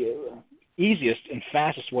 the easiest and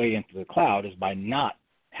fastest way into the cloud is by not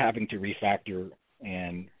having to refactor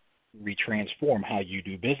and retransform how you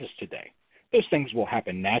do business today. Those things will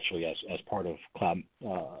happen naturally as part of cloud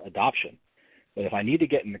adoption. But if I need to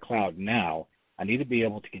get in the cloud now, I need to be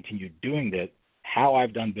able to continue doing that how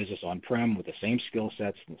I've done business on-prem with the same skill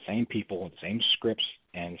sets and the same people and the same scripts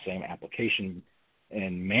and the same application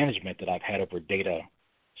and management that I've had over data.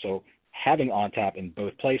 So having ONTAP in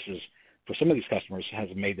both places for some of these customers has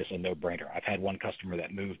made this a no-brainer. I've had one customer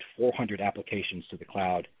that moved 400 applications to the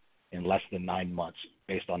cloud in less than 9 months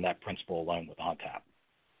based on that principle alone with ONTAP.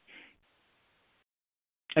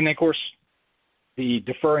 And then, of course, the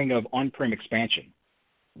deferring of on-prem expansion.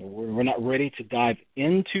 We're not ready to dive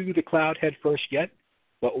into the cloud head first yet,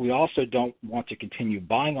 but we also don't want to continue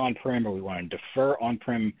buying on-prem, or we want to defer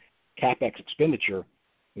on-prem CapEx expenditure.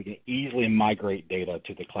 We can easily migrate data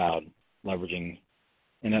to the cloud, leveraging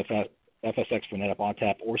FSx for NetApp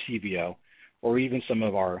ONTAP or CVO, or even some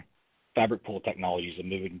of our fabric pool technologies of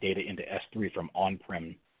moving data into S3 from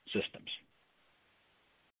on-prem systems.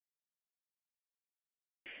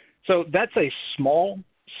 So that's a small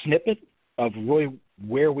snippet of really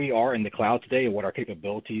where we are in the cloud today and what our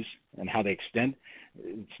capabilities and how they extend.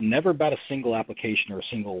 It's never about a single application or a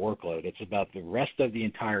single workload. It's about the rest of the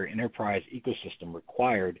entire enterprise ecosystem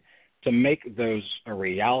required to make those a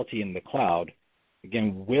reality in the cloud,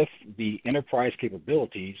 again, with the enterprise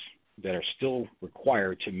capabilities that are still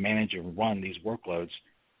required to manage and run these workloads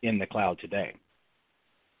in the cloud today.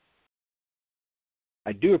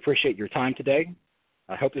 I do appreciate your time today.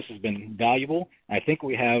 I hope this has been valuable. I think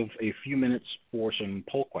we have a few minutes for some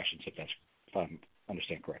poll questions, if I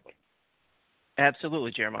understand correctly.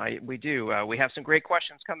 Absolutely, Jeremiah. We do. We have some great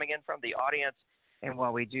questions coming in from the audience. And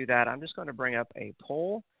while we do that, I'm just going to bring up a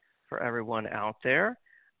poll for everyone out there.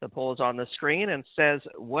 The poll is on the screen and says,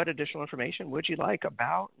 what additional information would you like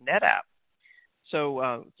about NetApp?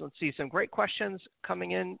 So let's see, some great questions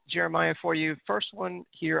coming in, Jeremiah, for you. First one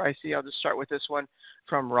here I see, I'll just start with this one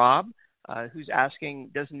from Rob, who's asking,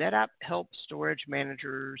 does NetApp help storage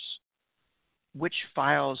managers, which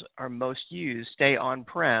files are most used, stay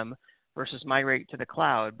on-prem versus migrate to the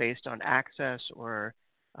cloud based on access or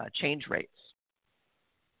change rates?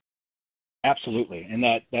 Absolutely. And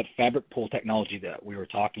that fabric pool technology that we were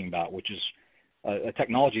talking about, which is a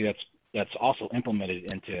technology that's also implemented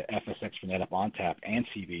into FSx for NetApp ONTAP and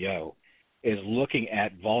CVO, is looking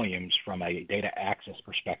at volumes from a data access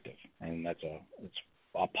perspective. And it's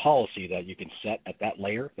a policy that you can set at that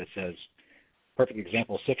layer that says, perfect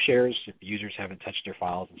example, SIF shares, if the users haven't touched their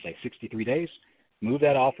files in, say, 63 days, move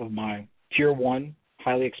that off of my tier 1,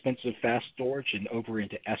 highly expensive fast storage and over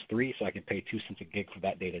into S3 so I can pay 2 cents a gig for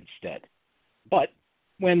that data instead. But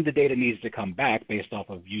when the data needs to come back based off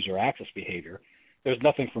of user access behavior, there's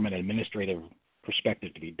nothing from an administrative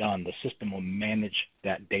perspective to be done. The system will manage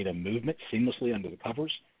that data movement seamlessly under the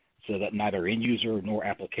covers so that neither end user nor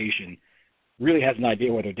application really has an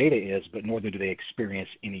idea where their data is, but nor do they experience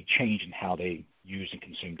any change in how they use and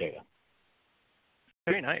consume data.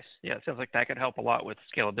 Very nice. Yeah, it sounds like that could help a lot with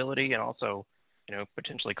scalability and also,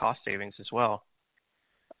 potentially cost savings as well.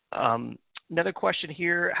 Another question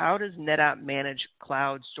here, how does NetApp manage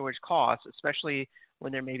cloud storage costs, especially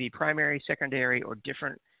when there may be primary, secondary, or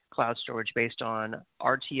different cloud storage based on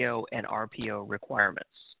RTO and RPO requirements?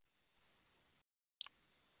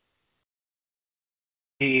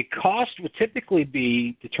 The cost would typically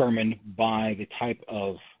be determined by the type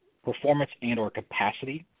of performance and or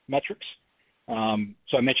capacity metrics.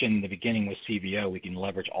 So I mentioned in the beginning with CVO, we can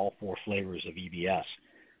leverage all 4 flavors of EBS.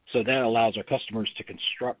 So that allows our customers to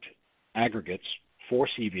construct aggregates for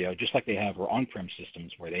CVO, just like they have for on-prem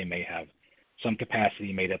systems, where they may have some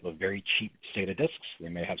capacity made up of very cheap SATA disks. They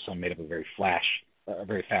may have some made up of very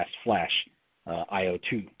fast flash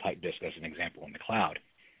IO2 type disk, as an example, in the cloud.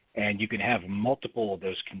 And you can have multiple of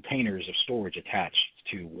those containers of storage attached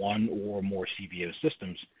to one or more CVO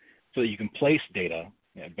systems so that you can place data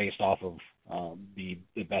based off of the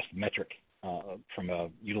best metric from a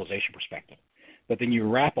utilization perspective. But then you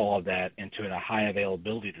wrap all of that into a high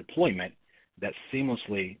availability deployment that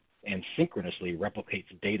seamlessly and synchronously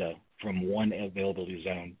replicates data from one availability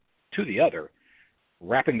zone to the other,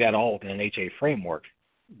 wrapping that all within an HA framework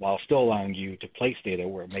while still allowing you to place data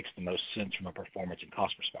where it makes the most sense from a performance and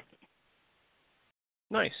cost perspective.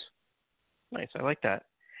 Nice. I like that.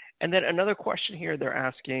 And then another question here, they're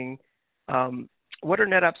asking, what are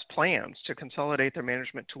NetApp's plans to consolidate their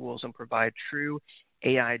management tools and provide true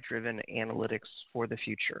AI-driven analytics for the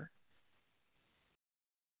future?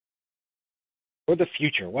 For the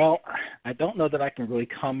future, well, I don't know that I can really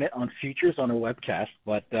comment on futures on a webcast,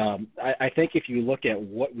 but I think if you look at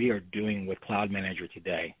what we are doing with Cloud Manager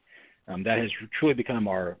today, that has truly become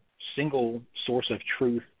our single source of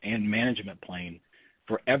truth and management plane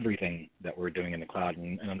for everything that we're doing in the cloud,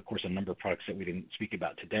 and of course a number of products that we didn't speak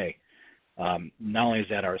about today. Not only is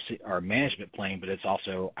that our management plane, but it's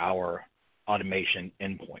also our automation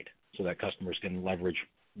endpoint. so that customers can leverage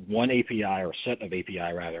one API or set of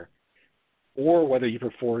API rather, or whether you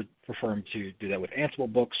prefer to do that with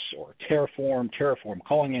Ansible books or Terraform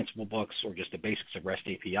calling Ansible books, or just the basics of REST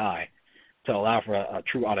API to allow for a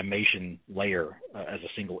true automation layer as a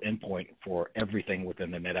single endpoint for everything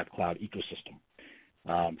within the NetApp Cloud ecosystem.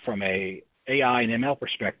 From a AI and ML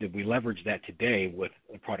perspective, we leverage that today with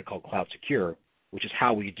a product called Cloud Secure, which is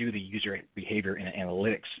how we do the user behavior and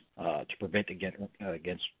analytics to prevent against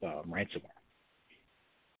ransomware.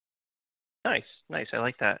 Nice. I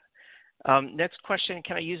like that. Next question,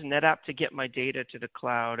 can I use NetApp to get my data to the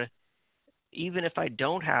cloud even if I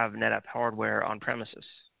don't have NetApp hardware on premises?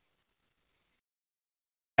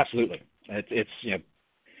 Absolutely.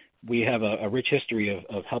 We have a rich history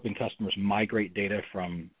of helping customers migrate data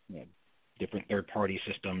from different third-party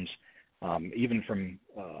systems, even from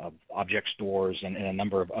object stores and a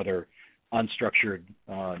number of other unstructured,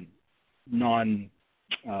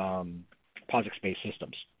 non-POSIX-based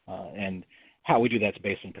systems. And how we do that is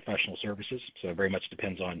based on professional services, so it very much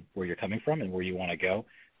depends on where you're coming from and where you want to go.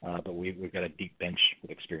 But we've got a deep bench with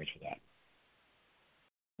experience with that.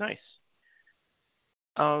 Nice.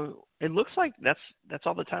 It looks like that's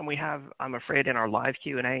all the time we have, I'm afraid, in our live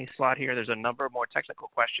Q&A slot here. There's a number of more technical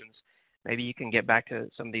questions. Maybe you can get back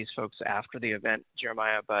to some of these folks after the event,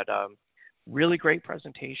 Jeremiah. But really great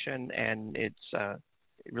presentation, and it's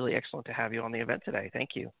really excellent to have you on the event today.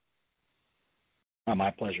 Thank you.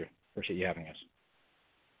 My pleasure. Appreciate you having us.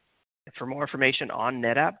 For more information on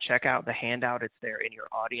NetApp, check out the handout. It's there in your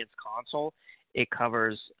audience console. It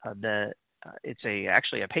covers it's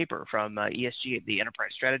actually a paper from ESG, the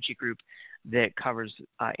Enterprise Strategy Group, that covers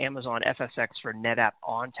Amazon FSx for NetApp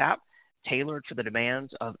ONTAP, tailored for the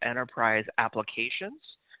demands of enterprise applications.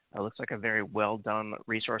 It looks like a very well done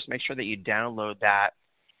resource. Make sure that you download that.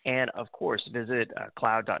 And of course, visit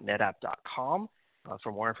cloud.netapp.com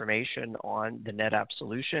for more information on the NetApp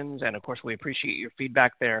solutions. And of course, we appreciate your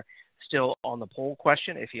feedback there. Still on the poll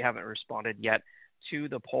question, if you haven't responded yet to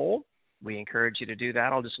the poll, we encourage you to do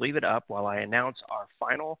that. I'll just leave it up while I announce our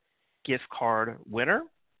final gift card winner.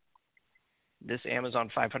 This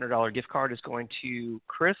Amazon $500 gift card is going to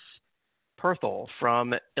Chris Perthel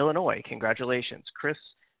from Illinois. Congratulations, Chris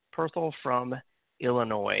Perthel from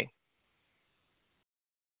Illinois.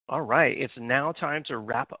 All right, it's now time to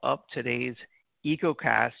wrap up today's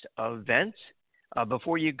EcoCast event.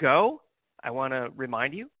 Before you go, I want to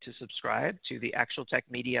remind you to subscribe to the Actual Tech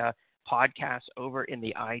Media podcast over in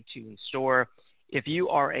the iTunes store. If you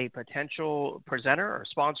are a potential presenter or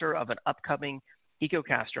sponsor of an upcoming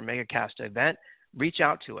EcoCast or MegaCast event, reach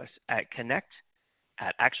out to us at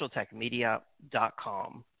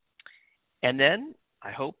connect@actualtechmedia.com. And then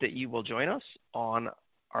I hope that you will join us on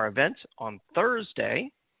our event on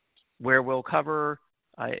Thursday, where we'll cover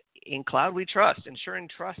In Cloud We Trust, ensuring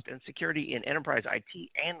trust and security in enterprise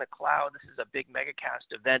IT and the cloud. This is a big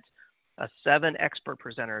MegaCast event, 7 expert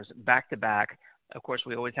presenters back to back. Of course,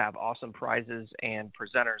 we always have awesome prizes and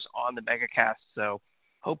presenters on the MegaCast, so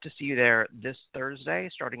hope to see you there this Thursday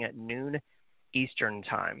starting at noon Eastern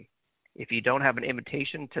Time. If you don't have an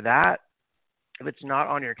invitation to that, if it's not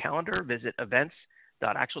on your calendar, visit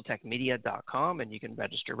events.actualtechmedia.com and you can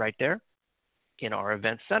register right there in our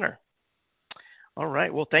event center. All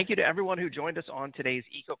right. Well, thank you to everyone who joined us on today's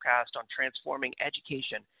EcoCast on transforming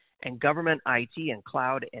education and government IT and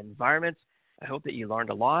cloud environments. I hope that you learned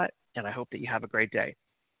a lot, and I hope that you have a great day.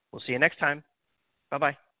 We'll see you next time.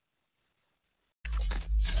 Bye-bye.